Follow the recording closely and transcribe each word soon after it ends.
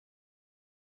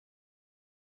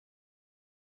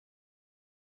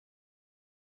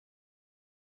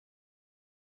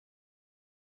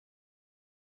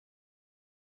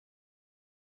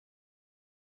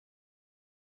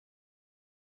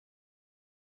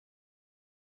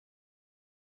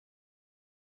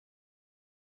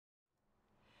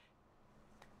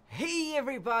Hey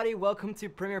everybody, welcome to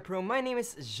Premiere Pro. My name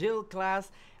is Gilles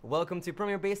Class. Welcome to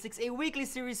Premiere Basics, a weekly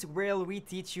series where we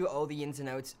teach you all the ins and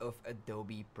outs of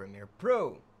Adobe Premiere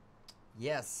Pro.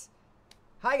 Yes.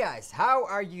 Hi guys, how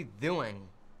are you doing?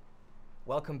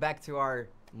 Welcome back to our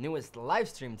newest live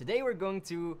stream. Today we're going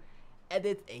to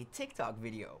edit a TikTok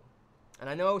video. And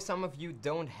I know some of you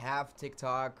don't have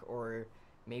TikTok, or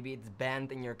maybe it's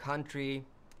banned in your country.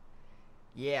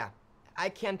 Yeah, I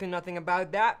can't do nothing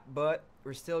about that, but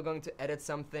we're still going to edit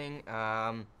something.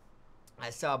 I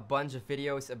saw a bunch of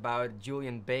videos about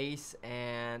Julian Bass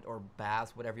or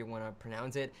Bass, whatever you want to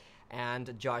pronounce it,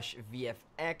 and Josh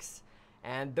VFX.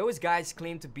 And those guys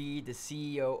claim to be the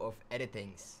CEO of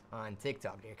editings on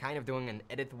TikTok. They're kind of doing an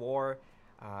edit war.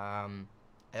 I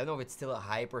don't know if it's still a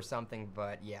hype or something,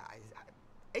 but yeah,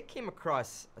 it came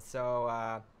across. So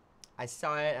I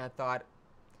saw it and I thought,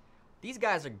 these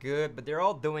guys are good, but they're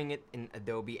all doing it in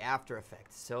Adobe After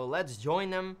Effects. So let's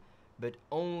join them, but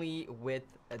only with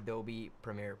Adobe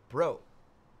Premiere Pro.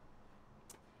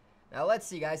 Now let's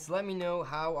see, guys. Let me know,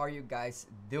 how are you guys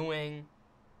doing?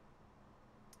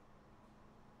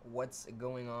 What's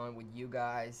going on with you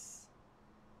guys?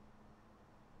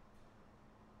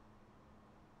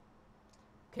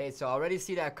 Okay, so I already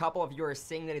see that a couple of you are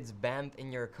saying that it's banned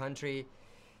in your country.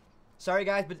 Sorry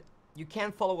guys, but you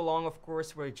can follow along, of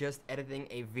course. We're just editing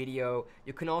a video.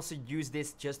 You can also use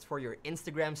this just for your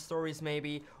Instagram stories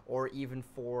maybe, or even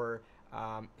for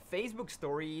Facebook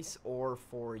stories, or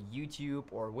for YouTube,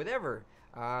 or whatever.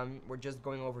 We're just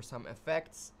going over some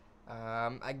effects.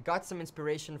 I got some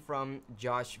inspiration from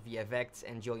Josh VFX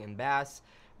and Julian Bass,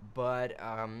 but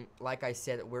like I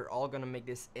said, we're all gonna make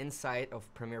this inside of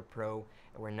Premiere Pro,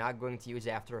 and we're not going to use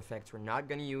After Effects. We're not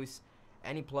gonna use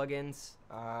any plugins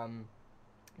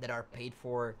that are paid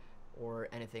for or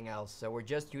anything else. So we're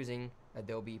just using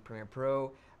Adobe Premiere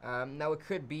Pro. Now it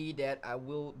could be that I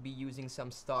will be using some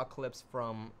stock clips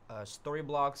from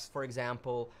Storyblocks, for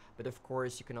example, but of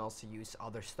course you can also use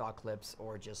other stock clips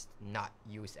or just not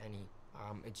use any.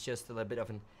 It's just a little bit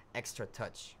of an extra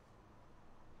touch.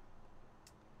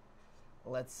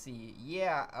 Let's see.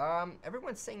 Yeah,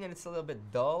 everyone's saying that it's a little bit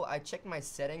dull. I checked my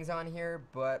settings on here,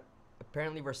 but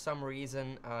apparently for some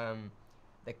reason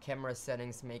the camera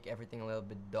settings make everything a little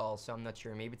bit dull, so I'm not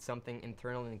sure. Maybe it's something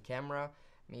internal in the camera.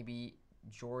 Maybe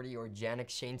Jordy or Janik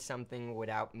changed something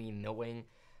without me knowing.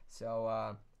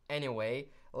 So anyway,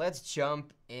 let's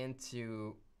jump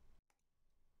into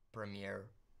Premiere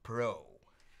Pro.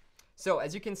 So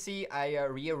as you can see, I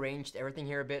rearranged everything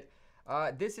here a bit.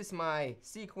 This is my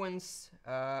sequence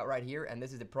right here, and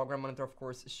this is the program monitor, of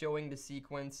course, showing the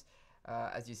sequence.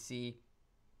 As you see,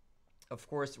 of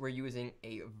course, we're using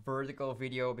a vertical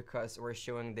video because we're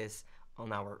showing this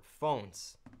on our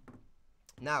phones.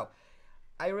 Now,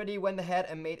 I already went ahead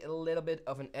and made a little bit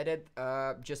of an edit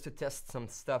just to test some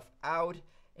stuff out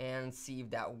and see if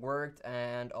that worked,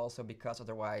 and also because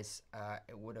otherwise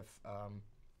it would have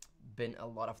been a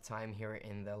lot of time here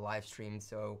in the live stream.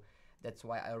 So that's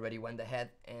why I already went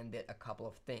ahead and did a couple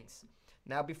of things.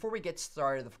 Now, before we get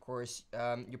started, of course,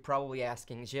 you're probably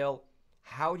asking, Jill,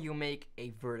 how do you make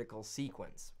a vertical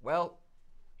sequence? Well,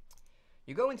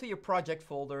 you go into your project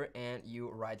folder and you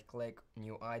right click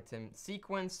new item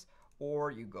sequence,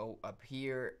 or you go up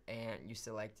here and you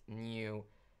select new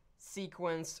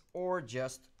sequence, or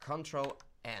just Control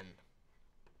N.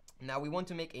 Now we want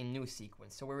to make a new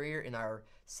sequence, so we're here in our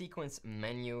sequence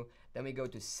menu, then we go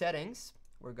to settings.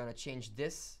 We're gonna change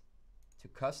this to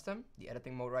custom, the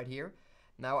editing mode right here.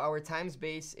 Now our time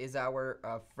space is our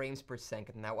frames per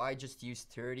second. Now I just use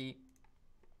 30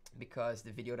 because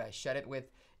the video that I shot it with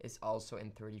is also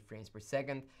in 30 frames per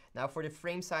second. Now for the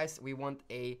frame size, we want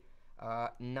a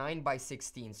 9 by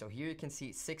 16. So here you can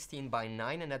see 16 by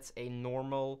 9, and that's a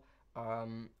normal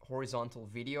horizontal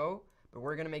video, but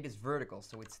we're gonna make this vertical.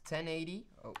 So it's 1080,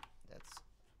 oh, that's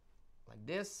like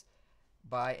this,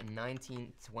 by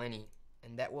 1920.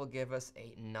 And that will give us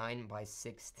a 9 by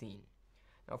 16.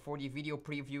 Now for the video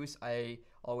previews, I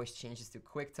always change this to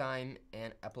QuickTime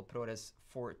and Apple ProRes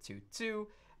 422.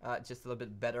 Just a little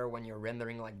bit better when you're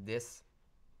rendering like this.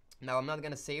 Now I'm not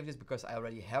gonna save this because I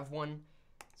already have one.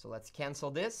 So let's cancel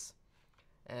this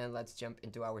and let's jump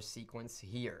into our sequence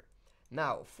here.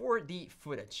 Now for the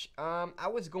footage, I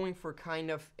was going for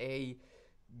kind of a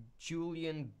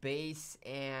Julian Bass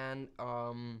and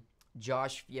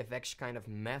Josh VFX kind of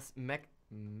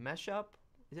mashup.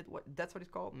 Is it what? That's what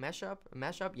it's called? Mashup? A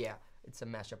mashup? Yeah, it's a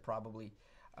mashup probably.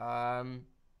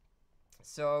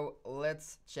 So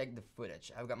let's check the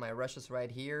footage. I've got my rushes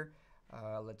right here.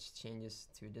 Let's change this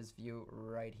to this view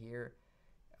right here.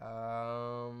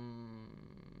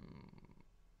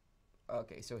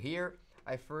 Okay, so here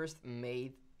I first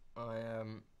made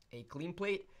on a clean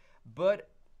plate, but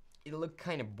it looked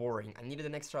kind of boring. I needed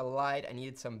an extra light, I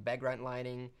needed some background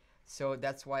lighting, so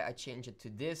that's why I changed it to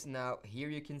this. Now here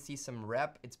you can see some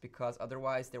rep. It's because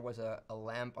otherwise there was a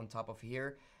lamp on top of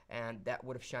here, and that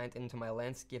would have shined into my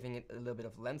lens, giving it a little bit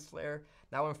of lens flare.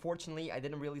 Now unfortunately I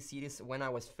didn't really see this when I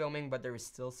was filming, but there is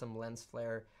still some lens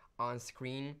flare on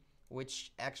screen,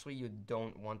 which actually you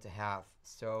don't want to have.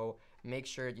 So make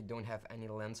sure you don't have any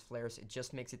lens flares. It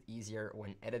just makes it easier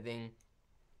when editing.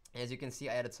 As you can see,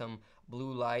 I added some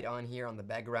blue light on here on the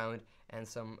background and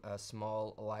some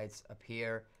small lights up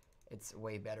here. It's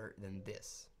way better than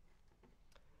this.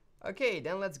 Okay,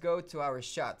 then let's go to our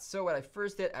shot. So what I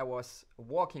first did, I was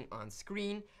walking on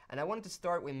screen, and I wanted to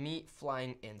start with me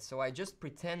flying in. So I just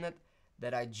pretended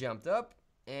that I jumped up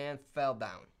and fell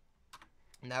down.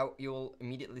 Now you'll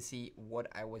immediately see what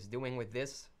I was doing with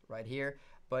this right here,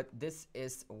 but this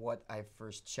is what I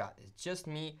first shot. It's just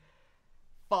me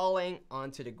falling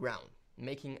onto the ground,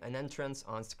 making an entrance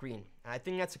on screen. And I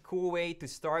think that's a cool way to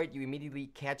start. You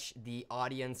immediately catch the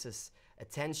audience's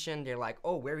attention. They're like,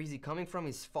 oh, where is he coming from?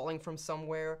 He's falling from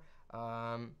somewhere.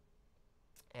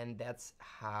 And that's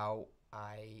how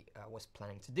I was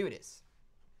planning to do this.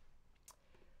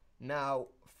 Now,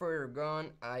 further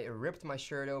gone, I ripped my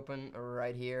shirt open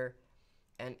right here.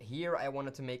 And here I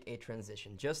wanted to make a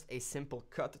transition, just a simple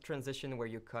cut transition where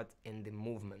you cut in the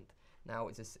movement. Now,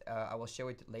 it's just, I will show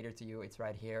it later to you. It's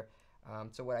right here.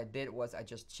 So what I did was I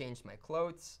just changed my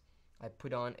clothes. I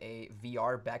put on a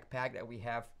VR backpack that we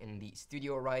have in the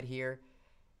studio right here,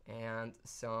 and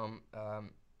some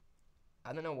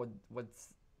I don't know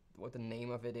what the name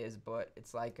of it is, but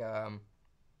it's like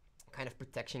kind of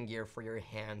protection gear for your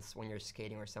hands when you're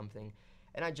skating or something.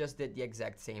 And I just did the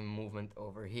exact same movement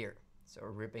over here. So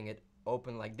ripping it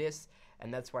open like this,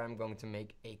 and that's where I'm going to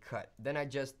make a cut. Then I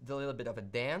just did a little bit of a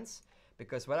dance,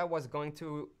 because what I was going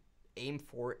to aim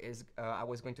for is I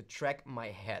was going to track my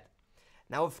head.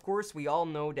 Now, of course, we all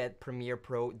know that Premiere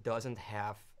Pro doesn't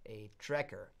have a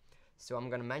tracker. So I'm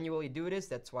gonna manually do this.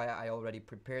 That's why I already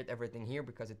prepared everything here,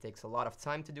 because it takes a lot of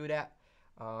time to do that.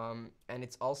 And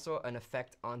it's also an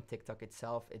effect on TikTok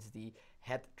itself. It's the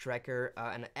head tracker.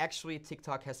 And actually,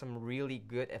 TikTok has some really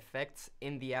good effects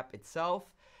in the app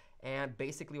itself. And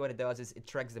basically what it does is it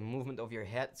tracks the movement of your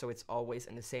head, so it's always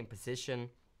in the same position.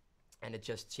 And it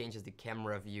just changes the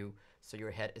camera view, so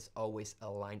your head is always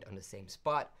aligned on the same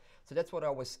spot. So that's what I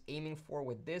was aiming for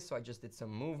with this. So I just did some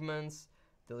movements,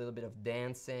 did a little bit of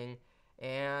dancing.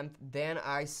 And then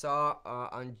I saw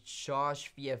on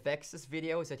Josh VFX's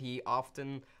videos that he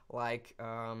often like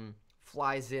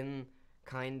flies in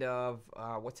kind of,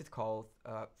 what's it called?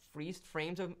 Freeze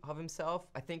frames of himself.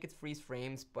 I think it's freeze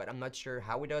frames, but I'm not sure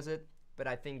how he does it. But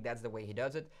I think that's the way he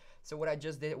does it. So what I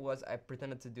just did was I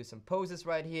pretended to do some poses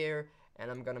right here,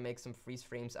 and I'm gonna make some freeze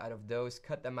frames out of those,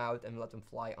 cut them out, and let them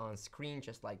fly on screen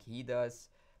just like he does.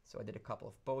 So I did a couple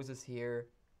of poses here.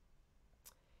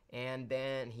 And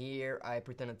then here I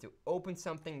pretended to open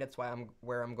something. That's why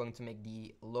where I'm going to make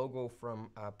the logo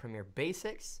from Premiere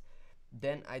Basics.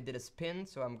 Then I did a spin,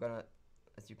 so I'm gonna,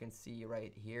 as you can see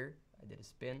right here, I did a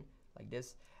spin like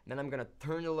this. And then I'm gonna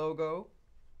turn the logo,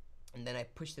 and then I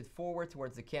pushed it forward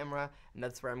towards the camera, and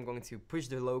that's where I'm going to push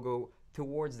the logo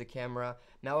towards the camera.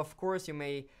 Now, of course, you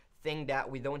may think that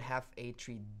we don't have a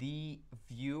 3D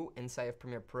view inside of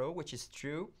Premiere Pro, which is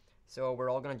true. So we're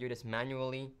all gonna do this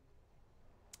manually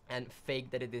and fake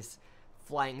that it is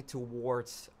flying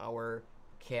towards our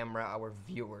camera, our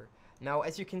viewer. Now,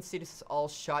 as you can see, this is all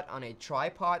shot on a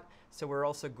tripod, so we're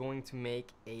also going to make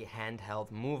a handheld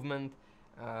movement.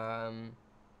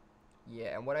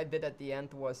 Yeah, and what I did at the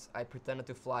end was I pretended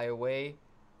to fly away,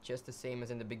 just the same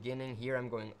as in the beginning. Here I'm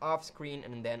going off screen,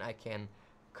 and then I can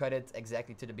cut it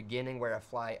exactly to the beginning where I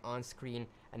fly on screen,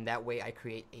 and that way I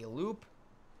create a loop.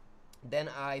 Then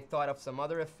I thought of some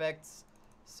other effects.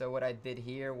 So what I did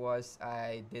here was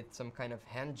I did some kind of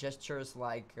hand gestures,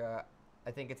 like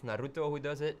I think it's Naruto who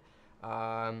does it.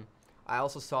 I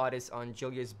also saw this on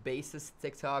Julius Base's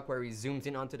TikTok, where he zooms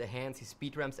in onto the hands, he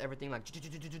speed ramps everything like,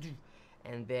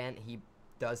 and then he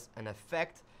does an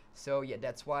effect. So yeah,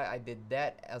 that's why I did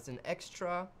that as an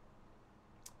extra.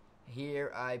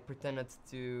 Here I pretended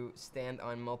to stand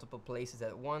on multiple places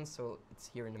at once, so it's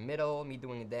here in the middle, me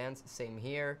doing a dance, same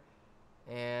here,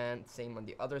 and same on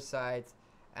the other side.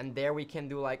 And there we can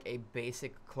do like a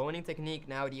basic cloning technique.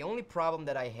 Now, the only problem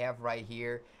that I have right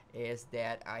here is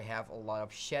that I have a lot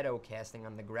of shadow casting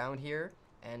on the ground here,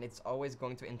 and it's always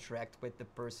going to interact with the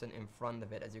person in front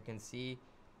of it. As you can see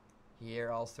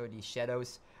here, also the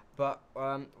shadows, but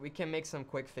we can make some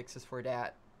quick fixes for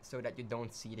that so that you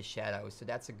don't see the shadows, so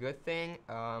that's a good thing.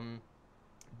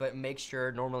 but make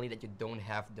sure normally that you don't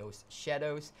have those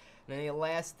shadows. And then the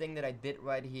last thing that I did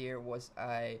right here was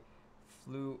I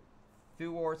flew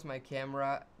towards my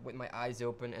camera with my eyes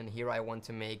open, and here I want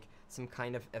to make some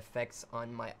kind of effects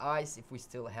on my eyes if we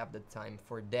still have the time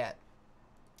for that.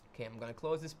 Okay, I'm gonna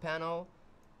close this panel.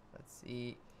 Let's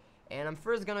see. And I'm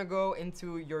first gonna go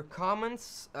into your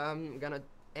comments. I'm gonna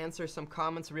answer some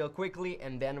comments real quickly,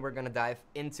 and then we're gonna dive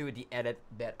into the edit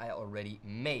that I already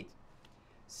made.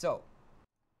 So,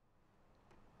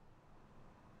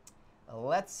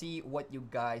 let's see what you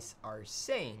guys are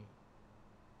saying.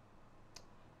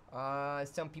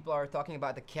 Some people are talking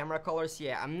about the camera colors.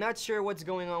 Yeah, I'm not sure what's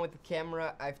going on with the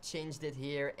camera. I've changed it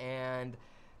here, and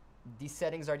these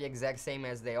settings are the exact same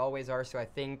as they always are, so I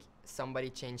think somebody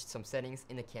changed some settings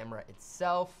in the camera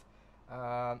itself.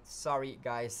 Sorry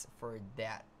guys for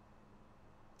that.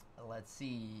 Let's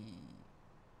see.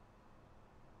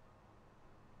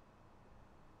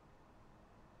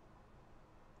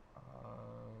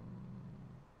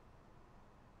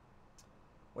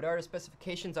 What are the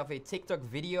specifications of a TikTok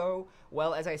video?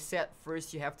 Well, as I said,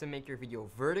 first you have to make your video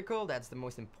vertical. That's the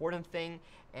most important thing.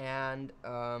 And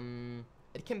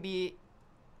it can be,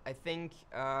 I think,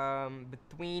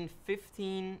 between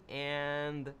 15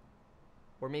 and,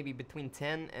 or maybe between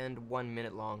 10 and 1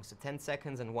 minute long. So 10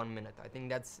 seconds and 1 minute. I think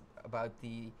that's about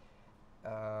the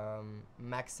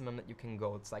maximum that you can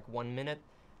go. It's like 1 minute.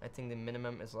 I think the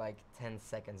minimum is like 10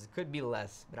 seconds. It could be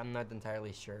less, but I'm not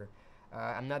entirely sure.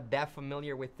 I'm not that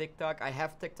familiar with TikTok. I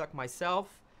have TikTok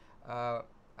myself.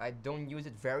 I don't use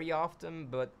it very often,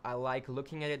 but I like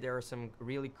looking at it. There are some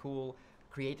really cool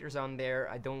creators on there.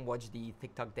 I don't watch the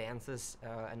TikTok dances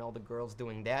and all the girls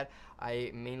doing that.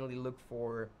 I mainly look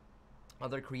for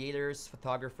other creators,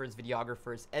 photographers,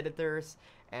 videographers, editors,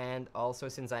 and also,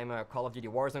 since I'm a Call of Duty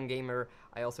Warzone gamer,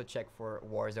 I also check for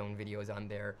Warzone videos on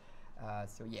there.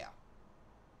 So yeah.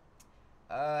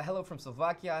 Hello from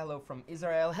Slovakia, hello from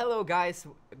Israel, hello guys,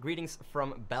 greetings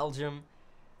from Belgium.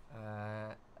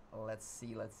 Let's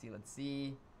see.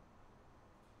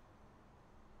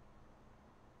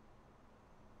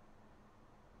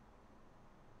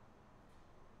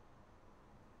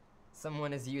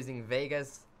 Someone is using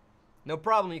Vegas. No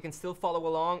problem, you can still follow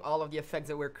along. All of the effects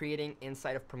that we're creating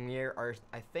inside of Premiere are,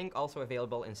 I think, also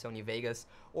available in Sony Vegas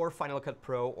or Final Cut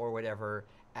Pro or whatever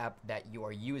app that you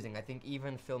are using. I think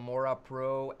even Filmora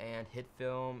Pro and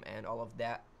HitFilm and all of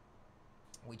that,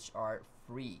 which are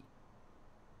free.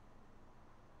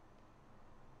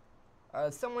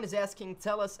 Someone is asking,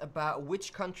 tell us about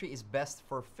which country is best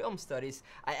for film studies.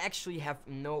 I actually have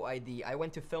no idea. I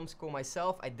went to film school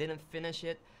myself. I didn't finish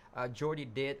it. Jordy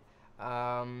did.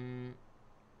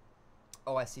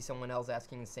 Oh, I see someone else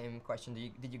asking the same question.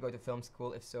 Did you go to film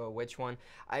school? If so, which one?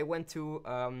 I went to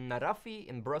Narafi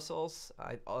in Brussels.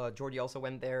 Jordy also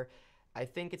went there. I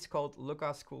think it's called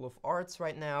Lucas School of Arts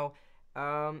right now.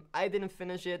 I didn't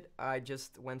finish it. I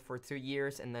just went for 2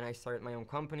 years, and then I started my own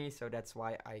company, so that's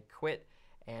why I quit.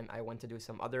 And I went to do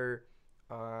some other,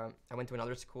 I went to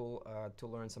another school to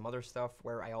learn some other stuff,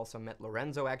 where I also met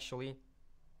Lorenzo, actually.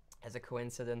 As a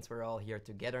coincidence, we're all here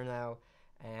together now.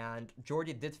 And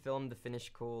Jordy did film the Finnish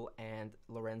school, and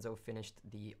Lorenzo finished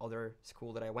the other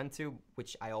school that I went to,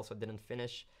 which I also didn't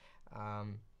finish.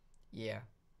 Yeah.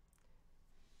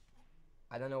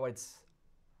 I don't know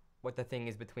what the thing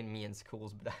is between me and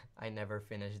schools, but I never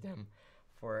finished them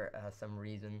for some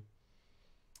reason.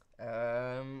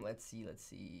 Let's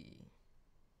see.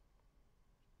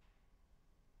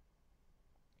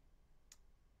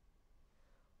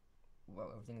 Well,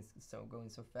 everything is going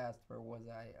so fast. Where was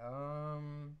I?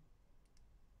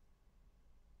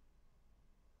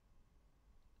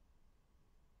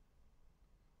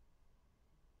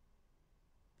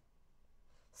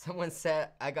 Someone said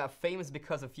I got famous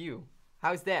because of you.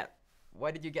 How's that?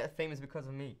 Why did you get famous because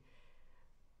of me?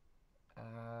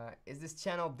 Is this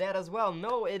channel dead as well?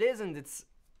 No, it isn't. It's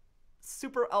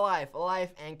super alive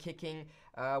and kicking.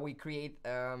 We create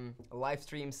live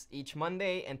streams each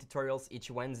Monday and tutorials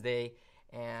each Wednesday.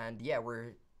 And yeah,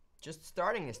 we're just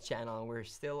starting this channel. We're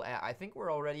still at, I think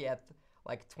we're already at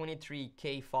like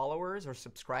 23K followers or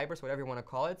subscribers, whatever you want to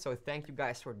call it. So thank you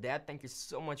guys for that. Thank you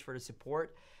so much for the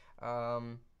support.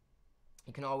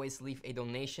 You can always leave a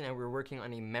donation, and we're working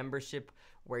on a membership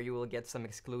where you will get some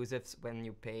exclusives when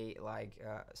you pay like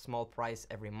a small price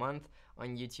every month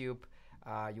on YouTube.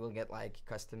 You will get like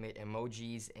custom-made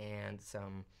emojis and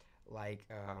some like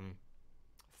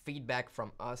feedback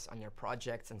from us on your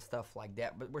projects and stuff like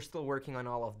that. But we're still working on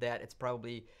all of that. It's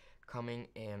probably coming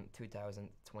in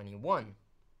 2021.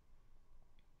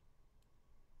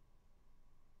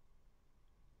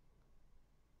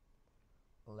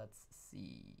 Let's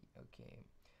see. Okay.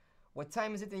 What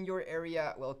time is it in your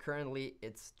area? Well, currently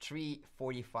it's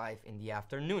 3:45 in the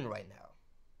afternoon right now.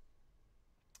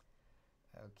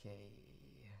 Okay,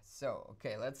 so,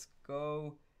 okay, let's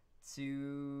go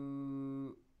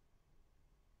to...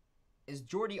 Is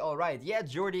Jordy alright? Yeah,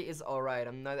 Jordy is alright.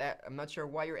 I'm not sure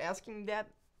why you're asking that.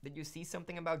 Did you see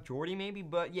something about Jordy maybe?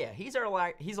 But yeah, he's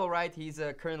alright. He's alright. He's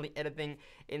currently editing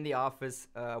in the office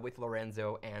with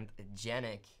Lorenzo and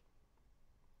Janik.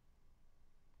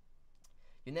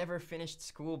 You never finished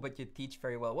school, but you teach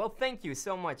very well. Well, thank you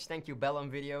so much. Thank you,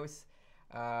 Bellum Videos.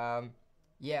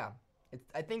 Yeah,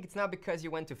 I think it's not because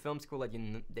you went to film school that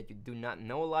you do not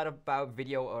know a lot about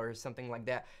video or something like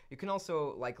that. You can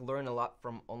also like learn a lot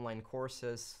from online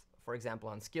courses, for example,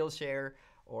 on Skillshare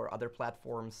or other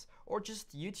platforms, or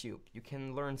just YouTube. You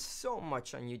can learn so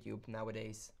much on YouTube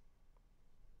nowadays.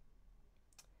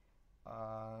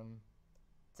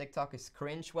 TikTok is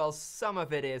cringe. Well, some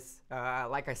of it is.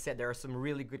 Like I said, there are some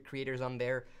really good creators on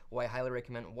there who I highly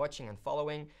recommend watching and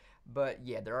following. But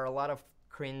yeah, there are a lot of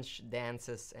cringe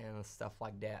dances and stuff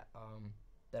like that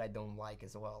that I don't like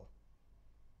as well.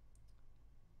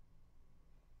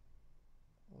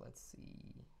 Let's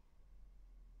see.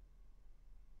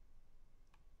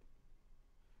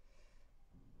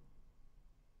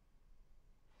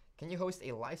 Can you host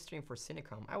a live stream for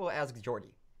Cinecom? I will ask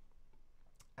Jordy.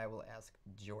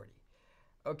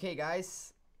 Okay,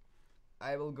 guys,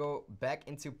 I will go back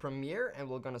into Premiere and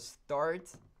we're gonna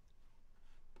start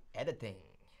editing.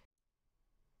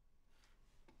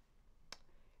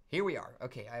 Here we are.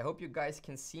 Okay, I hope you guys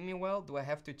can see me well. Do I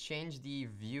have to change the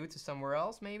view to somewhere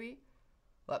else maybe?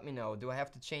 Let me know. Do I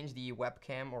have to change the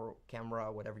webcam or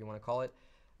camera, whatever you want to call it,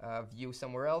 view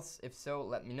somewhere else? If so,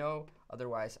 let me know.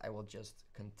 Otherwise, I will just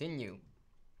continue.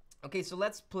 Okay, so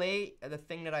let's play the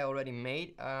thing that I already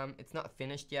made. It's not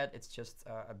finished yet. It's just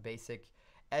a basic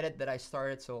edit that I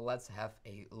started. So let's have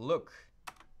a look.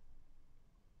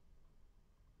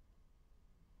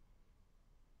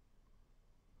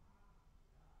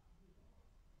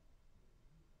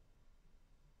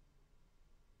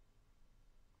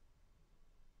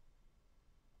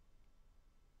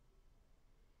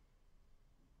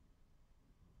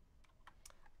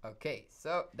 Okay,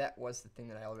 so that was the thing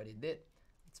that I already did.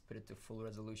 Let's put it to full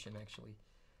resolution actually.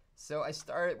 So I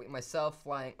started with myself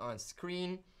flying on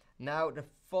screen. Now the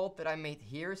fault that I made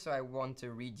here, so I want to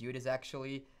redo this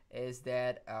actually, is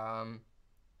that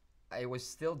I was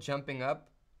still jumping up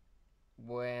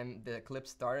when the clip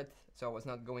started, so I was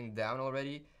not going down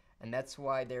already, and that's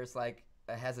why there's like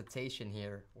a hesitation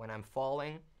here when I'm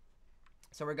falling.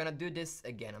 So we're gonna do this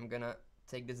again. I'm gonna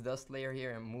take this dust layer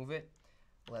here and move it.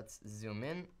 Let's zoom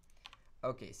in.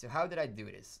 Okay, so how did I do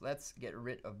this? Let's get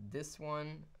rid of this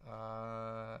one.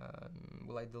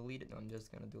 Will I delete it? No, I'm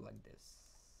just gonna do like this.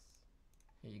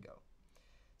 Here you go.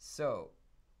 So,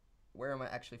 where am I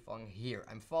actually falling? Here.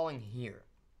 I'm falling here.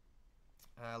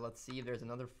 Let's see if there's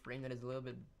another frame that is a little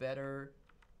bit better.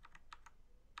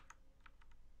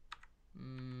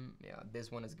 Yeah,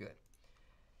 this one is good.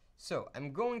 So,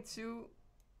 I'm going to...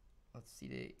 Let's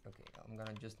see okay, I'm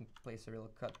gonna just place a real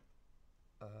cut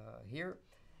here.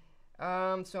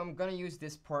 So I'm gonna use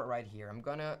this part right here. I'm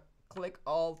gonna click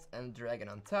Alt and drag it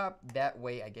on top. That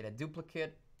way I get a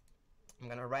duplicate. I'm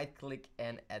gonna right click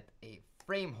and add a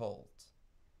frame hold.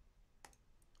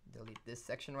 Delete this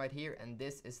section right here, and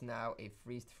this is now a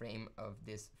freeze frame of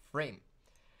this frame.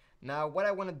 Now what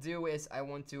I want to do is I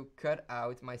want to cut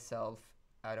out myself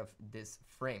out of this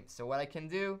frame. So what I can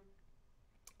do,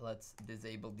 let's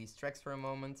disable these tracks for a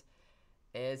moment,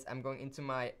 is I'm going into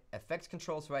my effects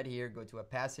controls right here, go to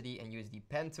opacity and use the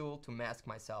pen tool to mask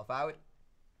myself out.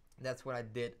 That's what I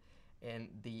did in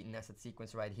the nested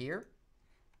sequence right here.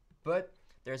 But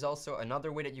there's also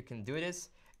another way that you can do this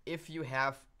if you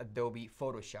have Adobe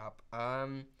Photoshop.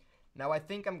 Now I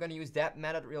think I'm gonna use that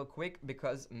method real quick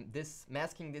because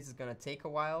masking this is gonna take a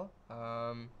while.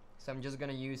 So I'm just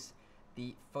gonna use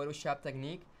the Photoshop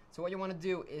technique. So what you wanna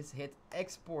do is hit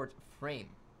export frame.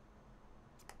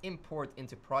 Import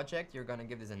into project. You're gonna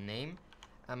give this a name.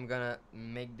 I'm gonna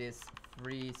make this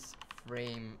freeze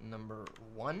frame number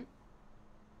 1.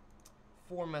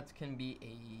 Format can be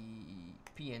a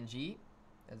PNG.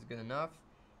 That's good enough.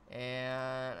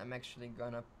 And I'm actually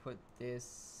gonna put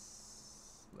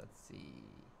this, let's see,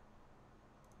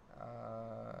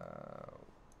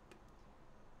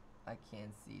 I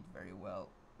can't see it very well.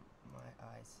 My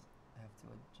eyes have to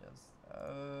adjust.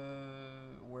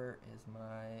 Where is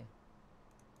my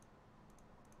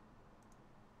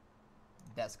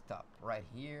desktop? Right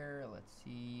here. Let's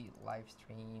see, live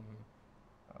stream.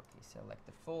 Okay, select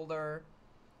the folder.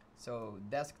 So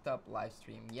desktop live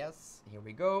stream, yes, here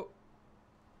we go.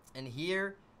 And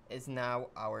here is now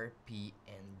our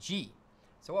PNG.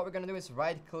 So what we're gonna do is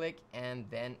right click and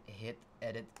then hit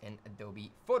edit in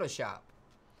Adobe Photoshop.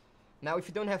 Now if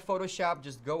you don't have Photoshop,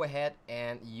 just go ahead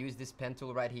and use this pen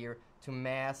tool right here to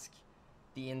mask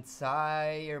the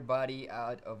entire body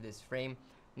out of this frame.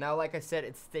 Now like I said,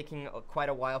 it's taking quite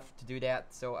a while to do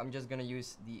that, so I'm just gonna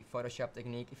use the Photoshop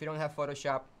technique. If you don't have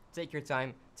Photoshop, take your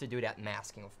time to do that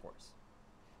masking, of course.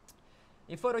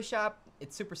 In Photoshop,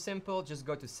 it's super simple. Just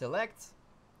go to select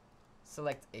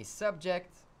a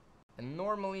subject, and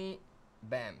normally,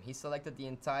 bam, he selected the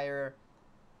entire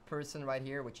person right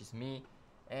here, which is me,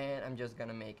 and I'm just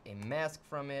gonna make a mask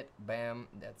from it. Bam,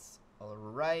 that's all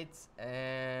right.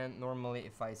 And normally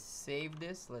if I save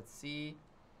this, let's see,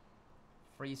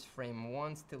 freeze frame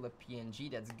 1, still a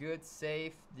PNG, that's good.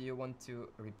 Save. Do you want to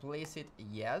replace it?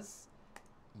 Yes.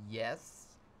 Yes.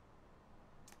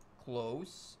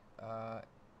 Close.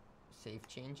 Save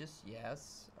changes.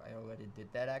 Yes, I already did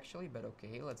that actually, but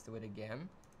okay, let's do it again.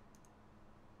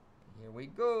 Here we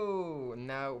go.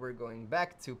 Now we're going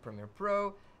back to Premiere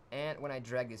Pro, and when I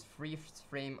drag this freeze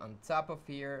frame on top of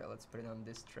here, let's put it on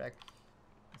this track.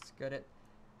 Let's cut it.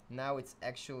 Now it's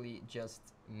actually just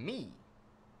me.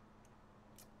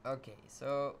 Okay,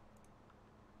 so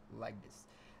like this.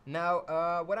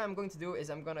 Now what I'm going to do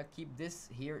is I'm gonna keep this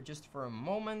here just for a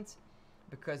moment,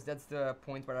 because that's the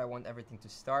point where I want everything to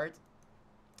start.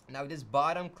 Now this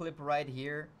bottom clip right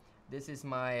here, this is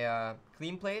my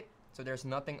clean plate, so there's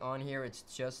nothing on here, it's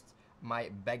just my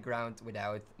background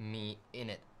without me in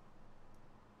it.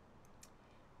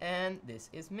 And this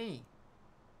is me.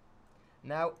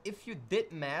 Now if you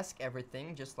did mask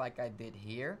everything just like I did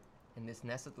here in this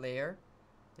nested layer,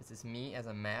 this is me as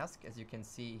a mask. As you can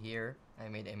see here, I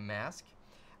made a mask.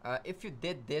 If you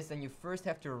did this, then you first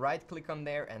have to right click on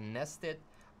there and nest it.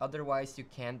 Otherwise you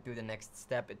can't do the next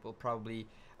step. It will probably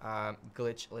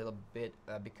glitch a little bit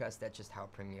because that's just how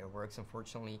Premiere works,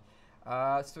 unfortunately.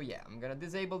 So yeah, I'm gonna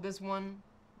disable this one,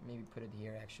 maybe put it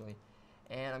here actually,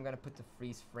 and I'm gonna put the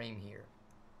freeze frame here.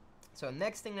 So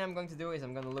next thing that I'm going to do is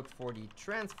I'm gonna look for the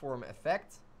transform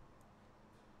effect.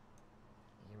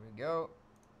 Here we go.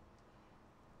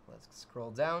 Let's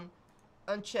scroll down,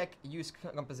 uncheck use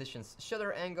compositions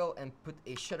shutter angle, and put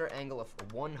a shutter angle of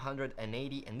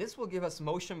 180, and this will give us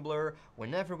motion blur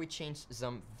whenever we change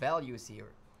some values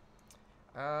here.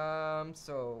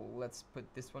 So let's put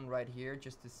this one right here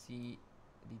just to see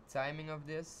the timing of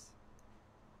this.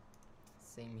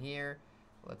 Same here.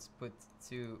 Let's put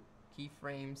 2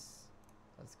 keyframes.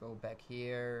 Let's go back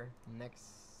here,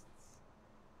 next,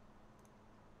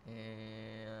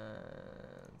 and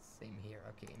same here.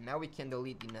 Okay, now we can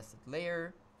delete the nested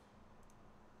layer,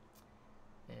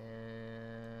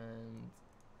 and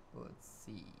let's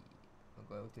see,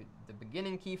 we'll go to the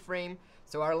beginning keyframe.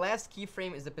 So our last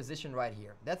keyframe is the position right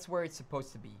here. That's where it's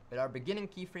supposed to be, but our beginning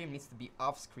keyframe needs to be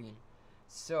off screen.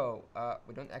 So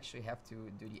we don't actually have to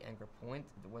do the anchor point.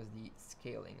 It was the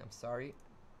scaling, I'm sorry,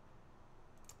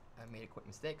 I made a quick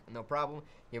mistake, no problem.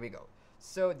 Here we go.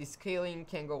 So the scaling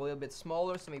can go a little bit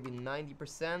smaller, so maybe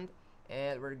 90%,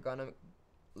 and we're gonna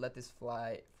let this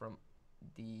fly from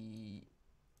the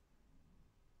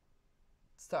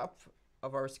top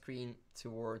of our screen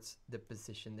towards the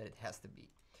position that it has to be.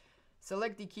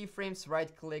 Select the keyframes,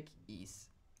 right click, ease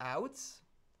out.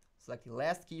 Select the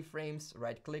last keyframes,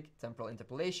 right click, temporal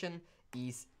interpolation,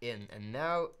 ease in, and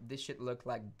now this should look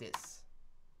like this.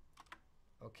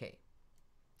 Okay.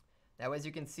 Now as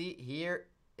you can see here,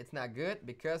 it's not good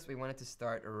because we wanted to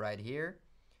start right here.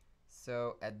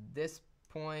 So at this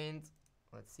point,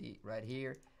 let's see, right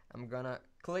here, I'm gonna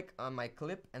click on my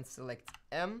clip and select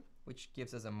M, which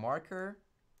gives us a marker.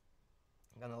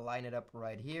 I'm gonna line it up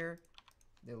right here,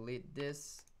 delete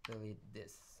this,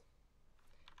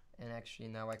 and actually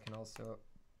now I can also,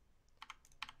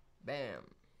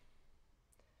 bam.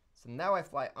 So now I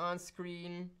fly on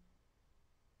screen,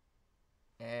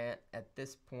 and at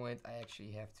this point I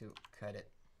actually have to cut it.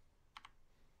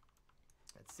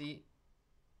 Let's see,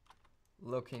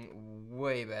 looking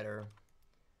way better.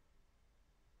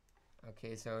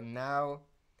 Okay, so now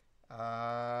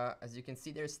as you can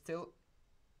see, there's still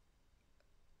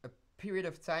a period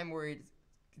of time where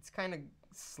it's kind of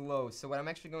slow. So what I'm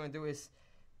actually going to do is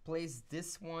place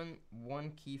this one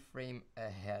keyframe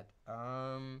ahead.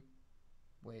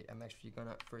 Wait, I'm actually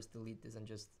gonna first delete this and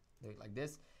just do it like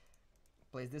this.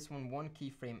 Place this one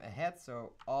keyframe ahead,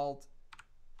 so Alt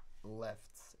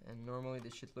left, and normally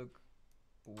this should look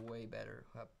way better.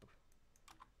 Up.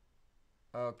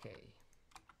 Okay.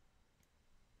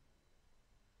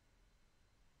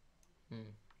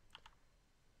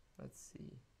 Let's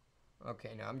see.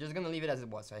 Okay, now I'm just gonna leave it as it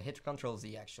was. So I hit Ctrl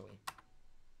Z actually.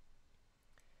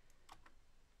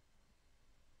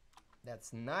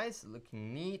 That's nice,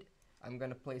 looking neat. I'm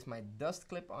gonna place my dust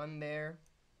clip on there.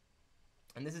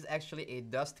 And this is actually a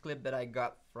dust clip that I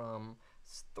got from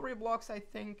Storyblocks, I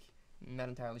think. Not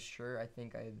entirely sure. I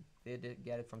think I did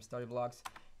get it from Storyblocks.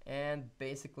 And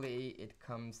basically it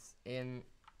comes in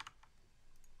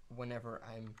whenever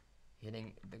I'm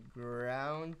hitting the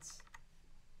ground.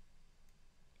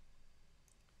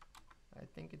 I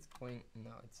think it's going,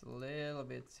 no, it's a little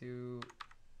bit too,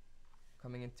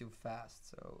 coming in too fast,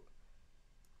 so.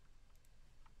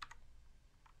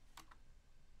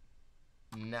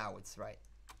 Now it's right.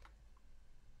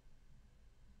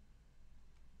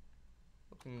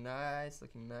 Looking nice,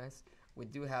 looking nice. We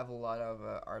do have a lot of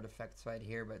artifacts right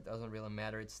here, but it doesn't really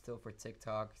matter. It's still for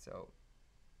TikTok, so.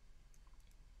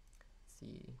 Let's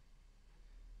see.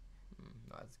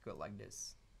 No, it's good like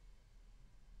this.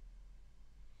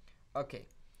 Okay,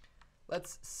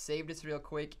 let's save this real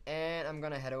quick, and I'm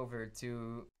gonna head over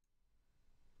to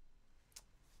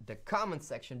the comment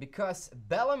section because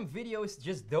Bellum Videos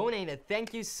just donated.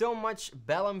 Thank you so much,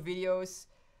 Bellum Videos.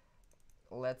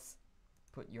 Let's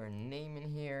put your name in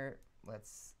here.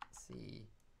 Let's see.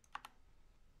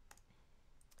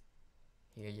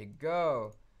 Here you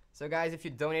go. So guys, if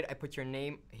you donate, I put your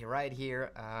name right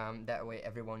here. That way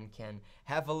everyone can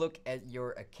have a look at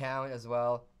your account as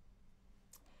well.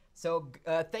 So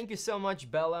thank you so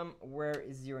much, Bellum. Where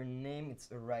is your name? It's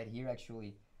right here,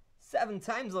 actually. 7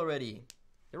 times already.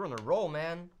 You're on a roll,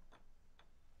 man.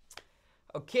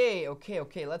 Okay.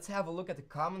 Let's have a look at the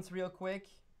comments real quick.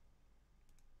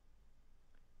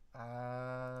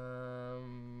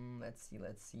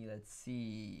 Let's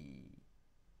see.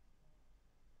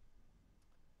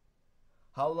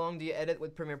 How long do you edit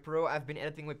with Premiere Pro? I've been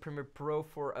editing with Premiere Pro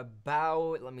for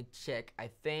about, let me check, I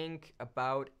think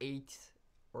about 8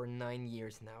 or 9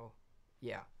 years now.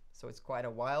 Yeah, so it's quite a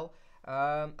while.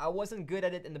 I wasn't good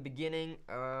at it in the beginning.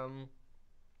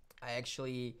 I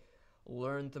actually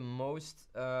learned the most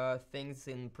things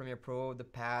in Premiere Pro the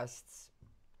past,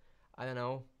 I don't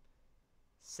know,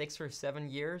 6 or 7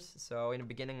 years. So in the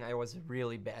beginning I was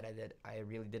really bad at it. I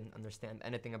really didn't understand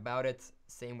anything about it.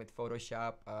 Same with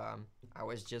Photoshop. I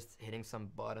was just hitting some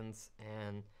buttons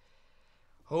and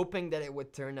hoping that it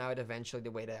would turn out eventually the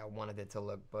way that I wanted it to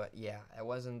look. But yeah, I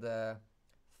wasn't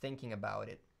thinking about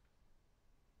it.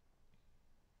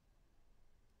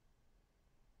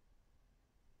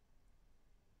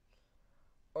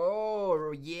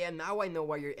 Oh, yeah, now I know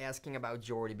why you're asking about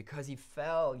Jordy, because he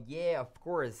fell. Yeah, of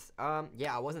course.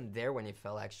 Yeah, I wasn't there when he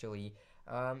fell, actually.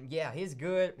 Yeah, he's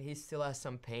good. He still has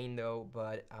some pain, though,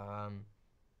 but,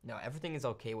 no, everything is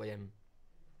okay with him.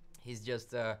 He's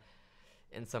just,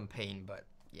 in some pain, but,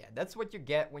 yeah, that's what you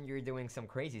get when you're doing some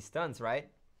crazy stunts, right?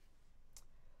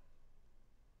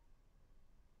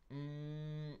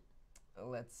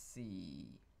 Let's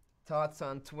see. Thoughts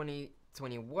on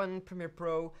 2021 Premiere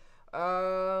Pro?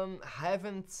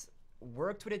 Haven't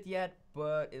worked with it yet,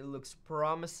 but it looks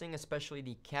promising, especially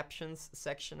the captions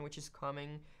section, which is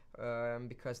coming,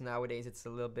 because nowadays it's a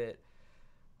little bit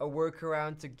a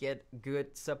workaround to get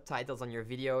good subtitles on your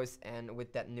videos, and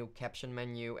with that new caption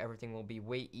menu, everything will be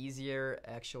way easier.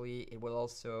 Actually, it will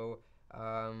also,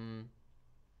 I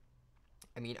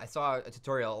mean, I saw a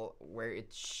tutorial where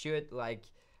it should, like,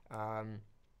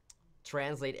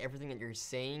 translate everything that you're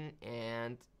saying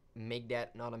and make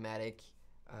that an automatic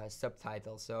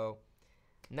subtitle. So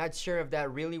not sure if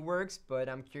that really works, but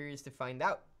I'm curious to find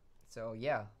out. So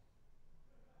yeah.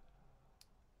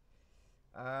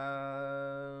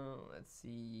 Let's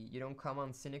see. You don't come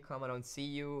on Cinecom, I don't see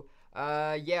you.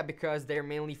 Yeah, because they're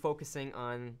mainly focusing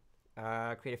on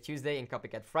Creative Tuesday and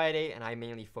Copycat Friday, and I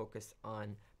mainly focus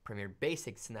on Premiere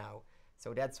Basics now.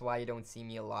 So that's why you don't see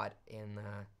me a lot in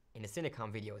the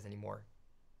Cinecom videos anymore.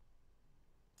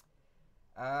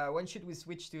 When should we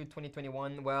switch to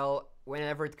 2021? Well,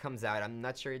 whenever it comes out. I'm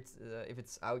not sure if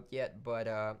it's out yet, but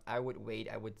I would wait.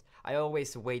 I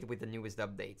always wait with the newest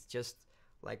updates. Just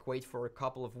like wait for a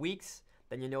couple of weeks,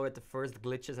 then you know that the first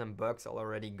glitches and bugs are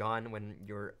already gone when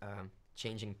you're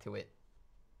changing to it.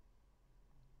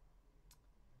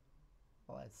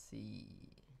 Let's see.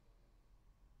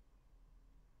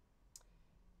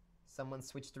 Someone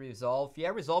switched to Resolve. Yeah,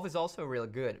 Resolve is also really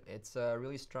good. It's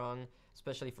really strong,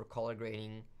 especially for color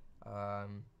grading.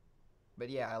 But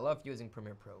yeah, I love using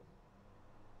Premiere Pro.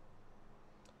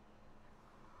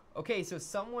 Okay, so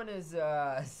someone is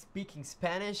speaking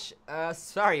Spanish.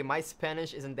 Sorry, my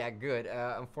Spanish isn't that good.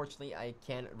 Unfortunately, I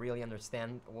can't really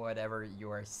understand whatever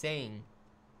you are saying.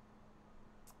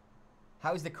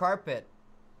 How's the carpet?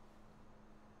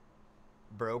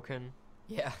 Broken.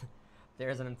 Yeah,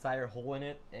 there's an entire hole in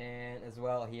it, and as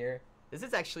well here. This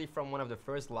is actually from one of the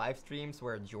first live streams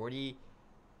where Jordy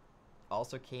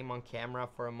also came on camera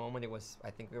for a moment. It was, I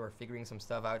think we were figuring some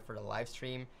stuff out for the live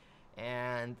stream,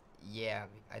 and yeah,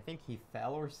 I think he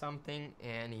fell or something,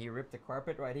 and he ripped the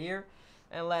carpet right here.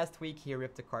 And last week he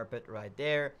ripped the carpet right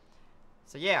there.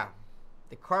 So yeah,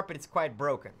 the carpet is quite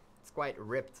broken. It's quite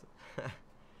ripped.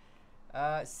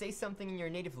 Say something in your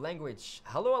native language.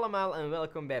 Hallo allemaal en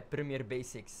welkom bij Premier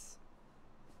Basics.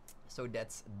 So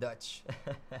that's Dutch.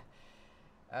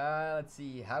 Let's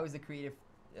see, how is the Creative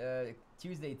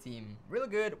Tuesday team? Really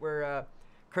good. We're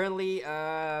currently,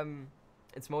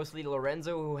 it's mostly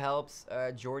Lorenzo who helps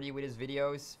Jordy with his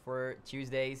videos for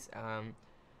Tuesdays,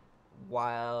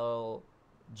 while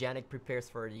Janik prepares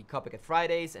for the Copycat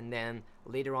Fridays, and then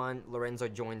later on Lorenzo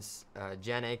joins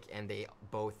Janik, and they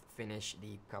both finish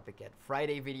the Copycat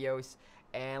Friday videos.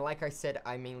 And like I said,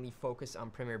 I mainly focus on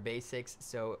Premiere Basics,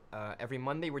 so every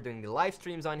Monday we're doing the live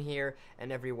streams on here,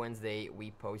 and every Wednesday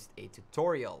we post a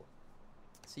tutorial.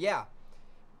 So yeah,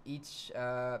 each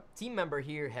team member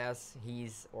here has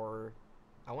his, or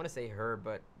I want to say her,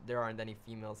 but there aren't any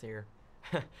females here.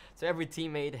 So every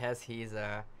teammate has his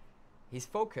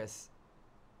focus.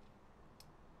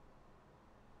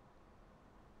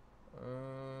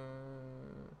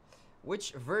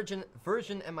 Which version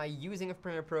am I using of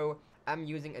Premiere Pro? I'm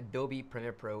using Adobe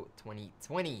Premiere Pro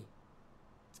 2020.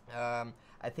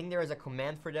 I think there is a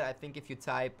command for that. I think if you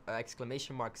type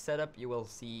 !setup, you will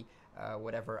see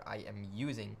whatever I am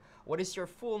using. What is your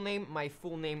full name? My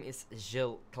full name is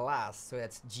Gilles Klaes, so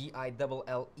that's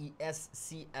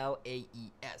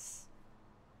Gillesclaes.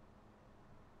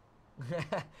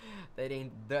 That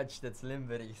ain't Dutch, that's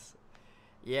Limburgs.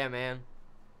 Yeah, man.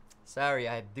 Sorry,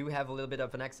 I do have a little bit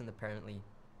of an accent apparently.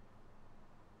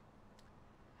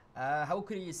 How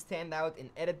could you stand out in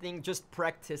editing? Just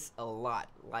practice a lot.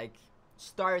 Like,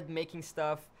 start making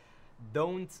stuff.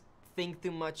 Don't think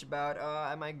too much about,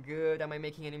 am I good? Am I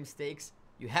making any mistakes?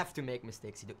 You have to make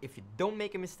mistakes. If you don't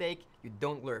make a mistake, you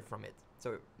don't learn from it.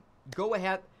 So go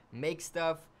ahead, make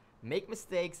stuff, make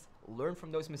mistakes, learn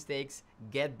from those mistakes,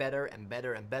 get better and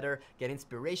better and better, get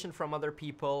inspiration from other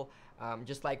people,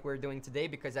 just like we're doing today,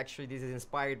 because actually this is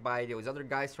inspired by those other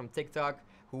guys from TikTok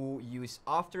who use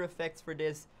After Effects for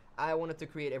this. I wanted to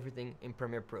create everything in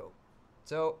Premiere Pro.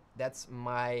 So that's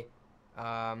my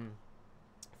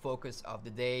focus of the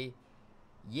day.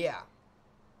 Yeah.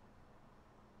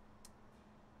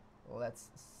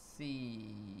 Let's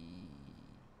see.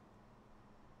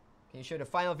 Can you show the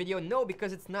final video? No,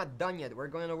 because it's not done yet. We're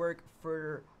going to work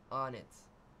further on it.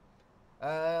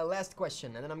 Last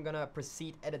question, and then I'm gonna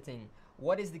proceed editing.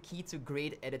 What is the key to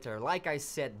great editor? Like I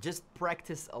said, just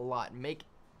practice a lot.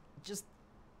 Just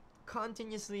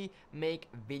continuously make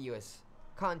videos.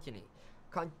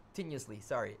 Continuously,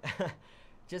 sorry.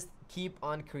 Just keep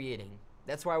on creating.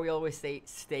 That's why we always say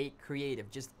stay creative.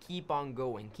 Just keep on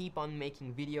going. Keep on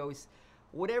making videos,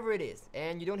 whatever it is.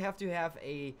 And you don't have to have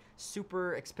a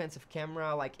super expensive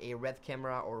camera like a Red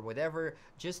camera or whatever.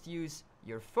 Just use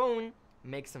your phone,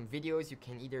 make some videos. You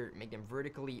can either make them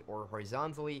vertically or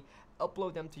horizontally,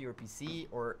 upload them to your PC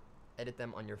or edit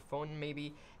them on your phone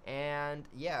maybe. And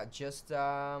yeah, just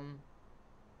go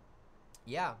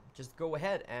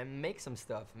ahead and make some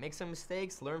stuff. Make some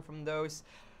mistakes, learn from those.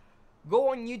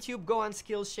 Go on YouTube, go on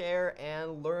Skillshare,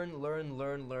 and learn.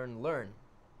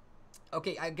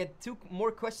 Okay, I get two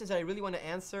more questions that I really want to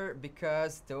answer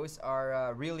because those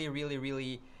are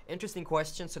really interesting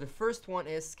questions. So the first one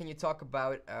is, can you talk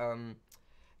about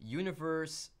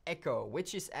Universe Echo,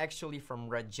 which is actually from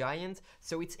Red Giant.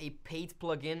 So it's a paid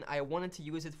plugin. I wanted to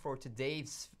use it for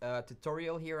today's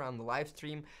tutorial here on the live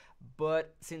stream,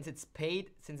 but since it's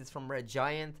paid, since it's from Red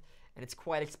Giant, and it's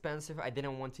quite expensive, I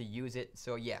didn't want to use it.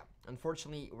 So yeah,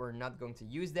 unfortunately, we're not going to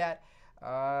use that.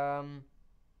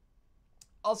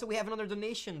 Also, we have another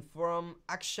donation from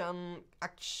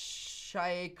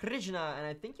Akshay Krishna, and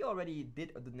I think you already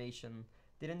did a donation,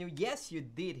 didn't you? Yes, you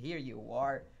did. Here you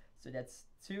are. So that's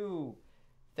 2.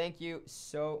 Thank you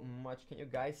so much. Can you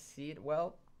guys see it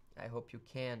well? I hope you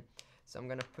can. So I'm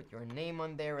gonna put your name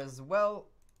on there as well.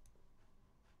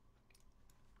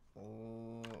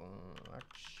 Oh,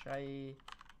 Akshay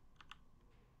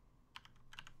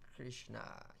Krishna.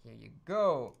 Here you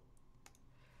go.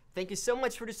 Thank you so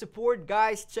much for the support,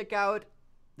 guys. Check out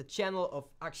the channel of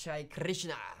Akshay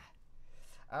Krishna.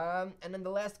 And then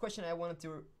the last question I wanted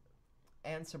to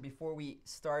answer before we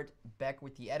start back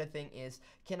with the editing is,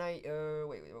 can I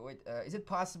wait, is it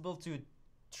possible to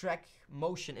track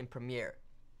motion in Premiere?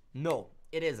 No,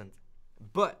 it isn't,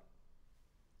 but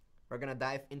we're gonna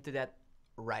dive into that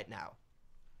right now.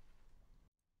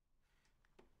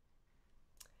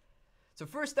 So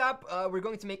first up, we're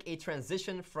going to make a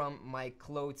transition from my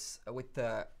clothes with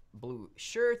the blue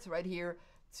shirt right here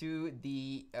to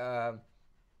the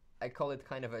I call it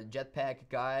kind of a jetpack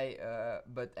guy,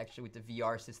 but actually with the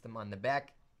VR system on the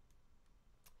back.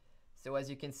 So as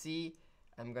you can see,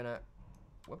 I'm gonna,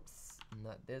 whoops,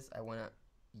 not this, I wanna,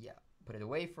 yeah, put it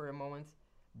away for a moment.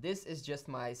 This is just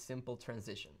my simple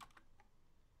transition.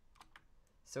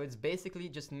 So it's basically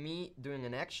just me doing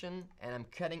an action, and I'm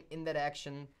cutting in that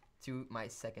action to my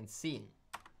second scene.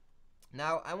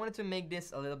 Now, I wanted to make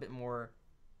this a little bit more,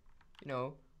 you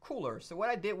know, cooler. So what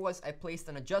I did was I placed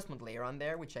an adjustment layer on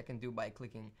there, which I can do by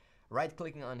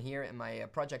right-clicking on here in my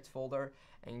project folder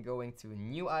and going to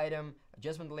New Item,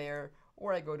 Adjustment Layer,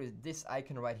 or I go to this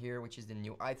icon right here, which is the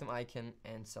New Item icon,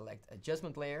 and select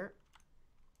Adjustment Layer.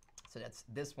 So that's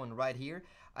this one right here.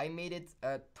 I made it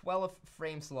 12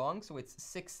 frames long, so it's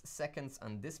 6 seconds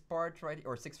on this part right,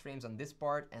 or 6 frames on this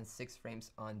part and 6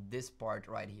 frames on this part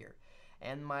right here.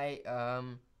 And my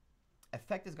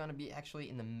effect is gonna be actually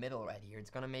in the middle right here. It's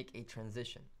gonna make a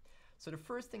transition. So the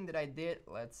first thing that I did,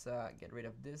 let's get rid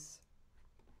of this,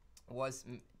 was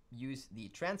use the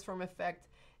transform effect,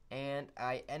 and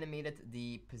I animated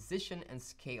the position and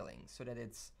scaling so that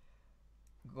it's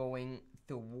going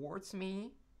towards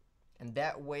me. And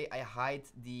that way I hide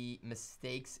the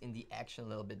mistakes in the action a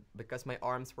little bit, because my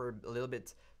arms were a little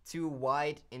bit too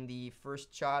wide in the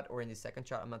first shot or in the second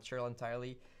shot, I'm not sure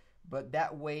entirely. But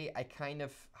that way I kind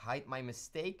of hide my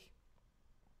mistake,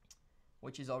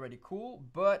 which is already cool.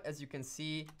 But as you can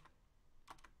see,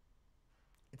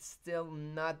 it's still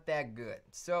not that good.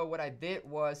 So what I did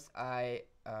was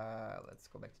let's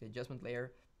go back to the adjustment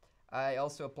layer. I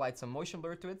also applied some motion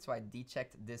blur to it. So I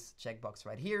dechecked this checkbox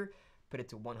right here, put it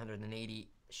to 180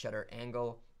 shutter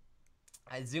angle.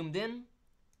 I zoomed in,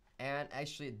 and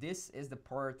actually this is the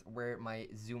part where my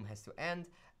zoom has to end,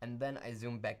 and then I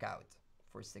zoom back out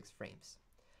for 6 frames.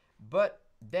 But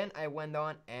then I went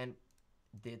on and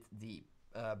did the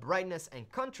brightness and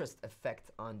contrast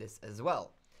effect on this as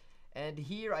well. And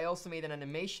here I also made an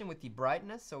animation with the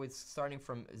brightness, so it's starting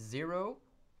from 0,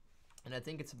 and I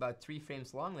think it's about 3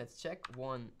 frames long. Let's check.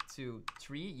 1, 2,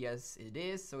 3. Yes, it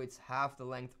is. So it's half the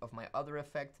length of my other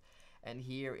effect. And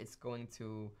here it's going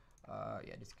to,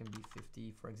 yeah, this can be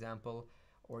 50, for example,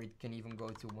 or it can even go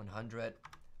to 100,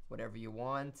 whatever you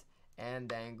want, and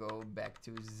then go back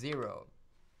to 0.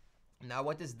 Now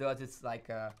what this does, it's like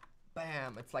a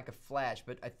bam, it's like a flash,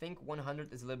 but I think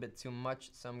 100 is a little bit too much,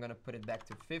 so I'm gonna put it back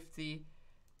to 50,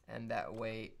 and that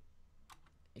way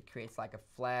it creates like a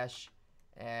flash.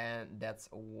 And that's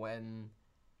when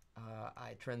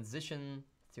I transition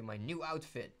to my new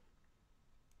outfit.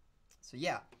 So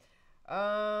yeah,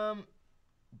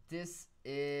 this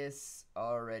is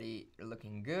already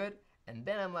looking good. And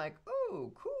then I'm like,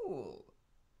 oh, cool.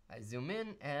 I zoom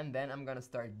in, and then I'm gonna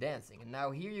start dancing. And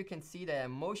now here you can see that I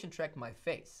motion tracked my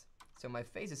face. So my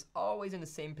face is always in the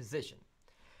same position.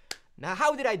 Now,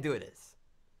 how did I do this?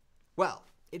 Well,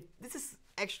 this is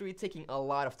actually taking a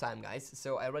lot of time, guys.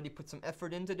 So I already put some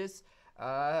effort into this,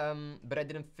 but I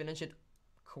didn't finish it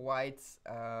quite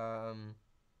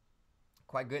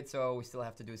good. So we still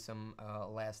have to do some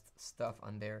last stuff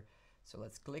on there. So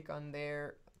let's click on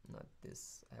there. Not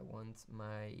this. I want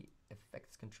my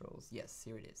effects controls. Yes,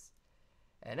 here it is.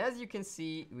 And as you can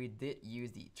see, we did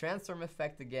use the transform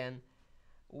effect again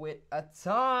with a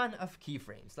ton of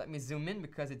keyframes. Let me zoom in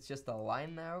because it's just a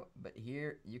line now, but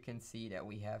here you can see that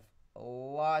we have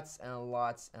lots and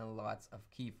lots and lots of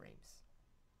keyframes.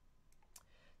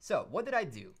 So what did I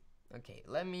do? Okay,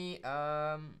 let me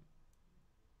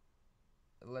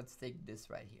let's take this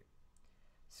right here.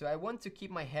 So I want to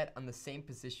keep my head on the same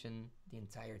position the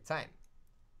entire time.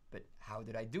 But how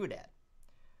did I do that?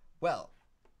 Well,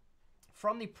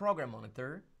 from the program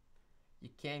monitor, you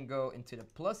can go into the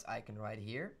plus icon right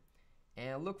here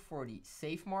and look for the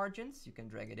save margins. You can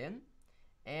drag it in,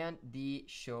 and the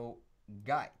show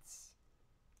guides.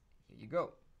 Here you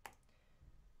go.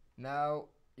 Now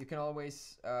you can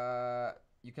always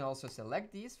you can also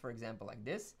select these, for example, like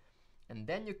this, and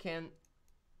then you can.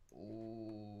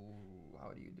 Ooh,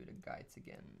 how do you do the guides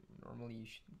again? Normally you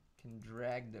can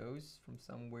drag those from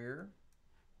somewhere.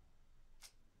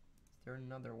 Is there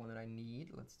another one that I need?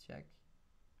 Let's check.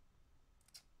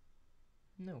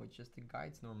 No, it's just the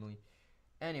guides normally.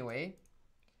 Anyway,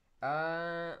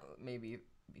 maybe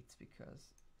it's because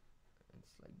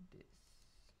it's like this.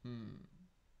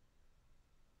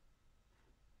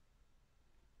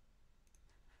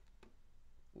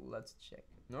 Let's check.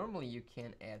 Normally you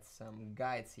can add some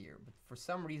guides here, but for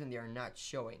some reason they are not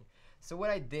showing. So what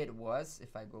I did was,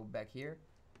 if I go back here,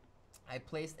 I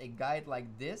placed a guide like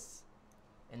this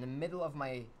in the middle of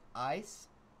my eyes,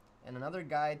 and another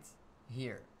guide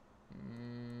here.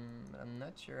 I'm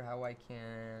not sure how I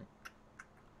can.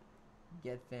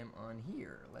 get them on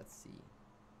here. Let's see.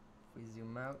 If we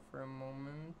zoom out for a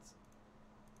moment.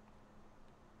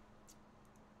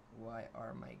 Why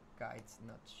are my guides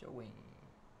not showing?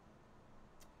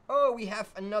 Oh, we have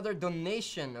another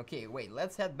donation. Okay, wait,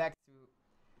 let's head back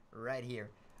to right here.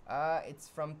 It's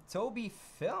from Toby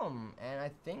Film, and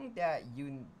I think that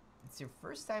it's your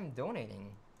first time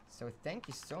donating. So thank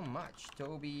you so much,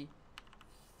 Toby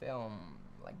Film.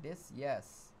 Like this,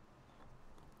 yes.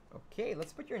 Okay,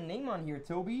 let's put your name on here,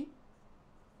 Toby.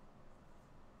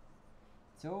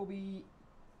 Toby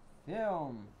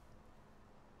Film.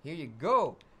 Here you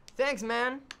go. Thanks,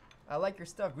 man. I like your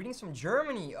stuff. Greetings from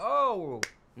Germany. Oh,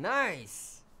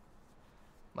 nice.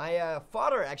 My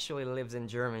father actually lives in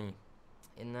Germany,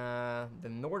 in the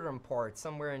northern part,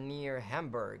 somewhere near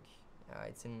Hamburg.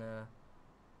 It's in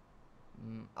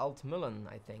Altmühlen,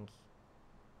 I think.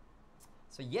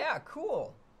 So yeah,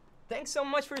 cool. Thanks so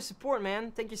much for your support,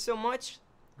 man. Thank you so much.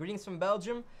 Greetings from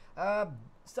Belgium.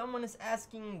 Someone is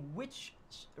asking which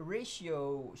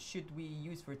ratio should we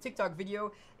use for TikTok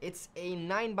video. It's a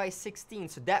 9:16,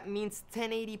 so that means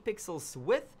 1080 pixels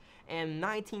width and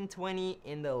 1920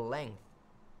 in the length.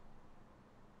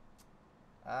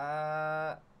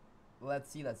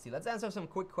 Let's see. Let's answer some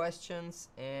quick questions.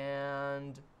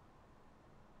 And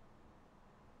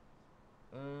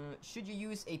should you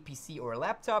use a PC or a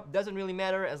laptop? Doesn't really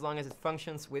matter as long as it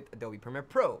functions with Adobe Premiere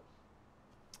Pro.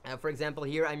 For example,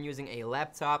 here I'm using a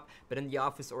laptop, but in the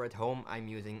office or at home I'm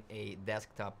using a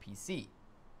desktop PC.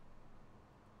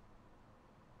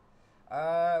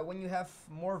 When you have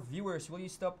more viewers, will you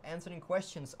stop answering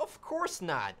questions? Of course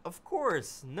not. Of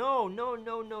course. No.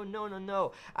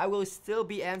 I will still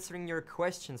be answering your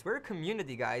questions. We're a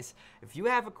community, guys. If you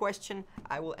have a question,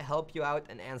 I will help you out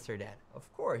and answer that.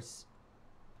 Of course.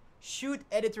 Shoot,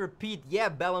 edit, repeat. Yeah,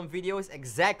 Bellum videos,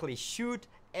 exactly. Shoot,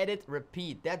 edit,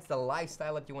 repeat. That's the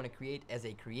lifestyle that you want to create as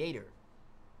a creator.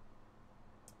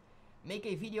 Make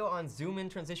a video on zoom in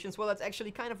transitions. Well, that's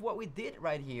actually kind of what we did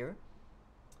right here.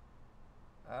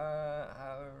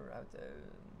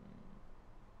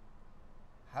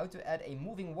 How to add a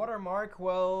moving watermark?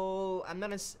 Well, I'm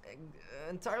not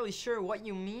entirely sure what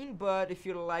you mean, but if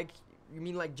you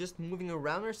mean like just moving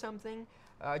around or something,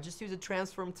 just use a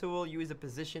transform tool, use the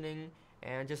positioning,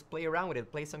 and just play around with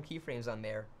it. Play some keyframes on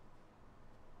there.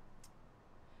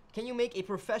 Can you make a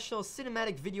professional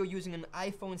cinematic video using an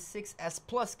iPhone 6s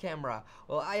Plus camera?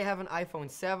 Well, I have an iPhone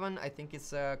 7. I think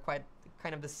it's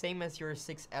kind of the same as your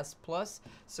 6s Plus.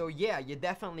 So yeah, you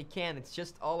definitely can. It's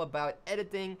just all about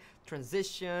editing,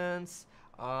 transitions,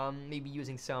 maybe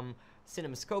using some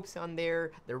cinemascopes on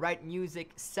there, the right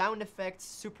music, sound effects,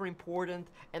 super important,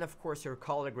 and of course your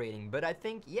color grading. But I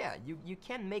think, yeah, you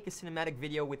can make a cinematic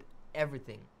video with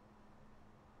everything.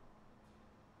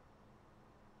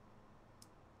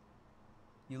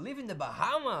 You live in the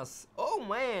Bahamas. Oh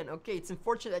man, okay, it's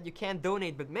unfortunate that you can't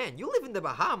donate, but man, you live in the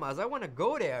Bahamas. I want to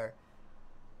go there.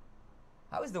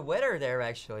 How is the weather there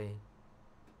actually?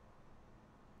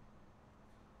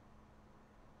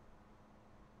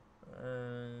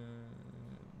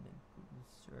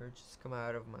 Searches come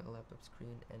out of my laptop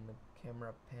screen and the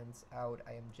camera pans out.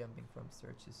 I am jumping from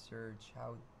search to search.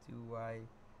 How do I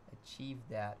achieve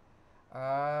that?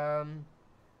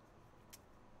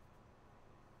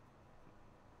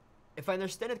 If I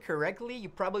understand it correctly, you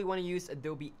probably want to use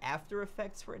Adobe After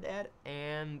Effects for that,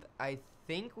 and I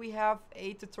think we have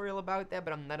a tutorial about that,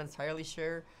 but I'm not entirely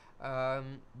sure.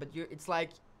 But it's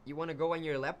like you want to go on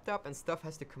your laptop and stuff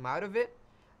has to come out of it.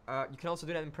 You can also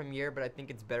do that in Premiere, but I think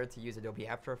it's better to use Adobe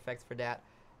After Effects for that.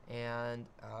 And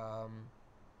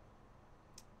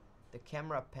the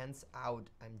camera pans out.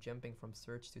 I'm jumping from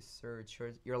search to search.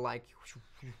 You're like,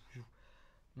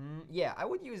 yeah, I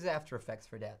would use After Effects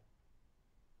for that.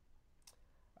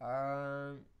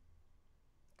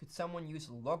 Could someone use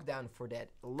Lockdown for that?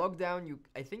 Lockdown,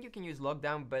 I think you can use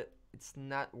Lockdown, but it's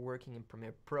not working in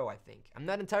Premiere Pro, I think. I'm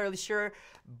not entirely sure,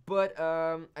 but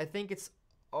I think it's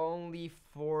only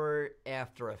for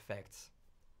After Effects,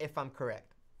 if I'm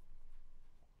correct.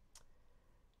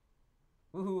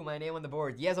 Woohoo, my name on the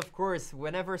board. Yes, of course,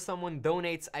 whenever someone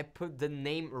donates, I put the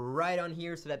name right on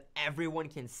here so that everyone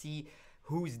can see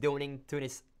who's donating to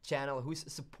this channel, who's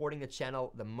supporting the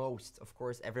channel the most. Of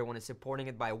course, everyone is supporting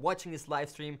it by watching this live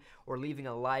stream or leaving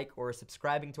a like or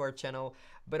subscribing to our channel.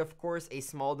 But of course, a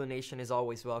small donation is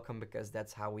always welcome because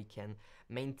that's how we can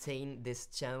maintain this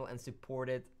channel and support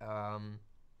it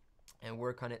and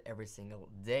work on it every single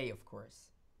day, of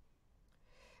course.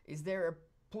 Is there a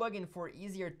plugin for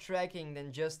easier tracking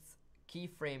than just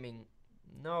keyframing?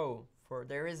 No,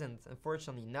 there isn't,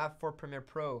 unfortunately, not for Premiere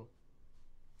Pro.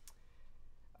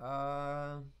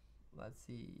 Let's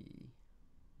see.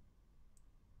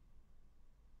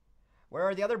 Where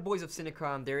are the other boys of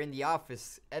Cinecom? They're in the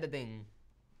office editing.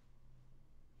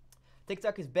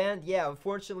 TikTok is banned, yeah,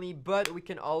 unfortunately, but we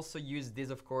can also use this,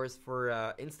 of course,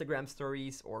 for Instagram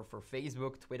stories or for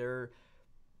Facebook, Twitter,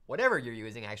 whatever you're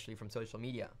using actually from social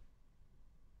media.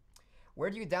 Where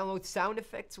do you download sound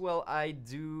effects? Well, I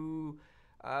do.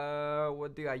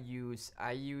 What do I use?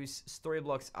 I use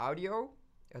Storyblocks Audio.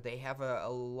 They have a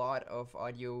lot of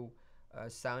audio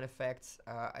sound effects.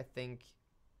 I think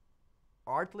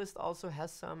Artlist also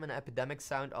has some, and Epidemic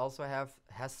Sound also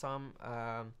has some.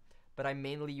 But I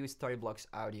mainly use Storyblocks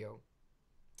Audio.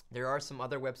 There are some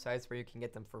other websites where you can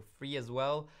get them for free as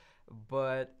well,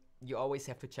 but you always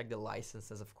have to check the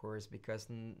licenses, of course, because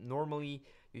normally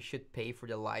you should pay for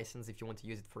the license if you want to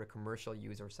use it for a commercial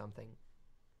use or something.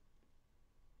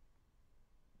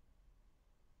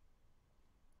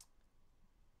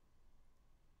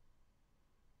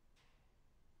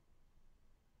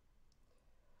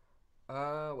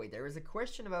 Wait, there is a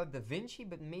question about DaVinci,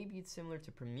 but maybe it's similar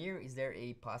to Premiere. Is there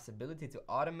a possibility to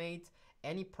automate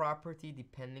any property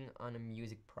depending on a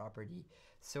music property?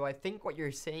 So I think what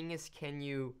you're saying is, can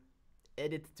you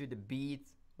edit to the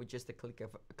beat with just a click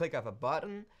of a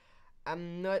button?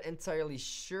 I'm not entirely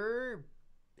sure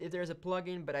if there's a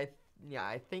plugin, but I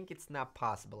think it's not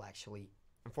possible actually,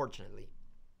 unfortunately.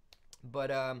 But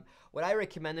what I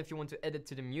recommend if you want to edit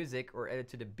to the music or edit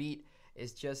to the beat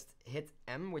is just hit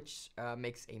M, which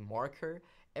makes a marker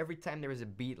every time there is a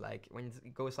beat, like when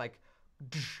it goes like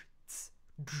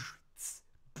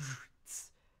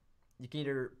you can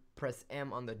either press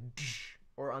M on the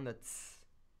or on the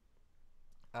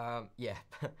yeah.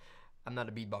 I'm not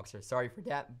a beatboxer, sorry for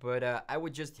that, but I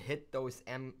would just hit those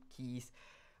M keys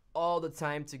all the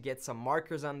time to get some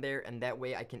markers on there, and that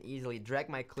way I can easily drag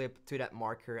my clip to that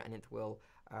marker and it will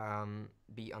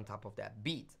be on top of that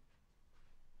beat.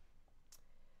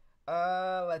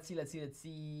 Let's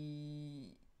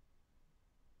see.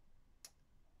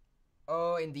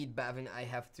 Oh, indeed, Bavin, I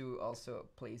have to also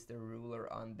place the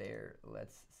ruler on there.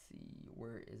 Let's see,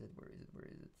 where is it?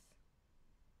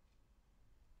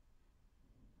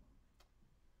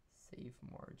 Save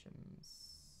margins.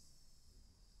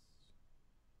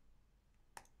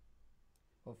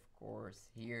 Of course,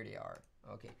 here they are.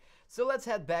 Okay, so let's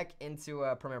head back into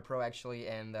Premiere Pro actually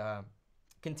and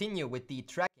continue with the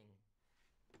tracking.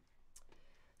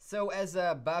 So as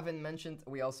Bavin mentioned,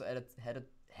 we also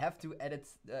have to edit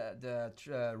the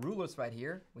rulers right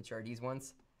here, which are these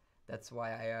ones. That's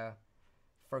why I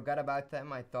forgot about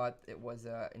them. I thought it was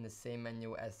in the same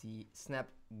menu as the snap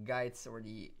guides or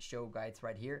the show guides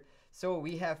right here. So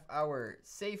we have our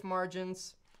save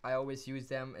margins. I always use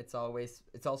them. It's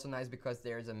also nice because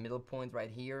there's a middle point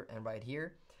right here and right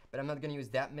here, but I'm not gonna use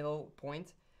that middle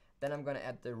point. Then I'm gonna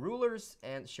add the rulers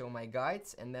and show my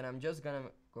guides, and then I'm just gonna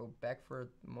go back for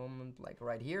a moment, like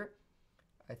right here.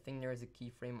 I think there is a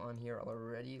keyframe on here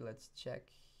already. Let's check.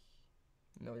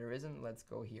 No, there isn't. Let's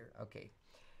go here. Okay.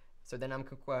 So then I'm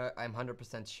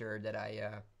 100% sure that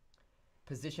I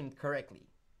positioned correctly.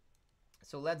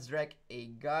 So let's drag a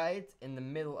guide in the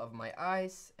middle of my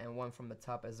eyes and one from the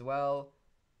top as well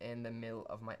in the middle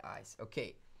of my eyes.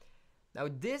 Okay. Now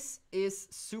this is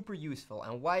super useful.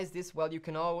 And why is this? Well, you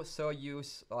can also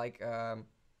use like,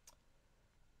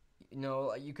 you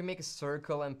know, you can make a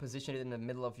circle and position it in the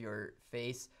middle of your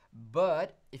face.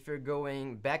 But if you're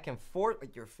going back and forth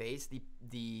with your face,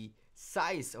 the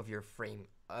size of your frame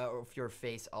of your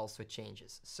face also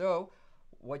changes. So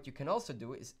what you can also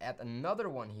do is add another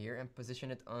one here and position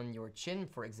it on your chin,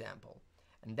 for example.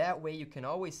 And that way you can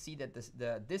always see that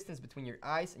the distance between your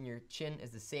eyes and your chin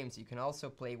is the same, so you can also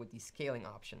play with the scaling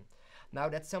option. Now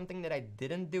that's something that I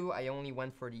didn't do, I only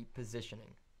went for the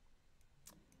positioning.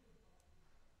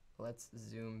 Let's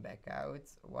zoom back out.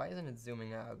 Why isn't it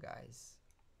zooming out, guys?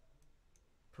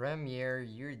 Premiere,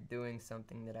 you're doing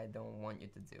something that I don't want you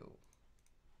to do.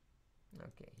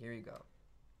 Okay, here you go.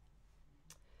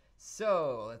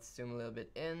 So let's zoom a little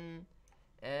bit in,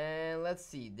 and let's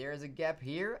see, there's a gap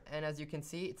here, and as you can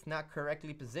see, it's not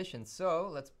correctly positioned.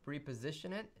 So let's reposition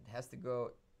it. It has to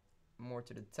go more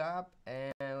to the top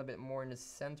and a little bit more in the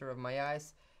center of my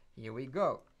eyes. Here we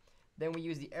go. Then we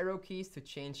use the arrow keys to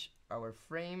change our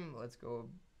frame. Let's go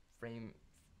frame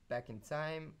back in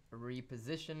time,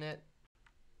 reposition it,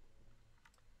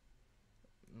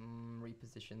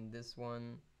 reposition this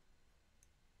one.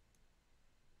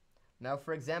 Now,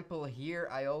 for example, here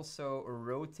I also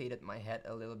rotated my head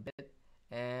a little bit,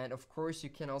 and of course you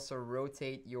can also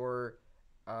rotate your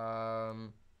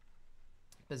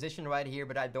position right here,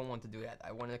 but I don't want to do that.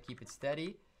 I want to keep it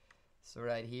steady. So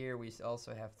right here we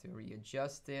also have to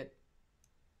readjust it,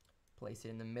 place it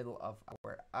in the middle of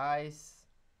our eyes.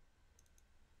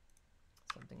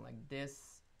 So something like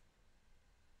this.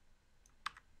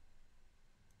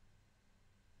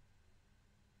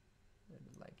 A little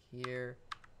bit like here.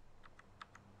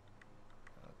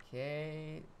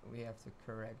 Okay, we have to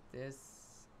correct this.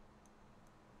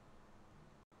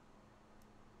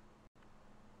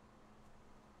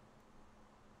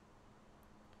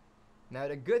 Now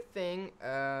the good thing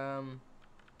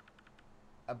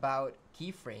about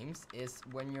keyframes is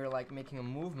when you're like making a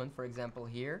movement, for example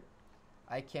here,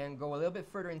 I can go a little bit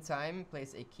further in time,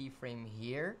 place a keyframe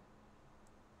here,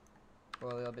 go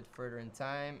a little bit further in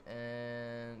time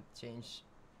and change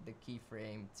the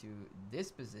keyframe to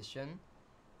this position,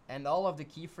 and all of the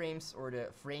keyframes or the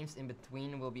frames in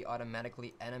between will be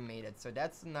automatically animated. So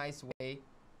that's a nice way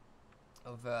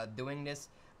of doing this,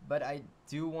 but I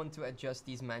do want to adjust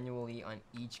these manually on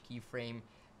each keyframe.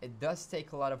 It does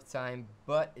take a lot of time,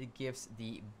 but it gives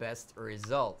the best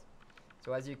result.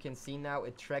 So as you can see now,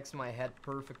 it tracks my head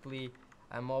perfectly.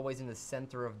 I'm always in the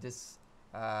center of this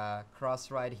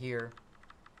cross right here.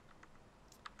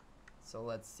 So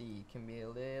let's see, it can be a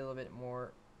little bit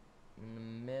more in the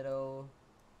middle.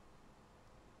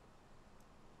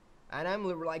 And I'm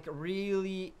like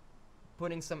really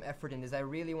putting some effort in this. I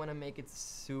really want to make it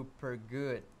super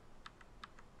good.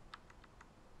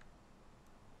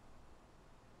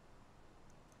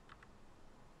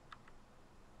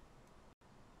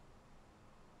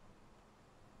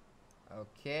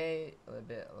 Okay, a little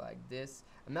bit like this.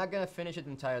 I'm not gonna finish it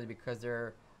entirely because there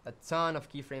are a ton of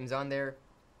keyframes on there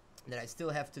that I still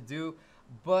have to do.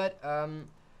 But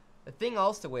the thing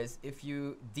also is, if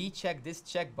you decheck this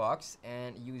checkbox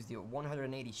and use the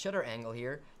 180 shutter angle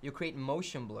here, you create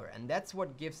motion blur, and that's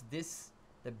what gives this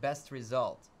the best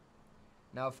result.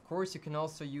 Now, of course, you can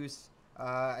also use,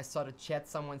 I saw the chat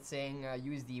someone saying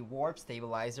use the warp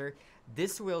stabilizer.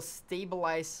 This will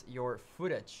stabilize your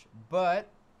footage, but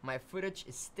my footage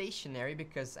is stationary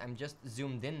because I'm just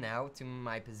zoomed in now to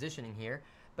my positioning here,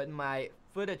 but my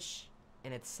footage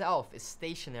in itself is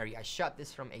stationary. I shot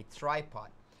this from a tripod.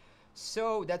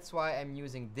 So that's why I'm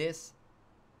using this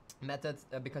method,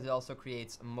 because it also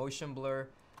creates a motion blur,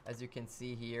 as you can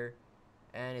see here,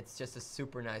 and it's just a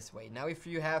super nice way. Now if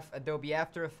you have Adobe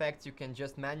After Effects, you can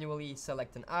just manually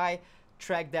select an eye,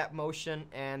 track that motion,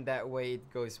 and that way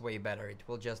it goes way better. It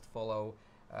will just follow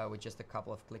with just a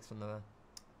couple of clicks on the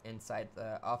inside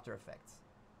After Effects.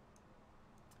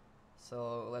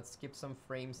 So let's skip some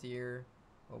frames here.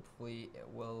 Hopefully it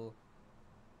will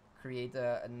create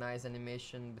a nice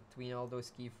animation between all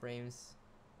those keyframes.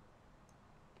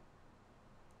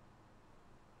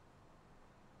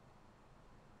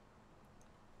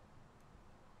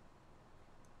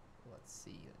 Let's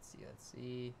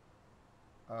see.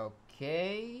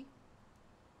 Okay.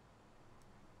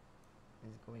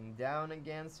 He's going down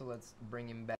again, so let's bring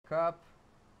him back up.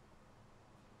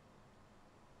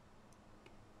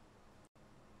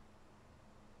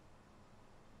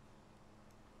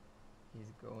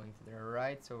 He's going to the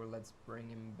right, so let's bring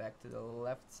him back to the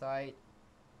left side.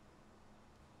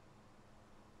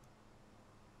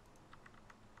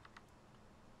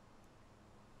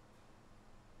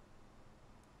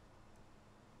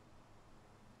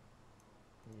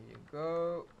 Here you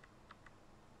go.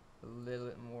 A little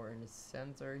bit more in the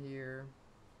center here.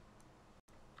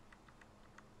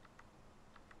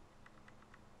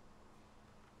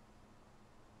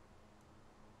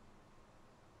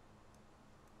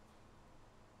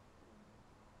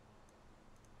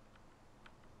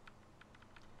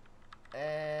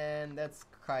 And that's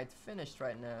quite finished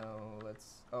right now.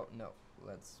 Let's, oh no,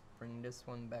 let's bring this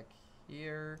one back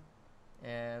here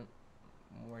and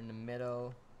more in the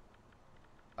middle.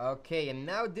 Okay, and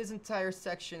now this entire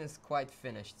section is quite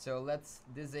finished. So let's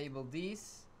disable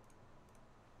these.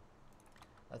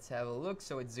 Let's have a look.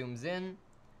 So it zooms in.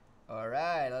 All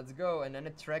right, let's go. And then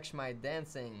it tracks my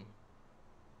dancing.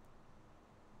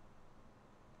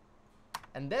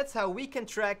 And that's how we can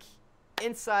track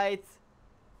inside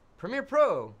Premiere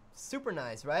Pro. Super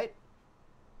nice, right?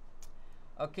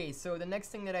 Okay, so the next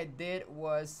thing that I did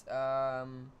was,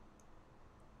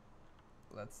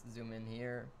 let's zoom in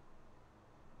here.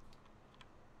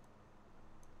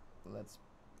 Let's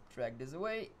drag this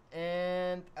away,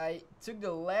 and I took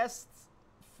the last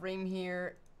frame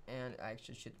here, and I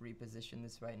actually should reposition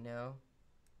this right now,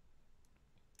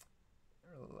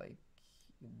 like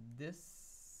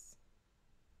this,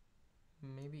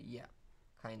 maybe, yeah,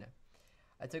 kinda.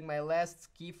 I took my last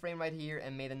keyframe right here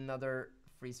and made another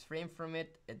freeze frame from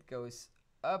it. It goes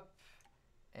up,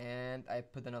 and I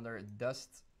put another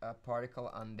dust particle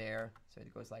on there, so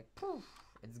it goes like poof,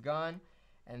 it's gone.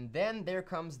 And then there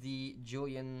comes the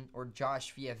Julian or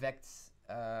Josh VFX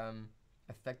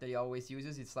effect that he always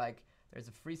uses. It's like There's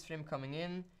a freeze frame coming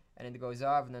in, and it goes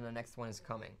off, and then the next one is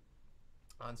coming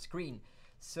on screen.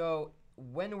 So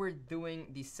when we're doing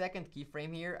the second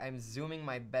keyframe here, I'm zooming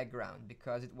my background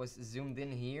because it was zoomed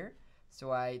in here.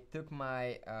 So I took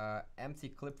my empty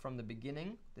clip from the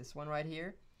beginning, this one right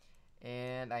here,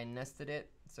 and I nested it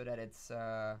so that it's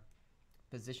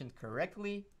positioned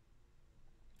correctly.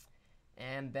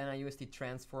 And then I use the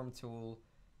transform tool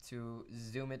to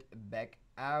zoom it back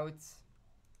out.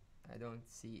 I don't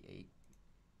see a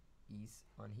ease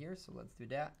on here, so let's do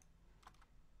that.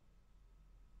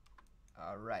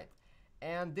 All right,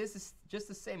 and this is just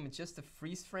the same. It's just a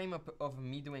freeze frame of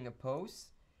me doing a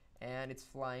pose, and it's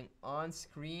flying on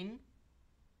screen.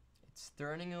 It's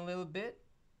turning a little bit.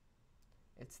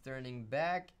 It's turning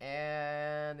back,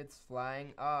 and it's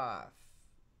flying off.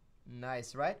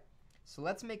 Nice, right? So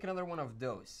let's make another one of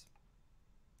those.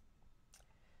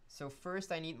 So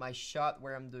first I need my shot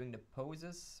where I'm doing the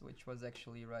poses, which was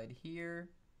actually right here.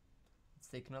 Let's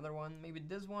take another one, maybe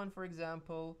this one for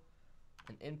example.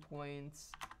 An in point,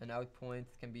 an out point.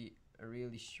 It can be a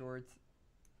really short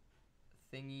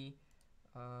thingy.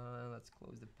 Let's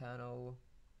close the panel.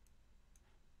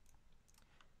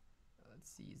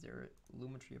 Let's see, is there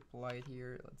lumetri applied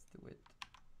here? Let's do it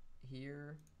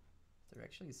here. There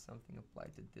actually is something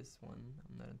applied to this one.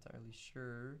 I'm not entirely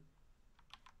sure.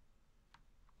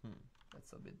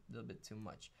 That's a little bit too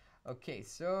much. Okay,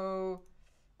 so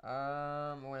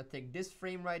I want to take this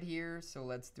frame right here. So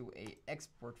let's do a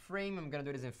export frame. I'm gonna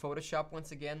do this in Photoshop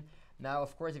once again. Now,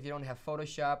 of course, if you don't have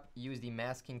Photoshop, use the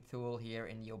masking tool here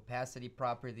in the opacity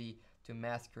property to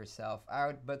mask yourself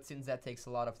out. But since that takes a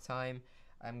lot of time,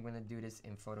 I'm gonna do this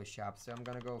in Photoshop. So I'm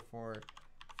gonna go for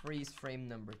freeze frame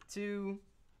number 2.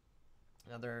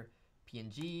 Another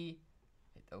PNG,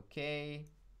 hit OK,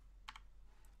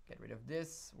 get rid of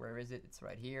this. Where is it? It's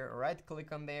right here. Right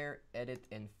click on there, edit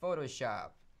in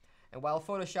Photoshop. And while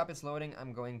Photoshop is loading,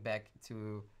 I'm going back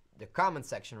to the comment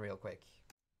section real quick.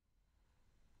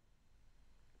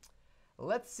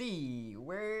 Let's see,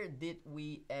 where did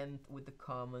we end with the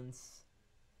comments?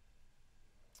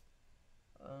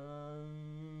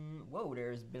 Whoa,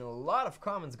 there's been a lot of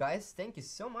comments, guys. Thank you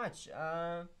so much.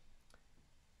 Are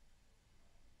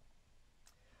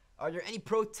there any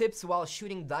pro tips while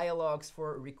shooting dialogues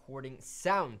for recording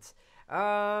sound?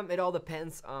 It all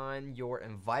depends on your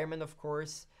environment, of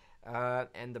course,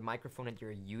 and the microphone that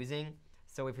you're using.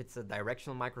 So if it's a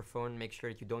directional microphone, make sure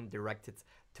that you don't direct it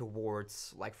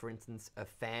towards, like for instance, a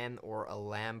fan or a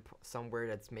lamp somewhere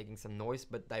that's making some noise,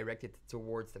 but direct it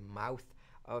towards the mouth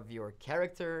of your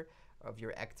character, of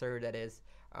your actor, that is.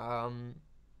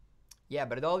 Yeah,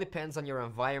 but it all depends on your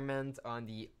environment, on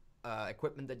the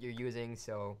equipment that you're using,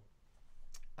 so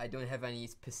I don't have any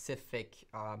specific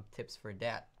tips for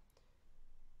that.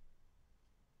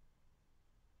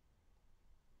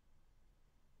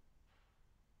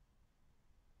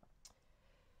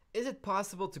 Is it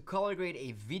possible to color grade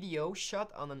a video shot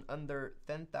on an under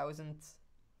 10,000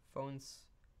 phones?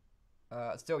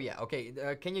 So yeah, okay,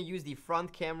 can you use the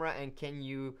front camera and can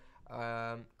you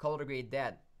color grade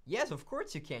that? Yes, of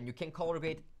course you can. You can color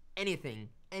grade anything.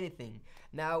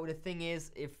 Now the thing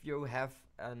is, if you have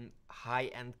a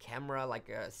high-end camera like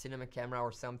a cinema camera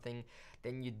or something,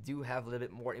 then you do have a little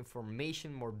bit more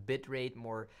information, more bitrate,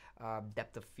 more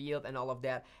depth of field and all of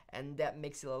that, and that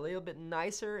makes it a little bit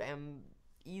nicer and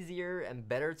easier and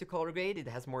better to color grade. It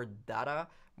has more data,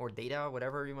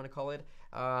 whatever you want to call it,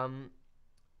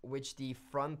 which the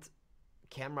front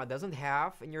camera doesn't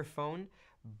have in your phone.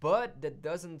 But that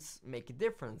doesn't make a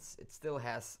difference. It still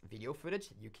has video footage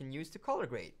that you can use to color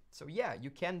grade. So yeah,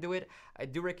 you can do it. I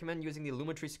do recommend using the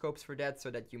lumetri scopes for that, so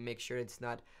that you make sure it's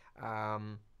not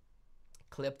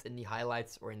clipped in the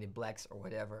highlights or in the blacks or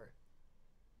whatever.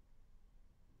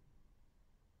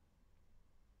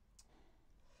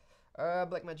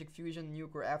 Blackmagic Fusion,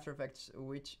 Nuke, or After Effects,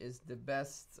 which is the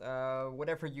best?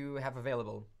 Whatever you have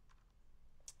available.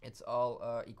 It's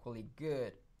all equally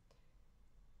good.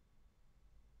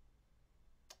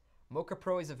 Mocha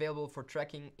Pro is available for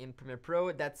tracking in Premiere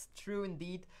Pro. That's true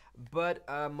indeed, but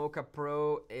Mocha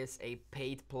Pro is a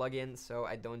paid plugin, so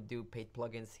I don't do paid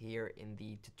plugins here in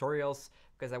the tutorials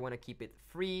because I want to keep it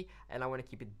free and I want to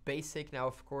keep it basic. Now,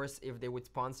 of course, if they would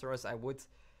sponsor us, I would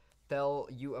tell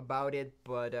you about it,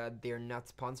 but they're not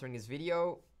sponsoring this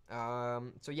video.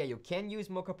 So yeah, you can use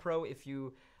Mocha Pro if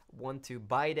you want to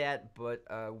buy that, but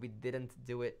we didn't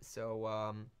do it,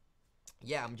 so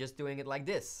yeah, I'm just doing it like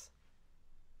this.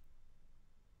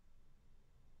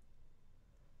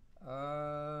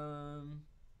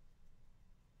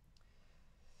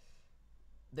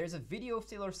 There's a video of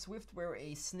Taylor Swift where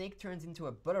a snake turns into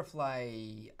a butterfly.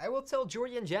 I will tell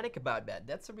Jordy and Janik about that.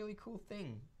 That's a really cool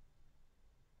thing.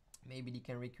 Maybe they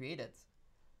can recreate it.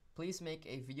 Please make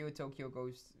a video Tokyo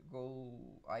Ghoul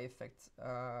eye effect.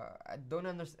 I don't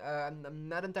understand. I'm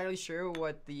not entirely sure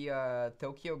what the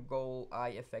Tokyo Ghoul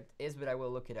eye effect is, but I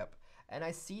will look it up. And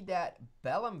I see that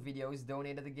Bellum Videos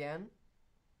donated again.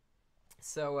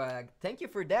 So thank you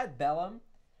for that, Bellum.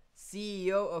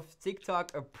 CEO of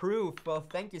TikTok approved. Well,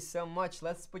 thank you so much.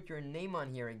 Let's put your name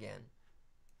on here again.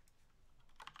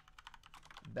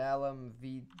 Bellum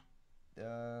V.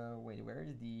 Wait, where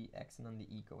is the accent on the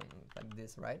E going? Like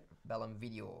this, right? Bellum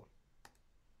Video.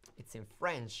 It's in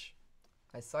French.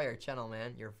 I saw your channel,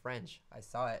 man. You're French. I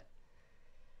saw it.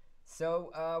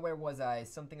 So, where was I?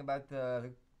 Something about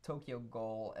the Tokyo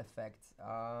Ghoul effect.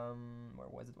 Where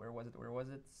was it? Where was it? Where was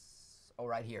it? Oh,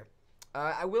 right here.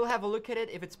 I will have a look at it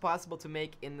if it's possible to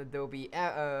make in Adobe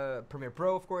Premiere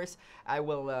Pro, of course. I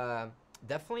will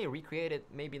definitely recreate it,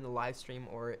 maybe in the live stream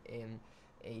or in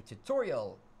a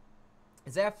tutorial.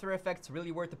 Is After Effects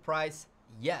really worth the price?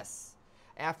 Yes.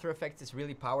 After Effects is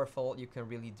really powerful. You can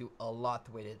really do a lot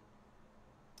with it.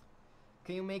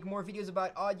 Can you make more videos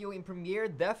about audio in Premiere?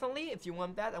 Definitely, if you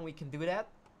want that, and we can do that.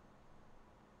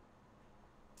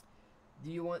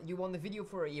 Do you want the video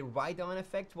for a ride-on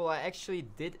effect? Well, I actually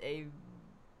did a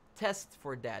test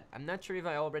for that. I'm not sure if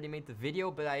I already made the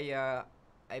video, but I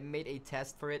made a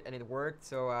test for it and it worked.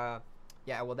 So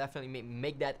yeah, I will definitely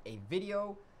make that a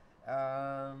video.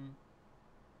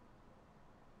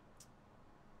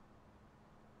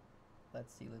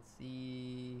 Let's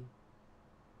see.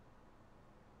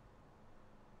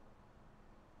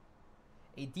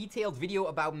 A detailed video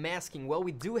about masking. Well,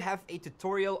 we do have a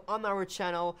tutorial on our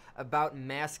channel about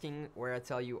masking where I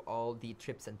tell you all the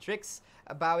tips and tricks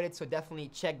about it, so definitely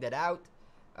check that out.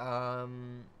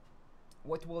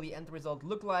 What will the end result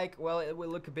look like? Well, it will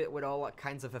look a bit with all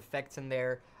kinds of effects in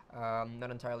there. Not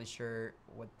entirely sure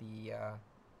what the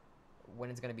when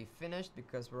it's gonna be finished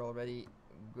because we're already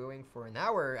going for an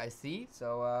hour, I see.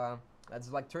 So that's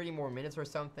like 30 more minutes or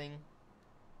something,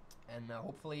 and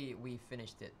hopefully we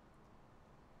finished it.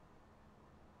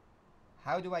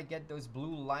 How do I get those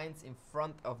blue lines in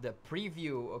front of the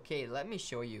preview? Okay, let me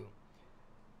show you.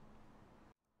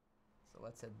 So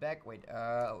let's head back. Wait,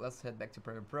 let's head back to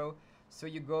Premiere Pro. So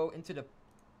you go into the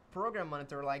program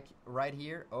monitor, like right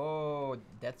here. Oh,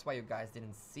 that's why you guys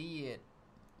didn't see it.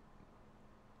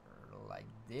 Like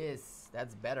this.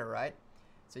 That's better, right?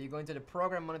 So you go into the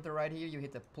program monitor right here. You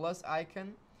hit the plus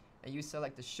icon, and you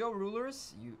select the show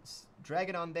rulers. You drag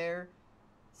it on there.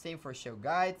 Same for show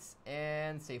guides,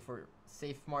 and same for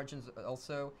safe margins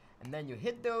also. And then you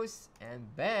hit those,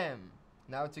 and bam!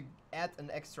 Now to add an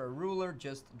extra ruler,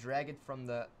 just drag it from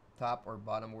the top or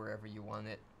bottom, wherever you want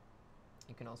it.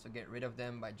 You can also get rid of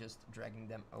them by just dragging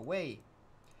them away.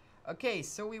 Okay,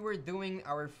 so we were doing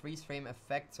our freeze frame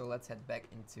effect, so let's head back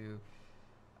into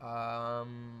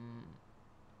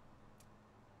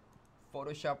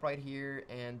Photoshop right here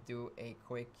and do a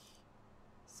quick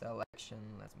selection.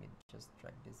 Let me just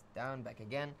drag this down back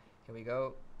again. Here we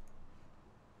go.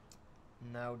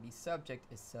 Now the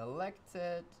subject is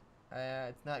selected.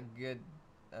 It's not good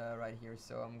right here,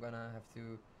 so I'm gonna have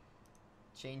to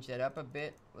change that up a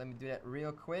bit. Let me do that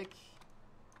real quick.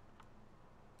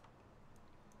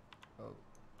 Oh.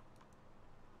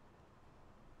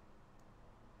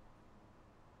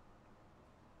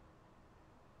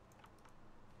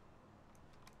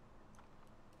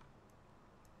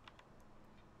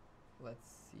 Let's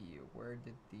see, where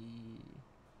did the...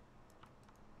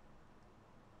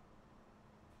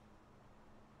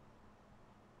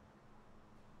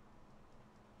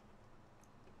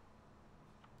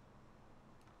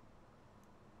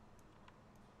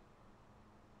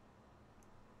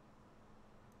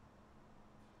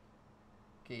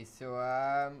 Okay,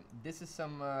 so this is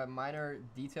some minor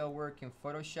detail work in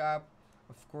Photoshop.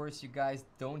 Of course, you guys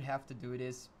don't have to do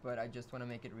this, but I just want to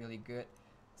make it really good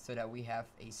so that we have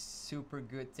a super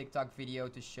good TikTok video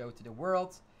to show to the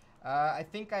world. I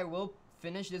think I will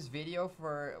finish this video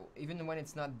for even when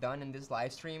it's not done in this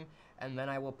live stream, and then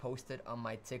I will post it on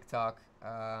my TikTok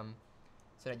so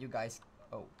that you guys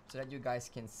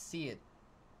can see it.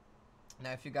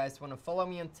 Now, if you guys want to follow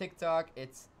me on TikTok,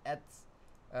 it's at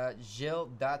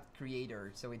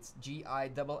Gilles.creator. So it's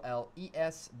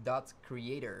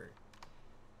GILLES.creator.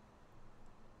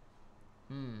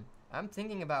 I'm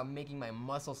thinking about making my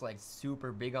muscles like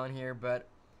super big on here, but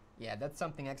yeah, that's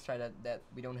something extra that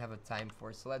we don't have a time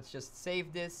for. So let's just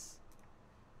save this.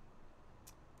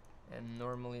 And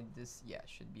normally this, yeah,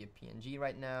 should be a PNG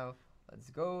right now. Let's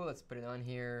go, let's put it on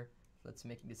here. Let's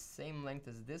make it the same length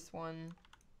as this one.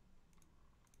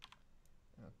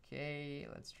 Okay,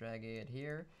 let's drag it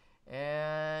here.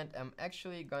 And I'm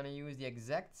actually gonna use the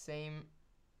exact same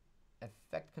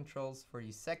effect controls for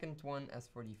the second one as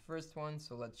for the first one.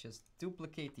 So let's just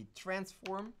duplicate the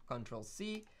transform, Control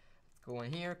C. Let's go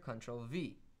in here, Control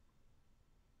V.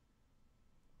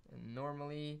 And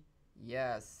normally,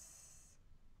 yes.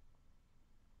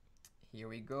 Here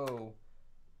we go.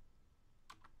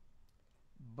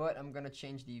 But I'm gonna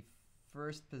change the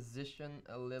first position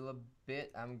a little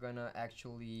bit. I'm gonna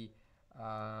actually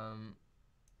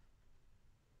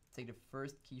take the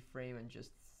first keyframe and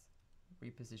just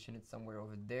reposition it somewhere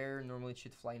over there. Normally it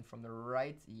should fly in from the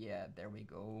right. Yeah, there we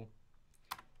go.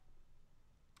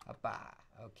 Hoppa.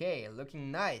 Okay,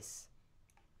 looking nice.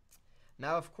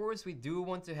 Now, of course, we do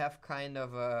want to have kind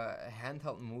of a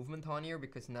handheld movement on here,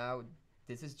 because now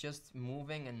this is just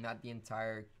moving and not the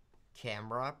entire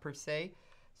camera per se.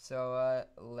 So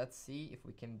let's see if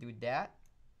we can do that.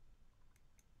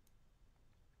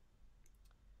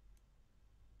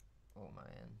 Oh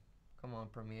man, come on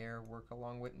Premiere, work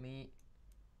along with me.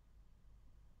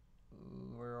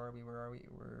 Where are we?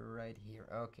 We're right here.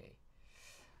 Okay,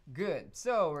 good.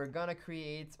 So we're gonna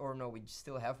create, or no, we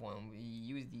still have one. We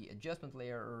use the adjustment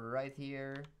layer right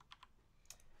here.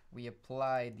 We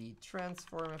apply the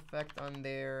transform effect on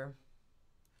there.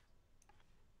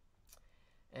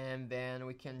 And then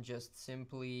we can just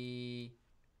simply,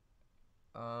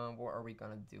 what are we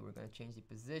gonna do? We're gonna change the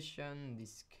position, the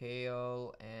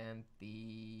scale, and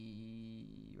the,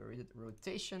 where is it,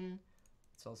 rotation.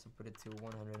 Let's also put it to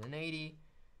 180.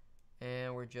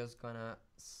 And we're just gonna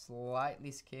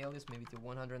slightly scale this, maybe to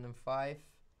 105.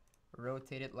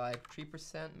 Rotate it like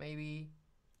 3% maybe.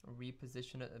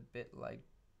 Reposition it a bit like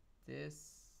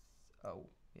this. Oh,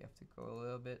 we have to go a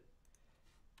little bit.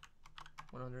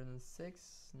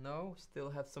 106. No, still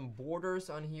have some borders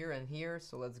on here and here,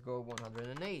 so let's go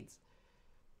 108.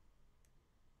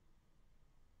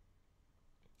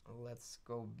 Let's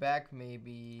go back,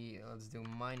 maybe let's do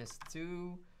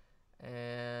 -2,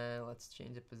 and let's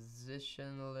change the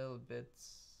position a little bit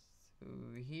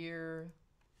to here,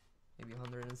 maybe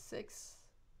 106.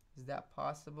 Is that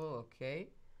possible?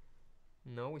 Okay.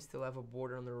 No, we still have a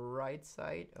border on the right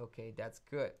side. Okay, that's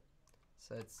good.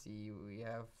 So let's see, we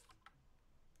have,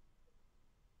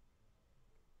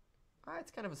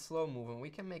 it's kind of a slow movement. We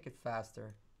can make it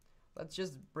faster. Let's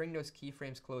just bring those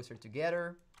keyframes closer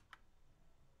together.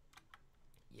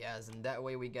 Yes, and that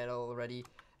way we get already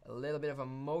a little bit of a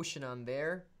motion on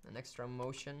there, an extra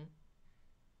motion.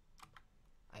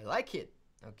 I like it.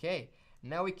 Okay,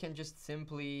 now we can just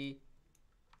simply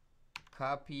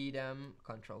copy them,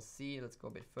 Control C, let's go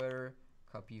a bit further,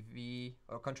 copy V,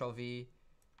 or Control V,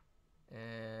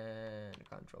 and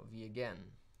Control V again.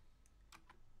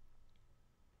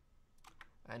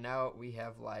 And now we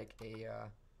have like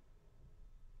a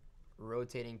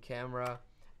rotating camera.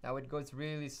 Now it goes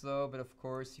really slow, but of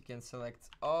course you can select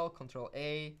all, Control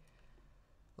A.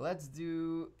 Let's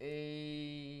do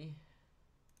a,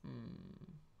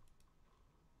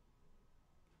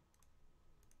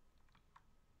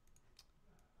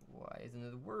 why isn't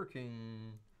it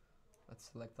working? Let's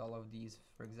select all of these,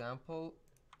 for example.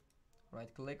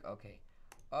 Right click, okay.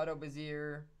 Auto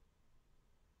Bezier.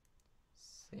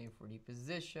 Same for the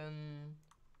position.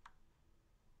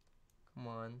 Come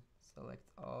on, select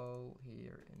all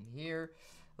here and here.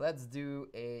 Let's do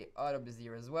a auto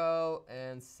bezier as well,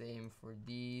 and same for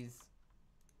these.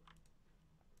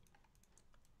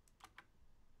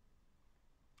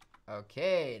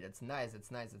 Okay, that's nice,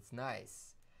 that's nice, that's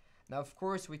nice. Now, of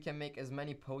course, we can make as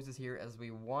many poses here as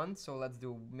we want, so let's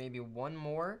do maybe one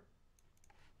more.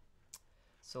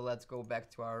 So let's go back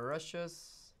to our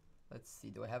rushes. Let's see,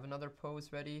 do I have another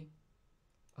pose ready?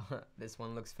 This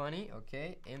one looks funny.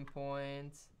 Okay, in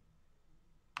point,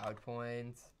 out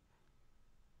point.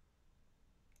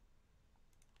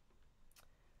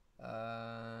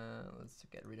 Let's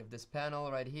get rid of this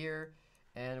panel right here.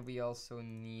 And we also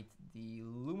need the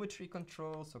lumetri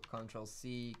control. So Control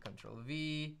C, Control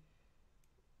V.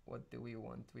 What do we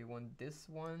want? We want this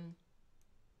one.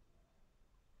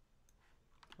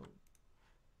 Oh.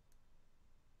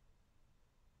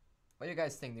 What do you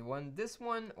guys think? Do you want this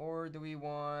one, or do we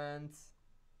want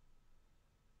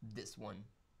this one?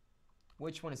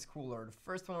 Which one is cooler, the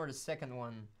first one or the second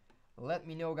one? Let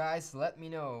me know, guys, let me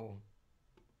know.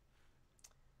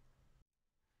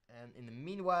 And in the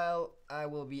meanwhile, I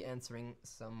will be answering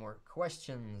some more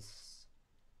questions.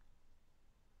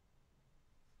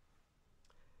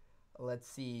 Let's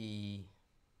see.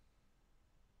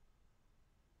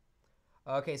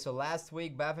 Okay, so last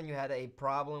week, Bavin, you had a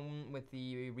problem with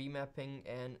the remapping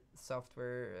and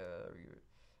software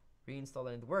reinstalled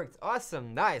and it worked.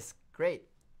 Awesome, nice, great.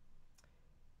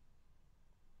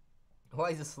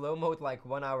 Why is the slow mode like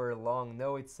 1 hour long?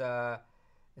 No, it's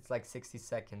It's like 60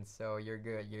 seconds, so you're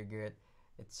good, you're good.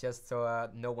 It's just so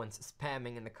no one's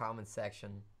spamming in the comment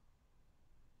section.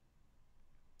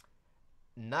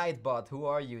 Nightbot, who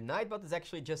are you? Nightbot is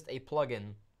actually just a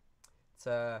plugin. It's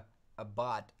a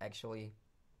bot, actually.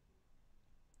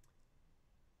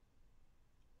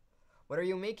 What are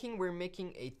you making? We're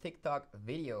making a TikTok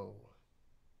video.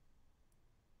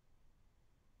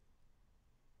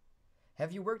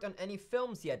 Have you worked on any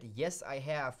films yet? Yes, I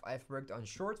have. I've worked on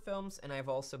short films, and I've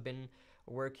also been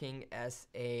working as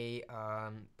a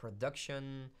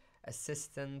production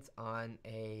assistant on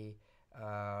a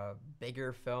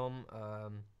bigger film,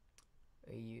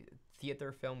 a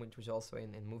theater film, which was also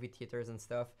in movie theaters and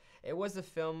stuff. It was a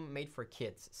film made for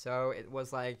kids, so it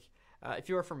was like, if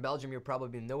you are from Belgium, you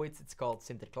probably know it. It's called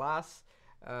Sinterklaas.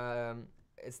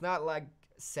 It's not like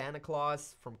Santa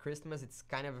Claus from Christmas. It's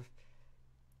kind of,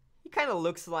 he kind of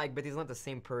looks like, but he's not the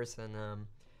same person.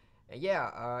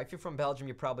 Yeah, if you're from Belgium,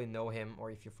 you probably know him,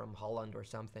 or if you're from Holland or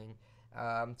something.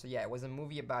 So yeah, it was a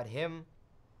movie about him.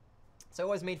 So it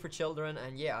was made for children,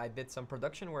 and yeah, I did some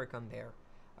production work on there.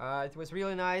 It was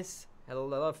really nice. Had a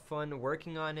lot of fun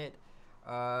working on it.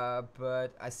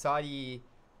 But I saw the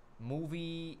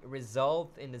movie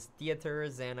result in the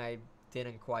theaters, and I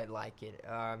didn't quite like it.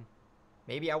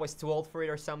 Maybe I was too old for it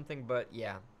or something, but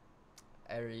yeah.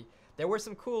 There were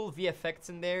some cool VFX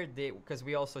in there, because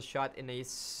we also shot in a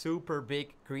super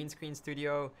big green screen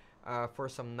studio for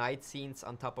some night scenes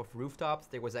on top of rooftops.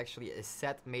 There was actually a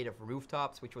set made of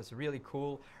rooftops, which was really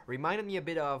cool. Reminded me a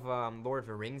bit of Lord of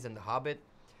the Rings and The Hobbit.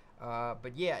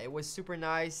 But yeah, it was super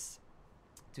nice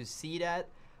to see that.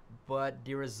 But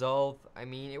the result, I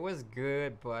mean, it was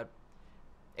good, but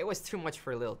it was too much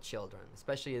for little children.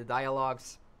 Especially the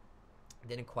dialogues,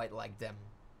 didn't quite like them.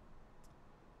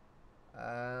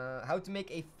 How to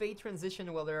make a fade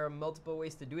transition? Well, there are multiple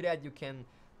ways to do that. You can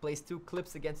place two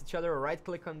clips against each other, or right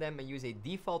click on them and use a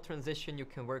default transition. You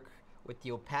can work with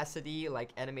the opacity, like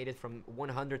animate it from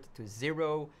 100 to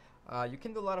 0. You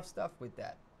can do a lot of stuff with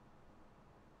that.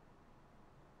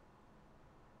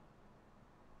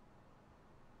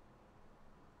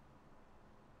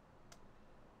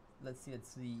 Let's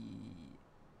see.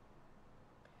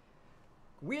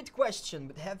 Weird question,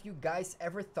 but have you guys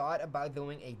ever thought about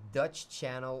doing a Dutch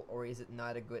channel, or is it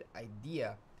not a good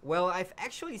idea? Well, I've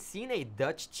actually seen a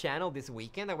Dutch channel this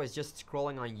weekend. I was just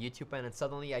scrolling on YouTube, and then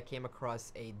suddenly I came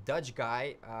across a Dutch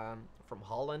guy from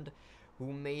Holland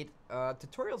who made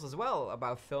tutorials as well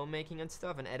about filmmaking and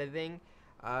stuff and editing.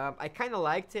 I kind of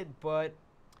liked it, but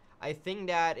I think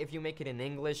that if you make it in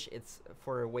English, it's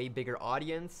for a way bigger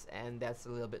audience, and that's a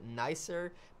little bit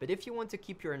nicer. But if you want to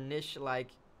keep your niche like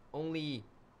only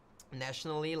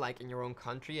nationally, like in your own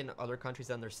country, and other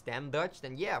countries understand Dutch,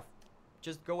 then yeah,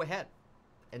 just go ahead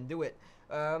and do it.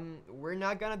 We're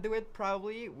not gonna do it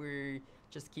probably. We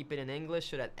just keep it in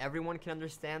English so that everyone can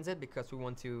understand it, because we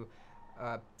want to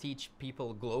teach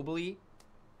people globally.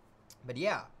 But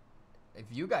yeah, if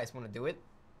you guys want to do it,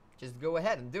 just go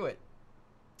ahead and do it.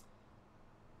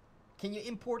 Can you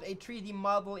import a 3D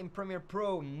model in Premiere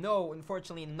Pro? No,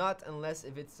 unfortunately not, unless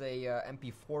if it's a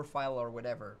MP4 file or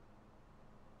whatever.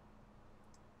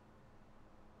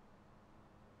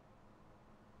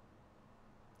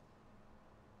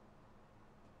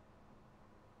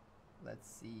 Let's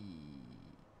see.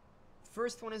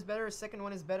 First one is better, second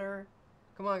one is better.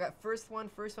 Come on, I got first one.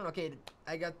 Okay,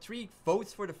 I got 3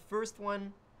 votes for the first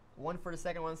one, 1 for the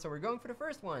second one, so we're going for the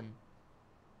first one.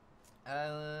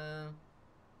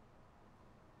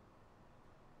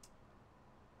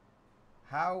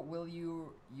 How will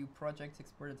you project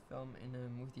exported film in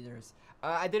movie theaters?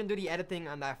 I didn't do the editing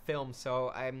on that film,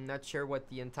 so I'm not sure what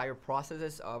the entire process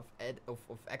is of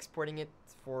exporting it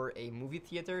for a movie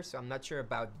theater, so I'm not sure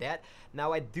about that.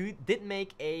 Now, I did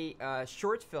make a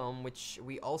short film, which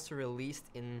we also released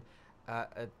in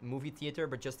a movie theater,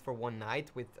 but just for one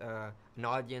night with an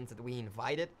audience that we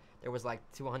invited. There was like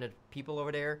 200 people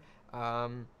over there,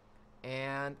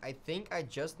 and I think I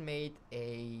just made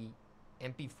a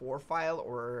MP4 file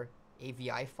or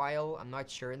AVI file. I'm not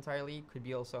sure entirely. Could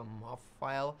be also a MOV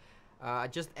file. I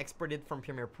just exported from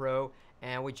Premiere Pro,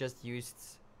 and we just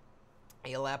used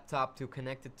a laptop to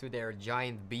connect it to their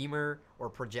giant beamer or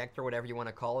projector, whatever you want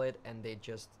to call it, and they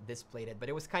just displayed it. But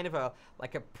it was kind of a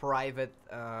private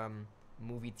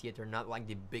movie theater, not like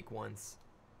the big ones.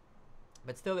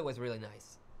 But still, it was really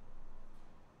nice.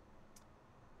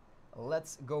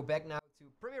 Let's go back now to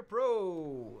Premiere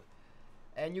Pro.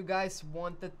 And you guys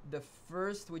wanted the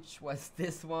first, which was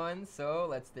this one. So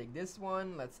let's take this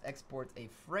one. Let's export a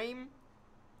frame,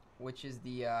 which is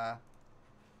the,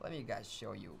 let me guys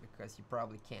show you, because you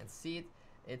probably can't see it.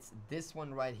 It's this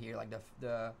one right here, like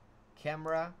the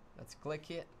camera. Let's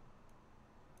click it.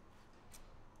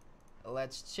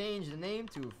 Let's change the name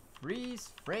to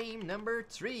freeze frame number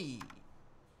 3.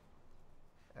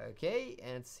 Okay,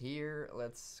 and it's here.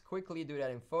 Let's quickly do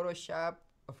that in Photoshop.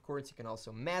 Of course, you can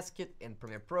also mask it in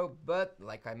Premiere Pro, but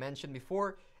like I mentioned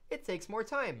before, it takes more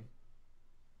time.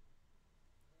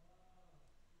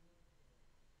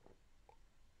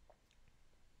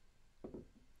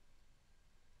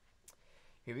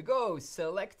 Here we go.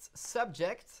 Select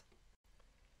subject.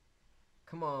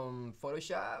 Come on,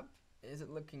 Photoshop. Is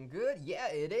it looking good? Yeah,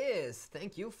 it is.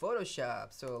 Thank you,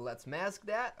 Photoshop. So let's mask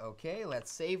that. Okay,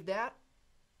 let's save that.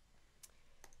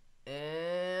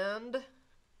 And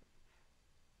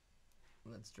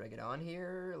let's drag it on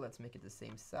here. Let's make it the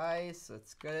same size.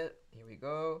 Let's cut it. Here we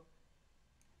go.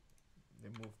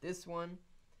 Remove this one.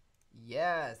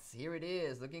 Yes, here it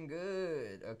is. Looking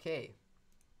good. Okay.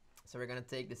 So we're gonna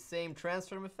take the same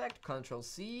transform effect, Control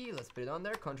C, let's put it on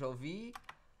there, Control V,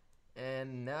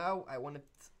 and now I want it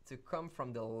to come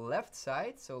from the left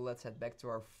side, so let's head back to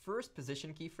our first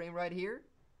position keyframe right here.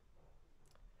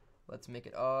 Let's make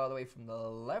it all the way from the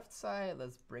left side,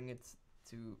 let's bring it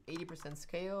to 80%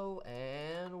 scale,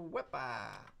 and whoopa!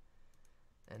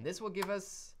 And this will give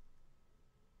us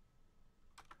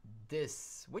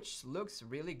this, which looks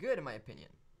really good in my opinion.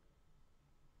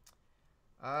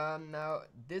 Now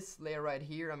this layer right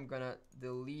here, I'm gonna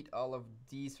delete all of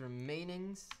these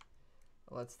remainings.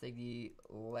 Let's take the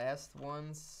last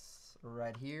ones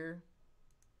right here,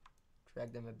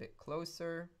 drag them a bit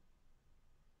closer,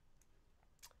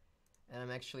 and I'm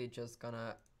actually just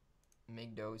gonna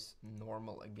make those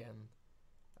normal again.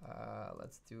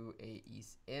 Let's do a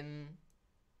ease in.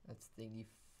 Let's take the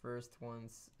first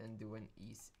ones and do an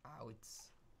ease out.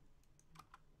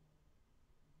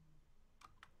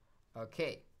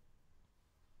 Okay.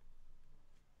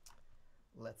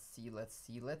 Let's see.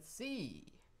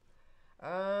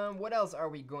 What else are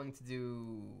we going to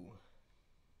do?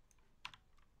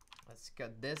 Let's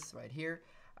cut this right here.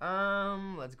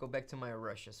 Let's go back to my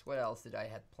rushes. What else did I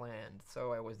had planned?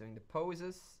 So I was doing the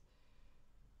poses.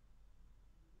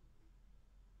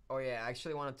 Oh yeah, I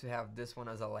actually wanted to have this one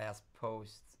as a last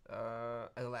post.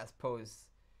 As a last pose.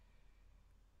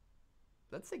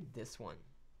 Let's take this one.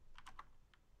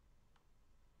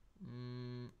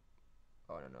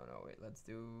 Oh no, wait, let's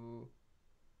do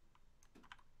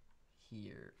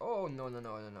here. Oh no,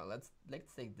 let's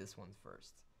take this one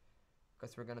first,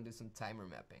 because we're gonna do some timer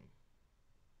mapping.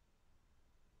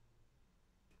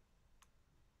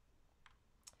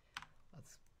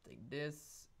 Let's take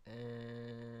this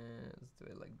and let's do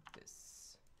it like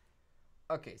this.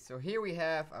 Okay, so here we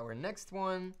have our next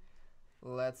one.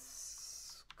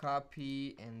 Let's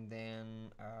copy and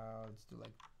then let's do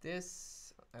like this.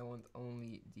 I want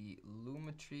only the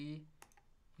lumetri.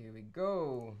 Here we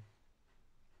go.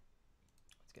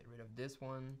 Let's get rid of this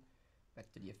one. Back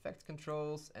to the effect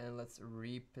controls and let's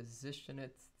reposition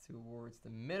it towards the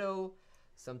middle.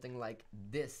 Something like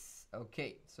this.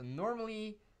 Okay, so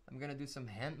normally I'm gonna do some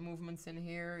hand movements in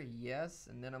here. Yes,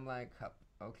 and then I'm like, hup.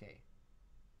 Okay.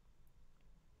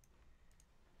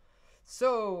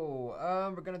 So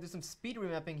we're gonna do some speed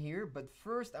remapping here, but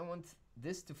first I want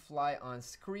this to fly on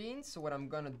screen. So what I'm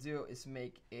gonna do is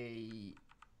make a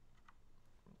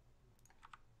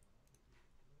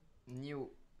new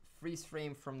freeze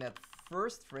frame from that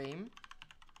first frame,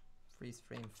 freeze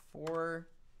frame 4.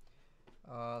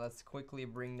 Let's quickly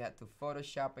bring that to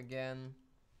Photoshop again.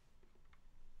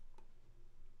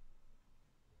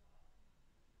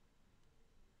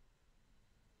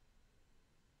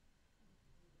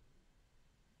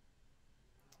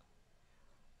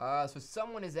 So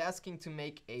someone is asking to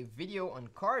make a video on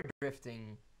car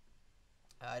drifting.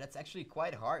 That's actually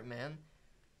quite hard, man.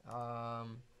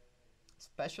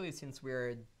 Especially since we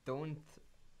don't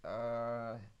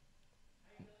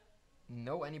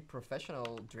know any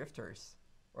professional drifters,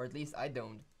 or at least I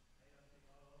don't.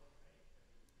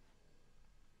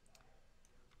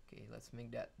 Okay, let's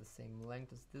make that the same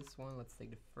length as this one. Let's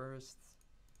take the first,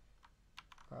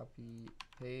 copy,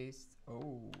 paste.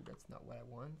 Oh, that's not what I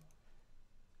want.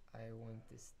 I want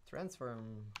this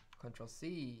transform, Control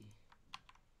C,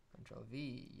 Control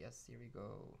V. Yes, here we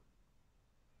go.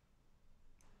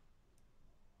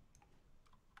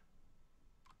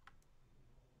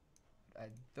 I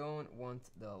don't want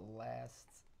the last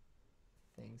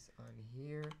things on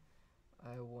here.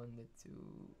 I want it to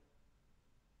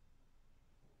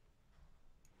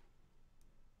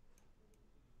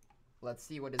let's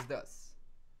see what this does.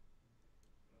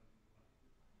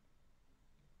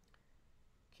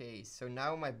 Okay, so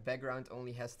now my background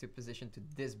only has to position to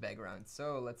this background.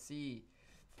 So let's see.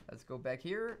 Let's go back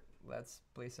here. Let's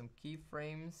play some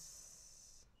keyframes.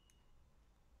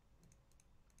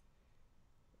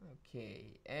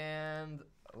 Okay, and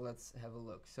let's have a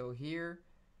look. So here,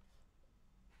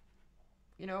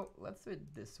 you know, let's do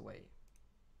it this way.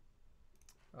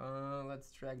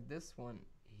 Let's drag this one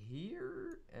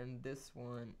here and this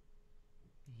one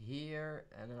here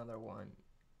and another one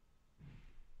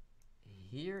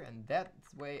here, and that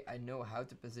way I know how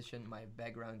to position my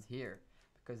background here,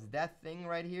 because that thing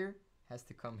right here has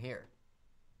to come here.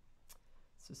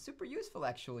 So super useful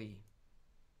actually.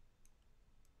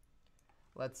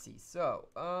 Let's see. So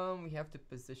we have to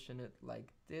position it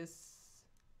like this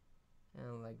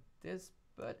and like this,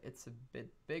 but it's a bit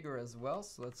bigger as well.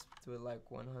 So let's do it like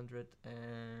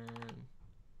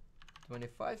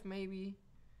 125 maybe.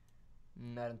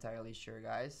 Not entirely sure,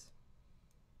 guys.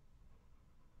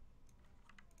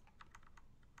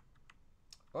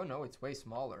 Oh no, it's way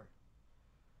smaller.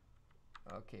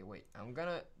 Okay, wait. I'm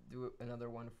gonna do another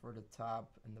one for the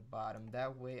top and the bottom.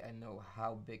 That way I know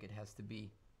how big it has to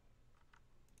be.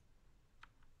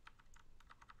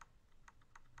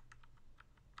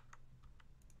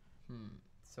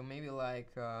 So maybe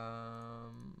like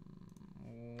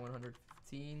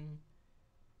 115.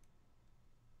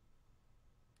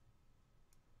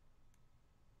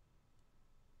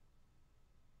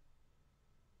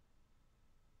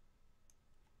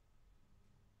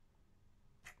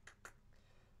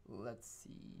 Let's see.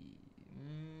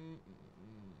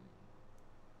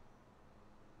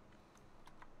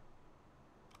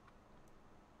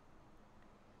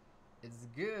 It's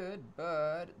good,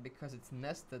 but because it's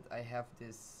nested, I have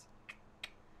this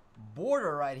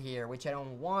border right here, which I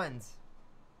don't want.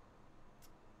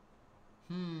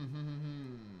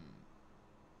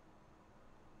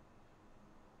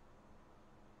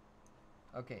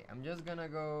 Okay, I'm just gonna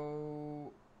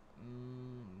go.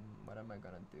 What am I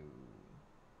gonna do?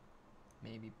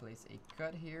 Maybe place a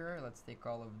cut here. Let's take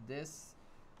all of this.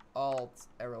 Alt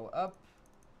arrow up.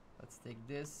 Let's take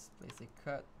this, place a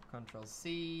cut. Control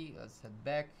C. Let's head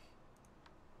back.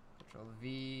 Control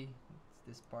V. It's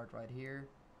this part right here.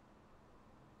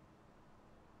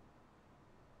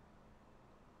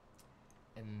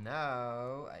 And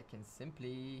now I can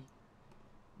simply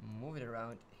move it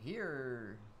around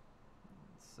here.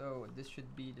 So this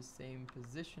should be the same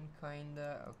position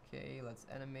kinda. Okay, let's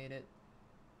animate it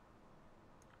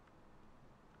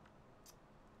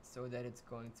so that it's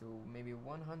going to maybe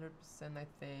 100%, I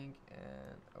think.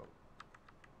 And oh,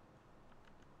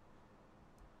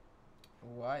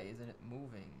 why isn't it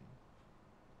moving?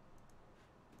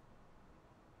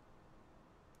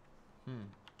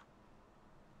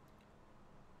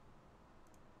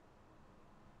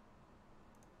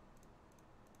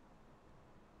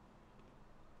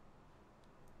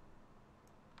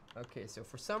 Okay, so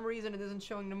for some reason it isn't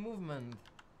showing the movement.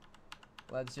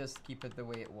 Let's just keep it the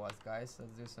way it was, guys.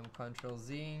 Let's do some Control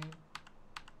Z.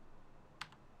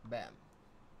 Bam.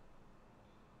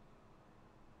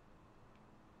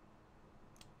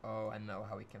 Oh, I know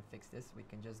how we can fix this. We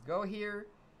can just go here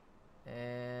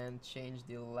and change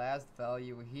the last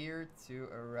value here to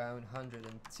around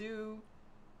 102.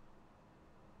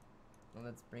 And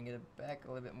let's bring it back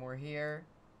a little bit more here.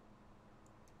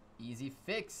 Easy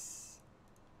fix.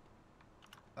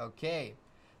 Okay,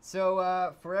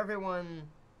 so for everyone,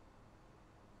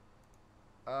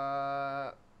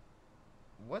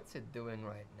 what's it doing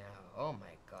right now? Oh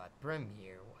my god,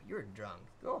 Premiere, you're drunk.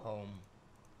 Go home.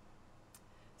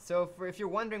 So if you're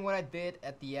wondering what I did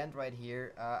at the end right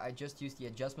here, I just used the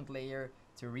adjustment layer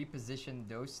to reposition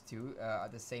those two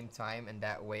at the same time, and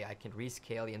that way I can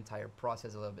rescale the entire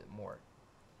process a little bit more.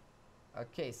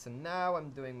 Okay, so now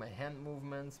I'm doing my hand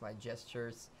movements, my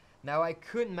gestures. Now I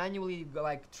could manually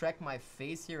like track my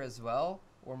face here as well,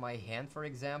 or my hand, for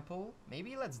example.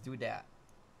 Maybe let's do that.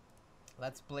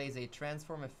 Let's place a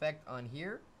transform effect on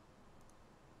here.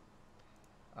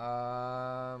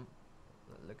 Look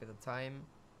at the time.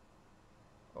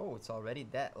 Oh, it's already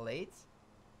that late.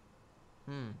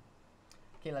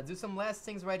 Okay, let's do some last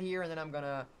things right here, and then I'm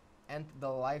gonna end the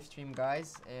live stream,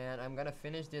 guys. And I'm gonna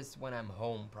finish this when I'm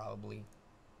home, probably.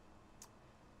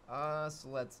 So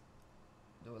let's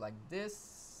do it like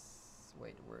this.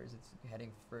 Wait, where is it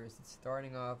heading first? It's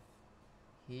starting off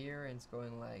here and it's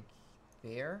going like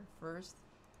there first.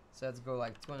 So let's go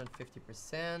like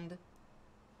 250%.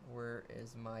 Where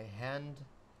is my hand?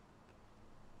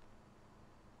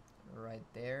 Right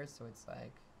there. So it's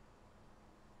like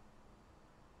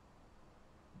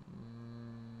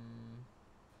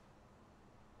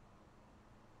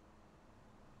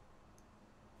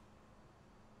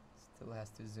still has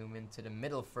to zoom into the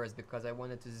middle first because I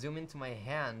wanted to zoom into my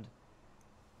hand.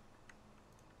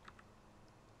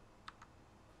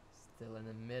 Still in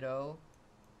the middle.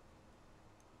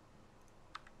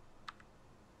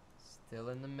 Still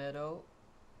in the middle.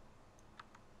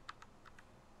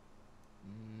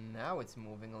 Now it's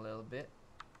moving a little bit.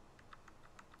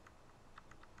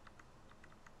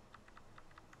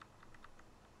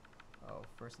 Oh,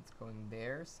 first it's going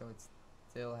there, so it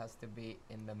still has to be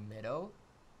in the middle.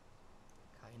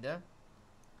 Kinda.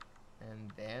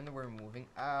 And then we're moving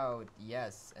out.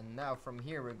 Yes, and now from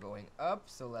here we're going up,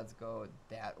 so let's go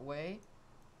that way.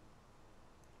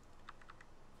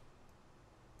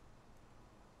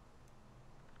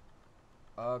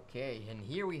 Okay, and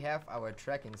here we have our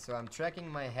tracking. So I'm tracking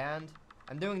my hand.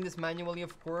 I'm doing this manually,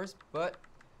 of course, but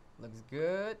looks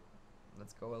good.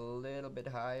 Let's go a little bit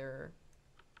higher.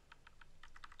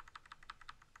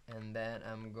 And then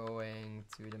I'm going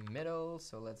to the middle,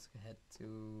 so let's head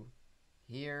to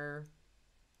here.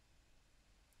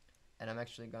 And I'm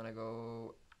actually gonna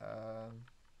go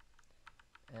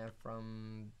and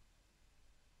from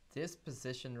this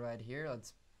position right here,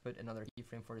 let's put another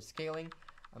keyframe for the scaling.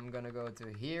 I'm gonna go to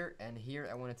here, and here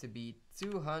I want it to be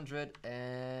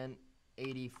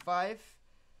 285.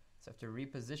 So I have to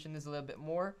reposition this a little bit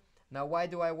more. Now, why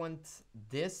do I want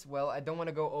this? Well, I don't want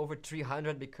to go over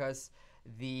 300 because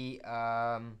the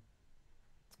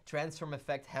transform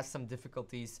effect has some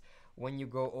difficulties. When you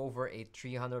go over a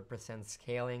 300%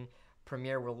 scaling,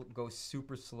 Premiere will go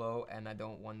super slow, and I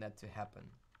don't want that to happen.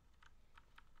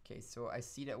 Okay, so I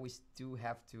see that we do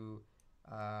have to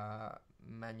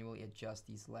manually adjust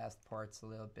these last parts a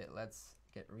little bit. Let's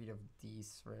get rid of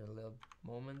these for a little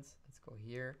moment. Let's go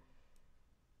here.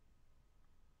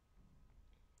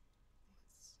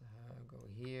 Let's go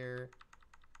here.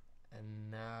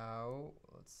 And now,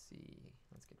 let's see.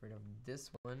 Let's get rid of this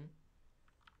one.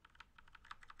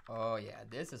 Oh yeah,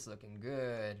 this is looking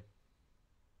good.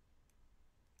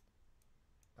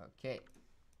 Okay.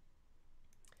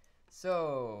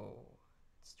 So,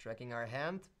 it's tracking our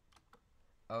hand.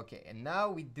 Okay, and now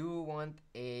we do want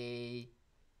a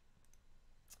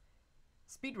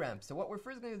speed ramp. So what we're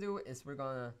first going to do is we're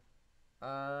going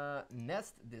to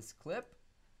nest this clip.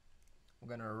 We're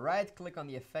going to right click on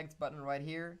the effects button right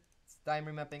here. It's time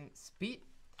remapping speed.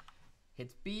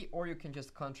 Hit B, or you can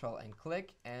just control and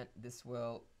click, and this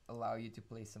will allow you to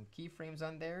place some keyframes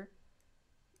on there.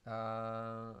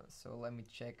 So let me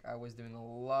check. I was doing a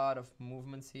lot of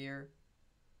movements here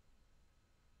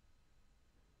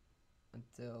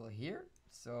until here.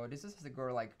 So this is to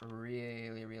go like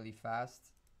really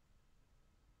fast.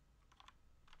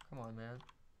 Come on, man.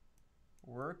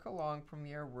 Work along,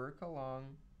 Premiere, work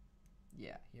along.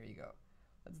 Yeah, here you go.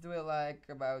 Let's do it like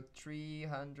about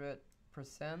 300%.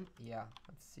 Yeah,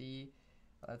 let's see.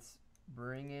 Let's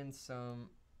bring in some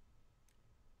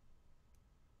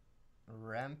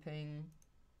ramping.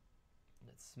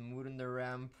 Let's smoothen the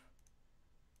ramp.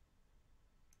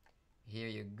 Here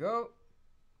you go.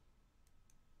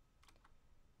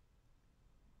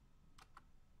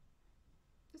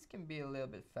 This can be a little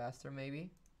bit faster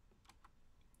maybe.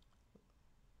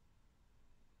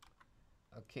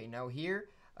 Okay, now here,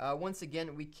 once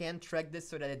again, we can track this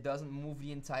so that it doesn't move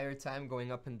the entire time going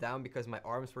up and down, because my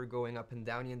arms were going up and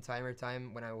down the entire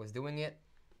time when I was doing it.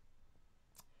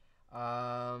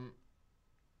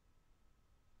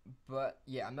 But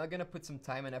yeah, I'm not gonna put some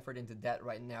time and effort into that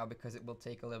right now because it will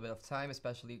take a little bit of time,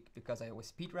 especially because I was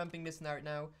speed ramping this right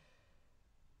now.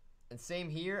 And same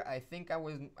here, I think I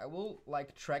will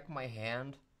like track my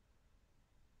hand.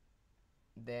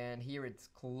 Then here it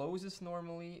closes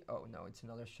normally. Oh no, it's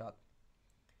another shot.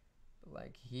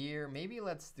 Like here, maybe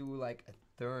let's do like a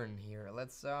turn here.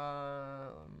 Let's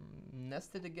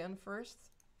nest it again first.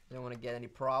 I don't want to get any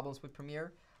problems with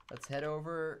Premiere. Let's head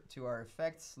over to our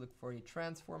effects, look for the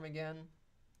transform again.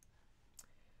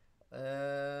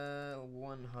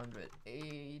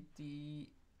 180.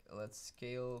 Let's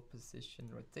scale, position,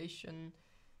 rotation.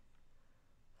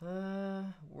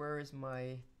 Where is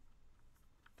my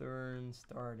turn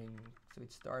starting? So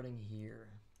it's starting here.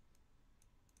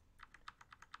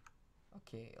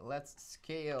 Okay, let's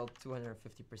scale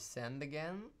 250%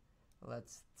 again.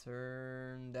 Let's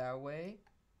turn that way.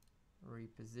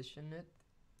 Reposition it.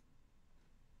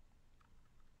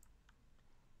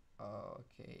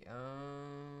 Okay,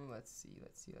 let's see.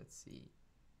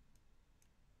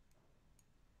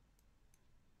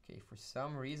 Okay, for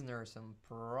some reason there are some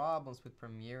problems with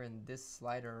Premiere and this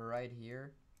slider right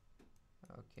here.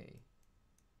 Okay.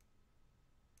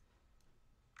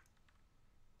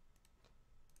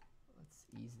 Let's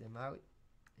ease them out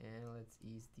and let's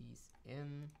ease these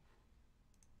in.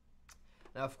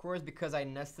 Now, of course, because I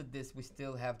nested this, we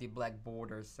still have the black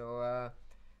border, so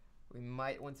we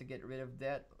might want to get rid of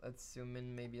that. Let's zoom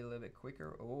in maybe a little bit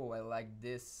quicker. Oh, I like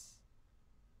this.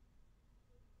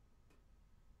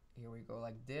 Here we go,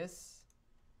 like this.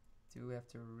 do have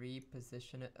to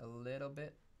reposition it a little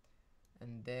bit.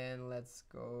 And then let's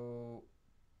go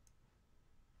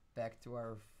back to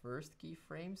our first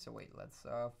keyframe. So wait, let's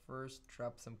first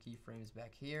drop some keyframes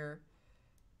back here.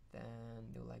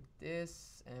 Then do like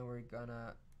this, and we're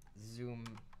gonna zoom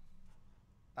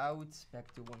out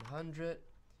back to 100.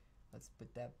 Let's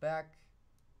put that back.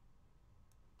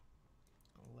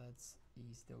 Let's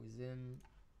ease those in.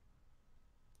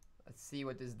 Let's see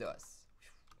what this does.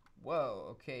 Whoa,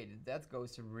 okay, that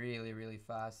goes really, really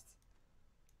fast.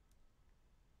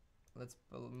 Let's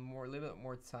put a little bit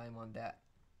more time on that.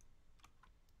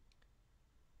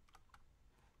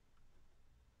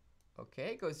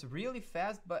 Okay, it goes really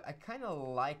fast, but I kind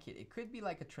of like it. It could be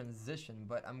like a transition,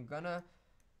 but I'm gonna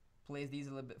place these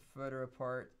a little bit further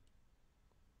apart.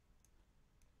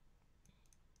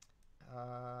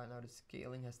 Now the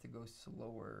scaling has to go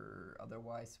slower,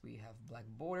 otherwise we have black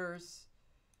borders.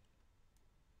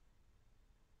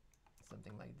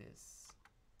 Something like this.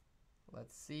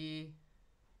 Let's see.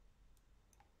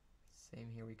 Same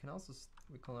here. We can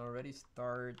already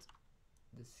start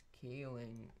the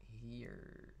scaling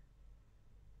here.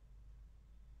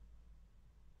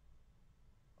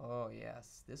 Oh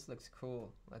yes, this looks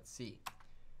cool. Let's see.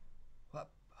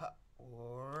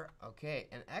 Okay,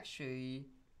 and actually,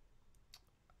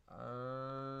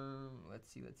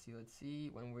 let's see.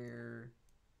 When we're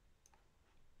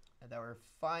at our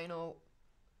final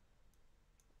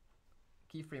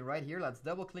keyframe right here, let's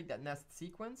double click that nest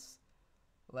sequence.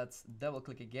 Let's double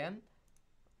click again,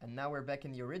 and now we're back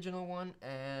in the original one,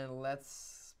 and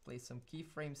let's place some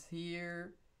keyframes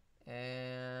here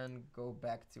and go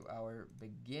back to our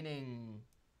beginning.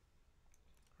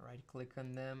 Right click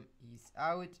on them, ease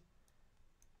out.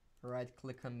 Right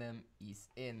click on them, ease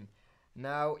in.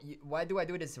 Now, why do I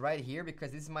do this right here?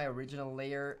 Because this is my original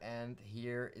layer, and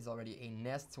here is already a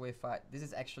nest. So if this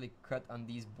is actually cut on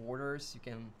these borders, you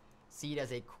can see it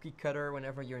as a cookie cutter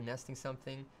whenever you're nesting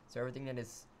something. So everything that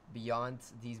is beyond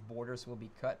these borders will be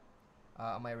cut.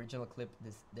 On my original clip,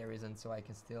 there isn't, so I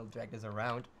can still drag this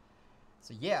around.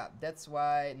 So yeah, that's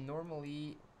why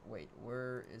normally, wait,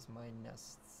 where is my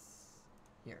nests?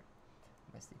 Here,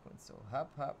 my sequence. So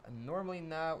hop, and normally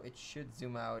now it should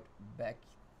zoom out back.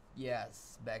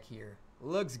 Yes, back here.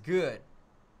 Looks good.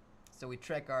 So we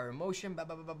track our motion.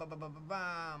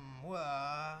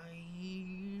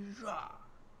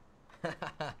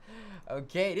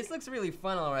 Okay, this looks really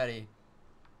fun already.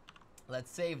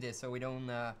 Let's save this so we don't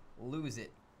lose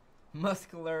it.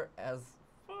 Muscular as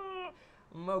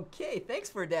okay, thanks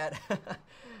for that.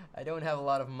 I don't have a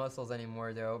lot of muscles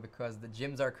anymore though, because the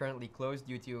gyms are currently closed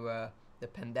due to the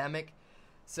pandemic.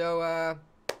 So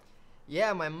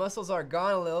yeah, my muscles are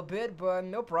gone a little bit, but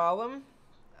no problem.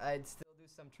 I'd still do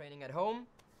some training at home,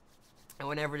 and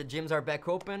whenever the gyms are back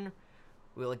open,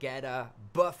 we'll get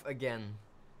buff again.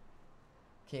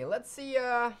 Okay, let's see.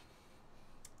 To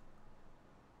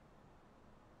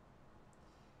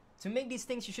make these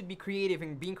things, you should be creative,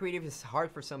 and being creative is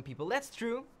hard for some people. That's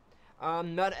true.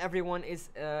 Not everyone is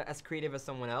as creative as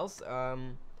someone else.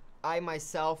 I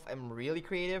myself am really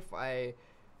creative.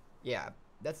 Yeah,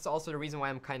 that's also the reason why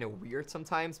I'm kind of weird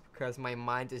sometimes, because my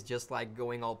mind is just like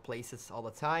going all places all the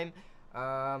time.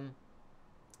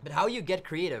 But how you get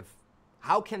creative?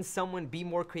 How can someone be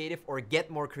more creative or get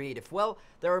more creative? Well,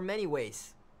 there are many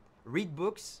ways. Read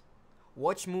books,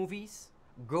 watch movies,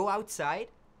 go outside.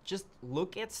 Just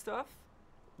look at stuff,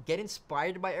 get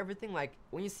inspired by everything. Like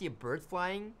when you see a bird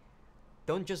flying,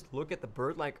 don't just look at the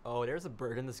bird like, oh, there's a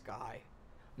bird in the sky.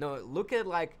 No, look at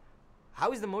like,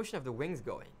 how is the motion of the wings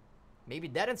going? Maybe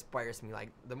that inspires me. Like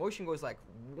the motion goes like,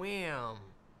 wham.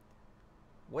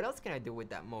 What else can I do with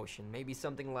that motion? Maybe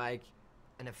something like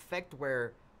an effect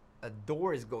where a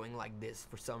door is going like this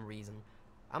for some reason.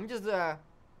 I'm just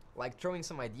like throwing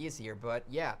some ideas here, but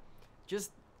yeah, just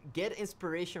get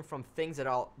inspiration from things that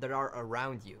are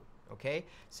around you. Okay,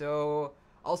 so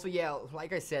also, yeah,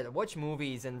 like I said, watch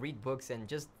movies and read books and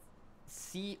just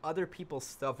see other people's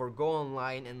stuff, or go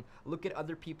online and look at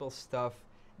other people's stuff.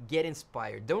 Get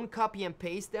inspired. Don't copy and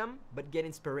paste them, but get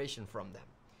inspiration from them.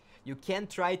 You can't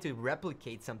try to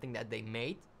replicate something that they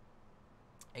made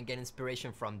and get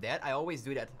inspiration from that. I always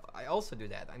do that. I also do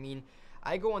that. I mean,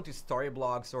 I go onto story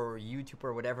blogs or YouTube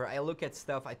or whatever. I look at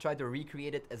stuff. I try to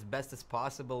recreate it as best as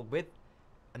possible with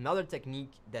another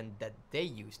technique than that they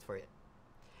used for it.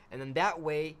 And then that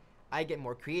way, I get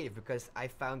more creative because I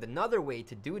found another way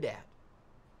to do that.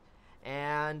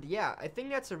 And yeah, I think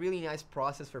that's a really nice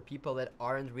process for people that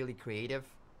aren't really creative,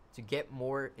 to get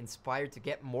more inspired, to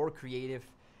get more creative.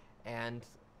 And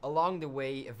along the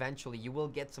way, eventually, you will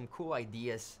get some cool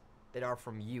ideas that are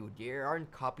from you. They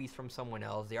aren't copies from someone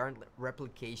else. They aren't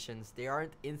replications. They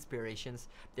aren't inspirations.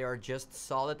 They are just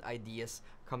solid ideas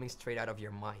coming straight out of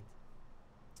your mind.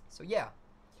 So yeah.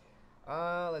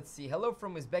 Let's see. Hello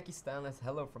from Uzbekistan.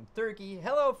 Hello from Turkey.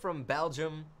 Hello from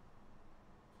Belgium.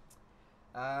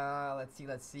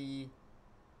 Let's see.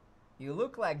 You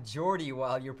look like Jordy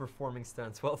while you're performing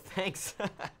stunts. Well, thanks.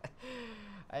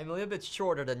 I'm a little bit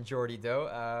shorter than Jordy,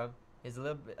 though. He's a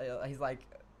little bit. He's like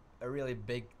a really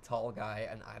big, tall guy,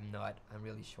 and I'm not. I'm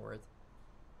really short.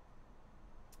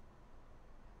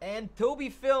 And Toby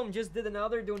Film just did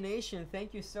another donation.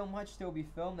 Thank you so much, Toby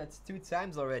Film. That's 2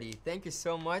 times already. Thank you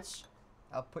so much.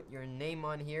 I'll put your name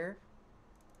on here.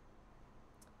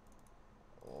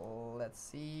 Let's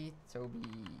see. Toby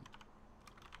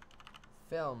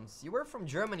Films. You were from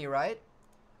Germany, right?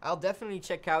 I'll definitely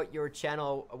check out your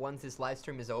channel once this live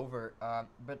stream is over.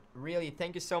 But really,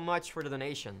 thank you so much for the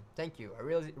donation. Thank you. I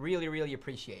really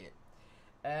appreciate it.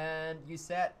 And you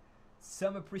said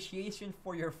some appreciation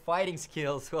for your fighting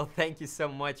skills. Well, thank you so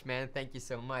much, man. Thank you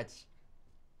so much.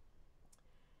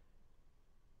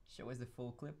 Show us the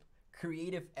full clip.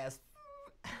 Creative as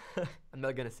I'm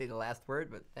not gonna say the last word,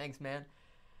 but thanks, man.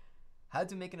 How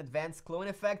to make an advanced clone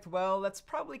effect? Well, that's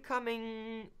probably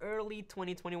coming early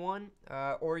 2021.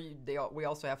 We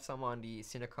also have some on the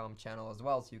Cinecom channel as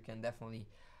well, so you can definitely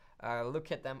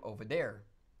look at them over there.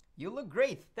 You look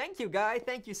great. Thank you, guy.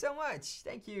 Thank you so much.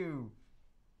 Thank you.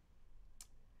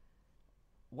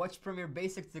 Watch Premiere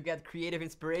Basics to get creative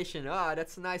inspiration. Ah,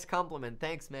 that's a nice compliment.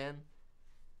 Thanks, man.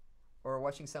 Or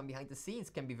watching some behind the scenes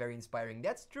can be very inspiring.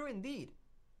 That's true indeed.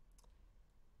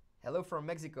 Hello from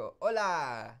Mexico.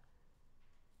 Hola.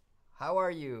 How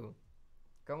are you?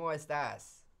 ¿Cómo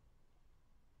estás?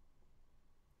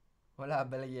 Hola,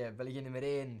 Belgium. Belgium number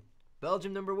 1.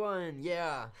 Belgium number 1.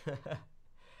 Yeah.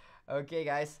 Okay,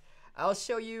 guys. I'll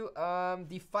show you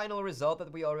the final result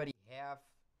that we already have,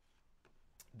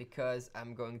 because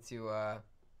I'm going to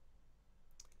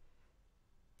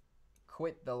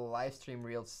quit the live stream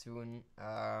real soon.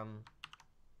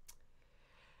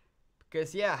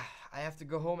 Because yeah, I have to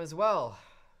go home as well,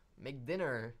 make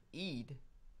dinner, eat,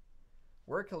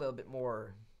 work a little bit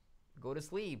more, go to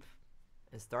sleep,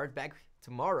 and start back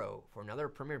tomorrow for another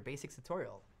Premiere Basics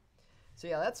tutorial. So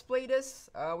yeah, let's play this.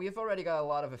 We've already got a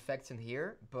lot of effects in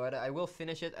here, but I will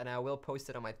finish it and I will post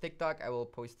it on my TikTok. I will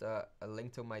post a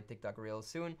link to my TikTok real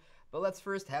soon. But let's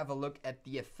first have a look at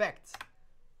the effect.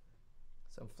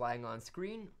 So I'm flying on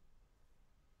screen.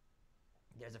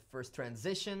 There's a first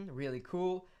transition, really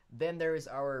cool. Then there is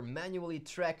our manually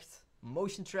tracked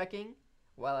motion tracking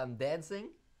while I'm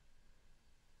dancing.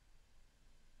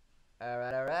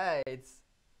 Alright.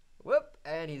 Whoop,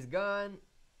 and he's gone.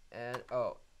 And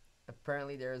oh,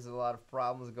 apparently there's a lot of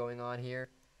problems going on here.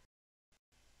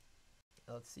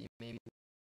 Let's see, maybe.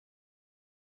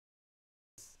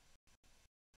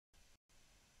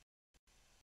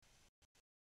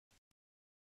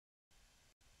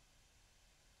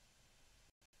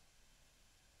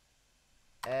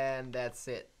 And that's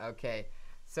it. Okay,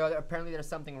 so apparently there's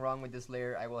something wrong with this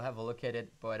layer. I will have a look at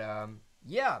it, but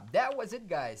yeah, that was it,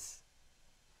 guys.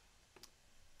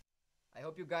 I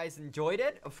hope you guys enjoyed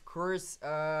it. Of course,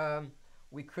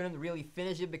 we couldn't really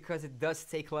finish it because it does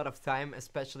take a lot of time,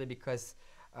 especially because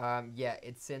yeah,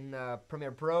 it's in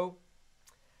Premiere Pro.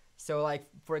 So like,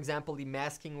 for example, the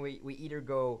masking, we either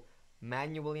go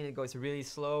manually and it goes really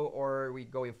slow, or we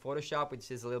go in Photoshop,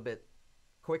 which is a little bit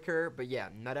quicker. But yeah,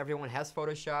 not everyone has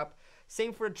Photoshop.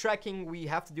 Same for the tracking, we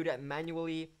have to do that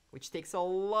manually, which takes a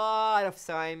lot of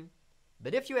time.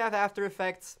 But if you have After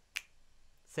Effects,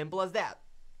 simple as that.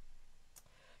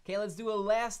 Okay, let's do a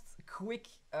last quick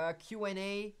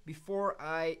Q&A before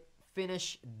I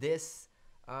finish this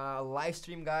live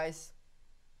stream, guys.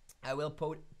 I will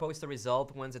post the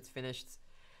result once it's finished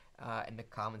in the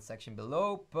comment section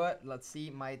below. But let's see,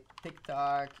 my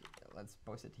TikTok, let's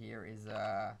post it here, is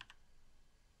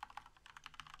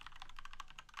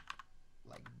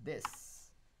like this.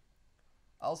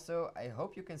 Also, I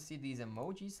hope you can see these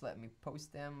emojis. Let me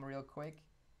post them real quick.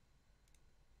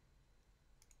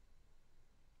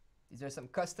 These are some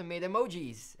custom-made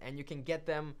emojis, and you can get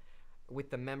them with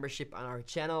the membership on our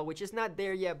channel, which is not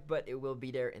there yet, but it will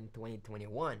be there in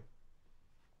 2021.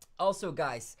 Also,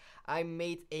 guys, I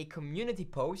made a community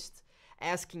post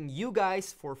asking you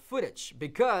guys for footage,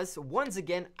 because once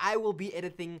again, I will be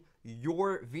editing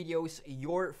your videos,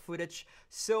 your footage,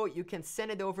 so you can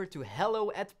send it over to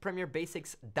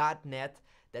hello@premierebasics.net.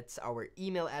 That's our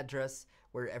email address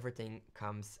where everything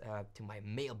comes to my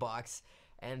mailbox.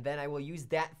 And then I will use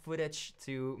that footage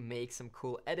to make some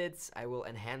cool edits. I will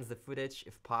enhance the footage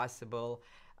if possible,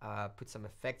 put some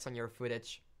effects on your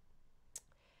footage.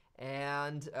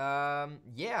 And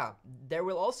yeah, there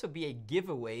will also be a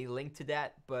giveaway linked to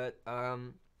that, but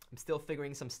I'm still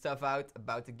figuring some stuff out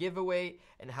about the giveaway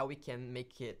and how we can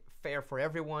make it fair for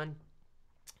everyone.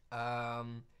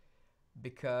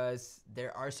 Because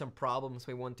there are some problems.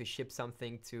 We want to ship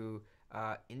something to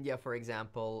India, for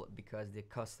example, because the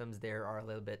customs there are a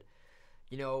little bit,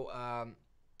 you know,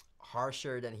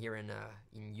 harsher than here in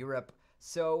Europe.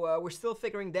 So we're still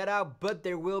figuring that out, but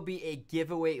there will be a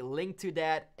giveaway link to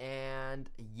that. And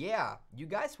yeah, you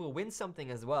guys will win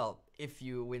something as well if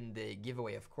you win the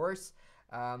giveaway, of course.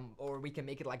 Or we can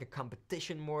make it like a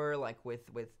competition more, like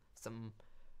with some,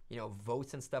 you know,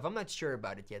 votes and stuff. I'm not sure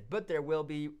about it yet, but there will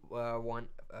be one.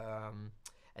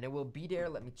 And it will be there.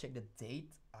 Let me check the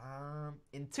date.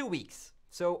 In 2 weeks.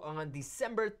 So on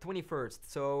December 21st.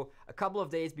 So a couple of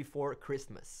days before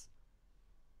Christmas.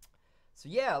 So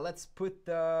yeah, let's put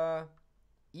the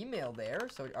email there.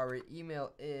 So our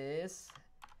email is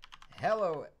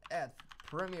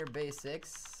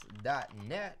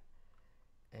hello@premierbasics.net,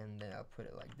 and then I'll put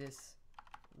it like this.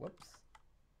 Whoops.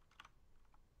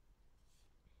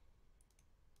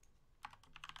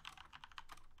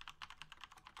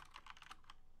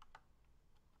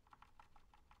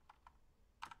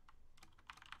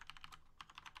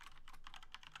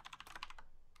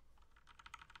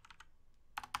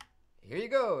 Here you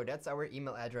go. That's our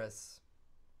email address.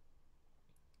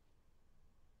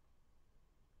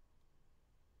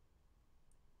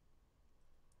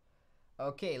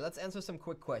 Okay, let's answer some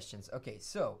quick questions. Okay,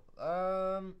 so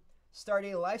start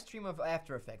a live stream of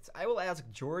After Effects. I will ask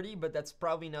Jordy, but that's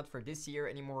probably not for this year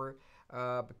anymore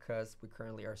because we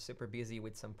currently are super busy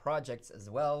with some projects as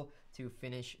well to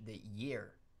finish the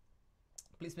year.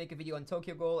 Please make a video on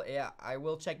Tokyo Ghoul. Yeah, I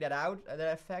will check that out, that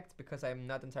effect, because I'm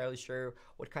not entirely sure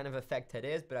what kind of effect it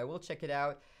is, but I will check it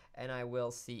out and I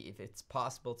will see if it's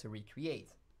possible to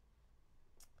recreate.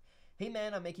 Hey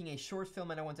man, I'm making a short film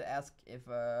and I want to ask if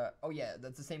oh yeah,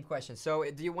 that's the same question. So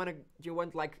do you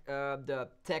want like the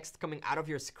text coming out of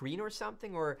your screen or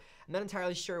something? Or I'm not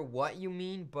entirely sure what you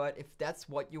mean, but if that's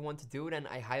what you want to do, then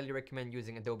I highly recommend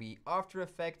using Adobe After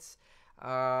Effects.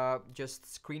 Just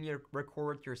screen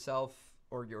record yourself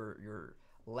or your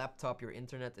laptop, your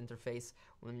internet interface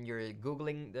when you're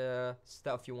Googling the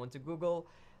stuff you want to Google.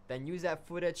 Then use that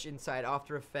footage inside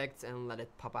After Effects and let it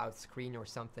pop out screen or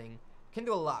something. Can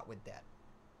do a lot with that.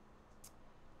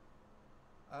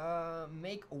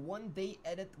 Make one-day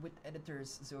edit with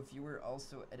editors so viewers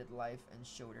also edit live and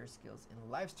show their skills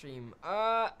in live stream.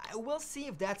 I will see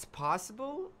if that's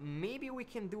possible. Maybe we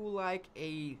can do like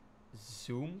a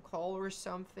Zoom call or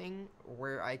something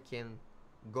where I can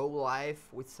go live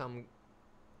with some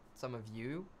of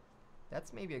you.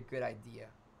 That's maybe a good idea.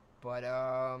 But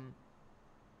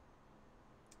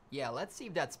yeah, let's see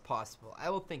if that's possible. I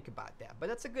will think about that. But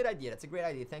that's a good idea. That's a great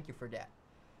idea. Thank you for that.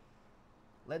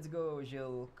 Let's go,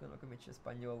 Gil. Conocamente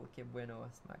espanhol. Que bueno.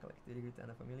 Smack like the good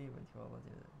and a family. What was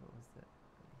that?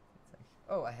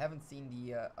 Oh, I haven't seen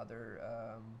the other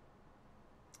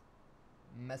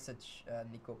message,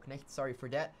 Nico Knecht. Sorry for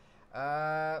that.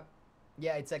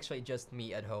 Yeah, it's actually just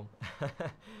me at home.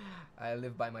 I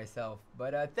live by myself.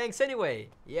 But thanks anyway.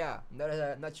 Yeah,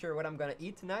 not sure what I'm gonna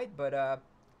eat tonight, but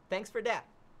thanks for that.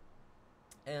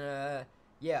 And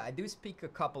yeah, I do speak a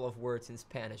couple of words in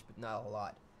Spanish, but not a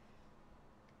lot.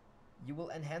 You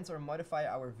will enhance or modify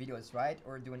our videos, right?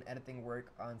 Or do an editing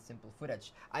work on simple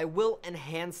footage? I will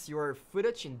enhance your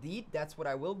footage, indeed. That's what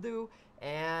I will do.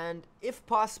 And if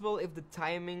possible, if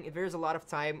there's a lot of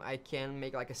time, I can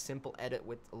make like a simple edit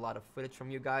with a lot of footage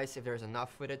from you guys, if there's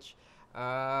enough footage.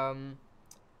 Yeah,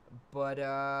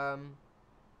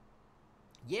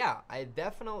 I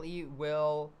definitely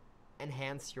will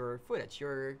enhance your footage,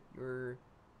 your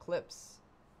clips.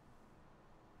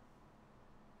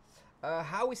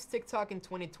 How is TikTok in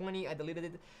 2020? I deleted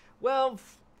it. Well,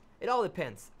 it all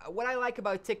depends. What I like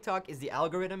about TikTok is the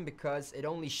algorithm because it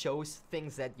only shows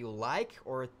things that you like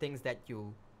or things that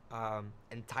you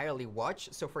entirely watch.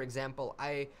 So for example,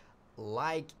 I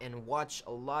like and watch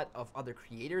a lot of other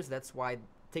creators. That's why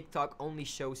TikTok only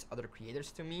shows other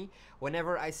creators to me.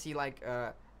 Whenever I see like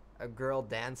a girl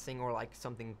dancing or like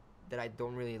something that I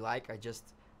don't really like, I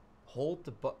just hold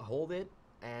it,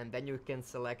 and then you can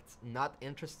select not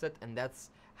interested, and that's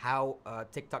how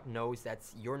TikTok knows that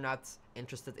you're not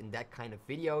interested in that kind of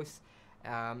videos.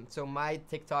 So my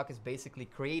TikTok is basically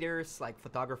creators like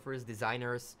photographers,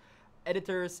 designers,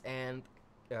 editors, and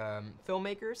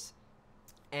filmmakers,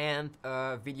 and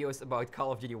videos about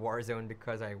Call of Duty Warzone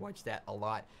because I watch that a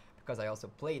lot because I also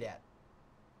play that.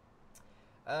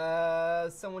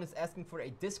 Someone is asking for a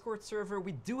Discord server.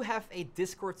 We do have a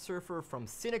Discord server from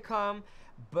Cinecom,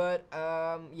 but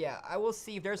yeah, I will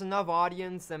see if there's enough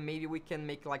audience, and maybe we can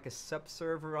make like a sub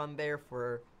server on there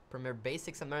for Premiere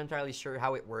Basics. I'm not entirely sure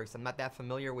how it works. I'm not that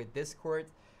familiar with Discord,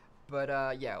 but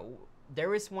yeah,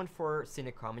 there is one for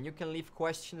Cinecom, and you can leave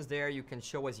questions there. You can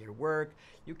show us your work.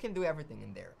 You can do everything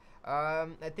in there. I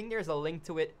think there's a link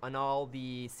to it on all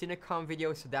the Cinecom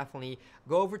videos, so definitely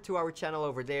go over to our channel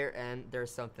over there, and there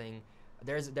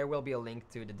will be a link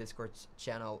to the Discord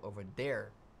channel over there.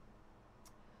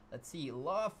 Let's see,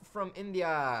 love from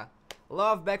India,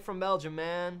 love back from Belgium,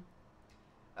 man.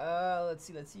 Let's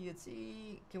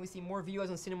see. Can we see more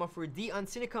videos on Cinema 4D on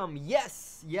Cinecom?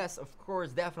 Yes, of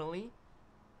course, definitely.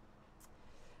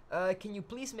 Can you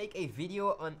please make a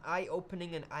video on eye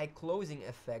opening and eye closing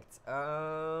effects?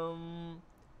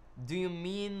 Do you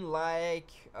mean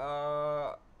like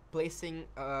placing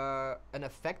an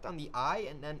effect on the eye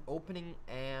and then opening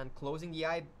and closing the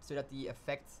eye so that the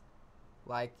effect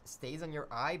like stays on your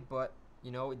eye, but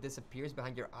you know it disappears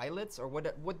behind your eyelids? Or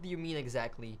what do you mean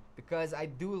exactly? Because I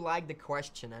do like the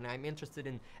question, and I'm interested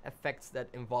in effects that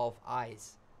involve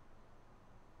eyes.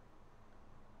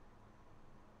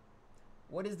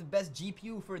 What is the best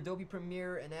GPU for Adobe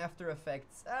Premiere and After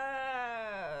Effects?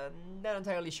 Not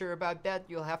entirely sure about that.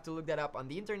 You'll have to look that up on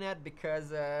the internet,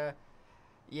 because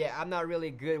yeah, I'm not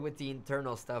really good with the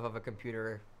internal stuff of a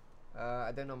computer.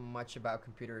 I don't know much about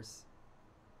computers.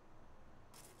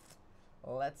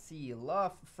 Let's see.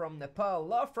 Love from Nepal.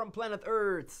 Love from Planet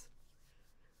Earth.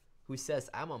 Who says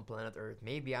I'm on Planet Earth?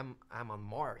 Maybe I'm on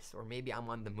Mars, or maybe I'm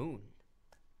on the moon.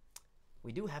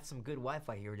 We do have some good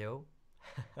Wi-Fi here, though.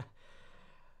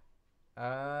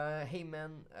 Hey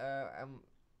man,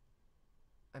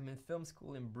 I'm in film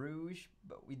school in Bruges,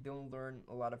 but we don't learn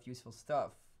a lot of useful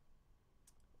stuff.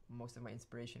 Most of my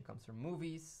inspiration comes from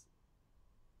movies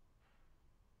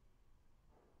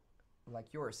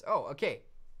like yours. Oh, okay.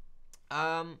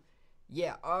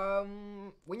 Yeah,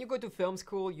 when you go to film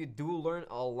school, you do learn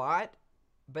a lot,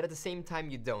 but at the same time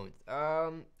you don't.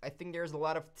 I think there's a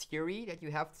lot of theory that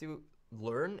you have to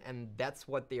learn, and that's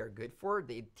what they are good for.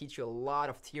 They teach you a lot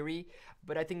of theory,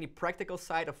 but I think the practical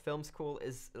side of film school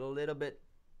is a little bit,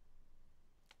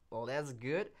 well, that's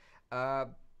good.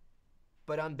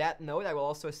 But on that note, I will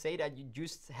also say that you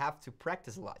just have to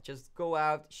practice a lot. Just go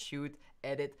out, shoot,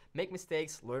 edit, make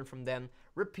mistakes, learn from them,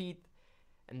 repeat,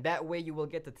 and that way you will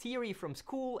get the theory from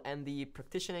school and the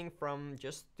practicing from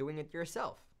just doing it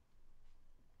yourself.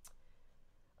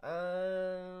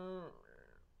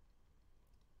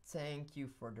 Thank you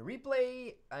for the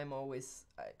replay. I'm always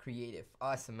creative.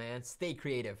 Awesome, man. Stay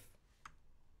creative.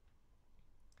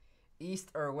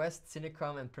 East or West,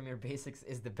 Cinecom and Premiere Basics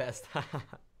is the best.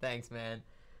 Thanks, man.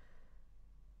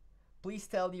 Please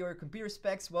tell your computer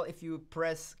specs. Well, if you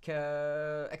press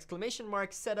exclamation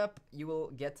mark setup, you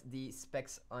will get the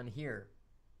specs on here.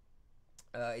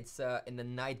 It's in the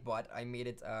Nightbot. I made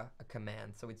it a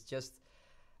command. So it's just,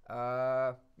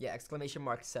 yeah, exclamation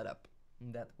mark setup.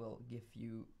 And that will give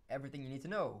you everything you need to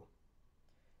know.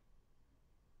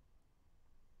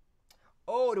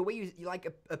 Oh, the way you like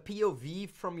a POV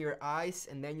from your eyes,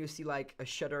 and then you see like a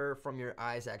shutter from your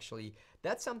eyes actually.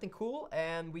 That's something cool,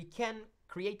 and we can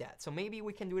create that. So maybe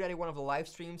we can do that in one of the live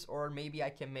streams, or maybe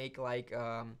I can make like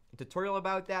a tutorial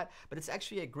about that. But it's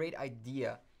actually a great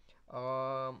idea.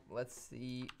 Let's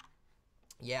see.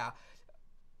 Yeah,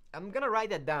 I'm gonna write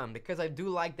that down because I do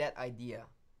like that idea.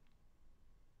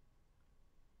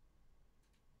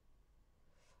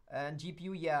 And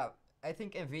GPU, yeah, I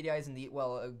think NVIDIA is indeed,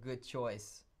 well, a good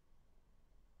choice.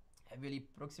 Heavily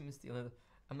Proximus still,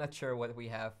 I'm not sure what we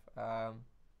have.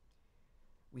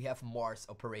 We have Mars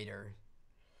operator.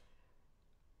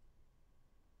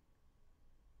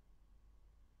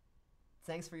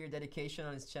 Thanks for your dedication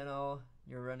on this channel.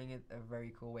 You're running it a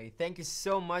very cool way. Thank you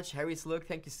so much, Harry's Look.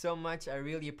 Thank you so much. I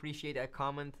really appreciate that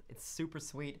comment. It's super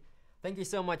sweet. Thank you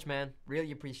so much, man.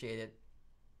 Really appreciate it.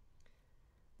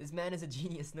 This man is a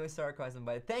genius, no sarcasm,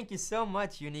 but thank you so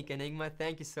much, Unique Enigma.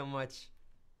 Thank you so much.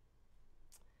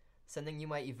 Sending you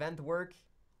my event work.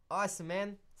 Awesome,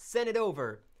 man. Send it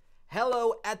over.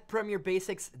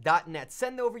 hello@premierebasics.net.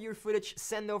 Send over your footage,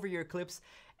 send over your clips,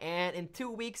 and in 2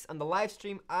 weeks on the live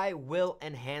stream, I will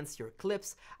enhance your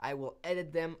clips. I will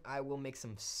edit them. I will make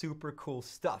some super cool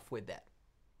stuff with that.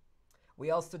 We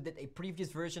also did a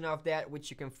previous version of that, which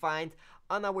you can find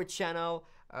on our channel.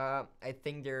 I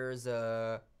think there's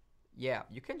a... Yeah,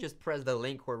 you can just press the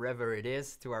link wherever it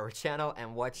is to our channel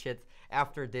and watch it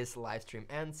after this live stream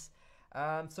ends.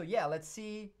 So yeah, let's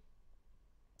see.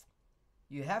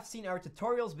 You have seen our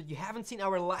tutorials, but you haven't seen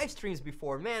our live streams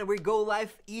before. Man, we go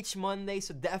live each Monday,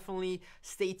 so definitely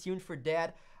stay tuned for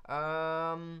that.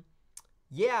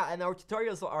 Yeah, and our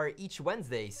tutorials are each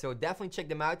Wednesday, so definitely check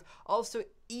them out. Also,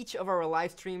 each of our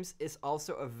live streams is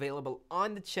also available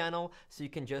on the channel, so you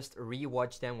can just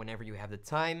re-watch them whenever you have the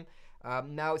time.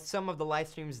 Now, some of the live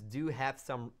streams do have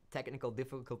some technical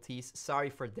difficulties. Sorry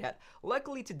for that.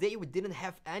 Luckily, today we didn't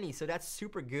have any, so that's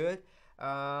super good.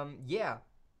 Yeah.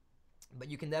 But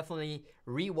you can definitely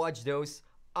re-watch those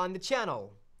on the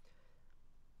channel.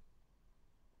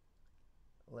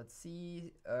 Let's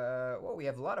see. Well, we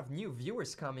have a lot of new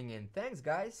viewers coming in. Thanks,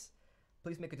 guys.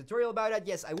 Please make a tutorial about that.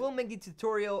 Yes, I will make the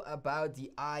tutorial about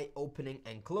the eye opening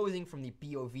and closing from the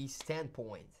POV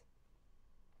standpoint.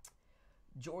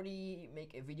 Jordy,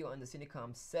 make a video on the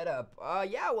Cinecom setup.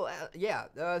 Yeah, well, yeah.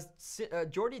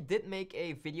 Jordy did make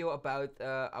a video about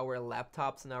our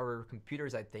laptops and our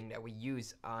computers, I think, that we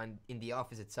use in the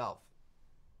office itself.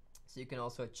 So you can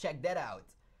also check that out.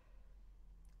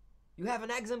 You have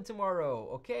an exam tomorrow.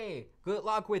 Okay, good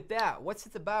luck with that. What's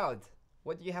it about?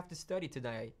 What do you have to study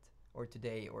tonight or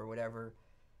today or whatever?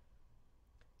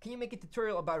 Can you make a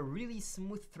tutorial about really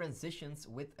smooth transitions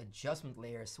with adjustment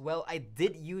layers? Well, I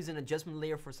did use an adjustment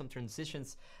layer for some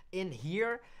transitions in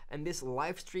here and this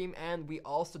live stream, and we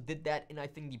also did that in, I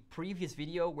think, the previous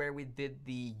video where we did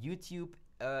the YouTube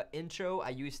intro. I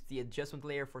used the adjustment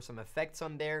layer for some effects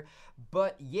on there.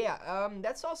 But yeah,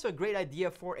 that's also a great idea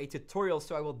for a tutorial,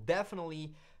 so I will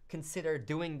definitely consider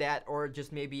doing that, or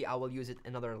just maybe I will use it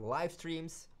in other live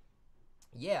streams.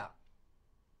 Yeah.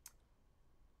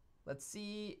 Let's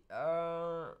see,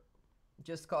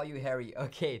 just call you Harry.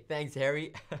 Okay, thanks,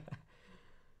 Harry.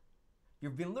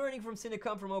 You've been learning from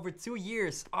Cinecom for over 2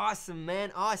 years. Awesome,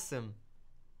 man, awesome.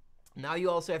 Now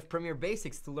you also have Premiere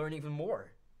Basics to learn even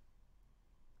more.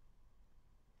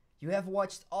 You have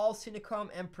watched all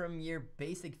Cinecom and Premiere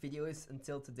Basic videos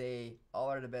until today. All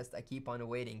are the best. I keep on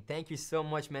waiting. Thank you so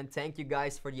much, man. Thank you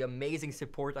guys for the amazing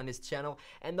support on this channel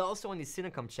and also on the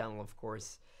Cinecom channel, of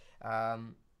course.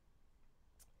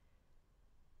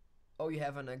 Oh, you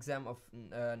have an exam of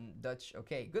Dutch.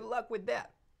 Okay, good luck with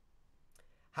that.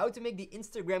 How to make the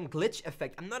Instagram glitch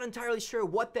effect. I'm not entirely sure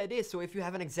what that is, so if you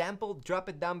have an example, drop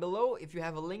it down below if you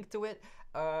have a link to it.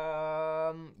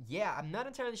 Yeah, I'm not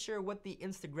entirely sure what the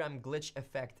Instagram glitch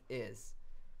effect is.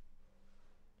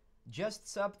 Just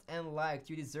subbed and liked.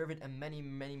 You deserve it, and many,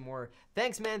 many more.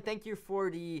 Thanks, man. Thank you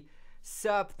for the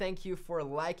sub. Thank you for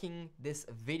liking this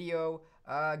video.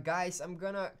 Guys, I'm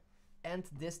gonna end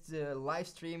this live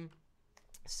stream.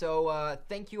 So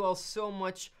thank you all so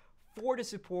much for the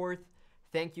support.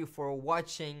 Thank you for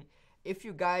watching. If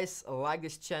you guys like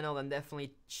this channel, then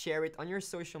definitely share it on your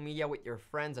social media with your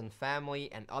friends and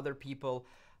family and other people,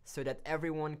 so that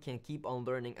everyone can keep on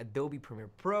learning Adobe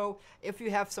Premiere Pro. If you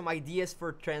have some ideas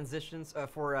for transitions,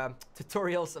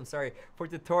 tutorials, for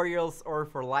tutorials or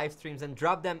for live streams, then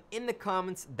drop them in the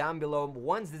comments down below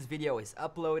once this video is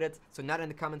uploaded. So not in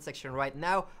the comment section right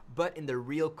now, but in the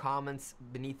real comments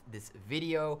beneath this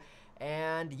video.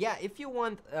 And yeah, if you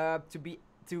want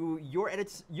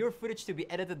your footage to be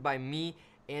edited by me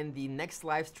in the next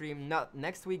live stream, not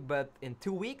next week, but in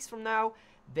 2 weeks from now,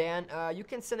 then you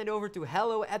can send it over to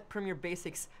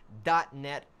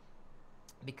hello@premierebasics.net,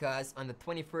 because on the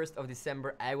 21st of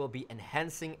December, I will be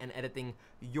enhancing and editing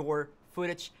your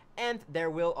footage, and there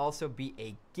will also be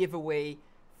a giveaway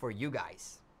for you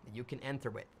guys that you can enter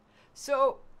with.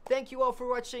 So, thank you all for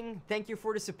watching, thank you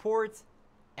for the support,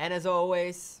 and as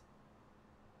always,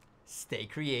 stay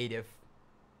creative.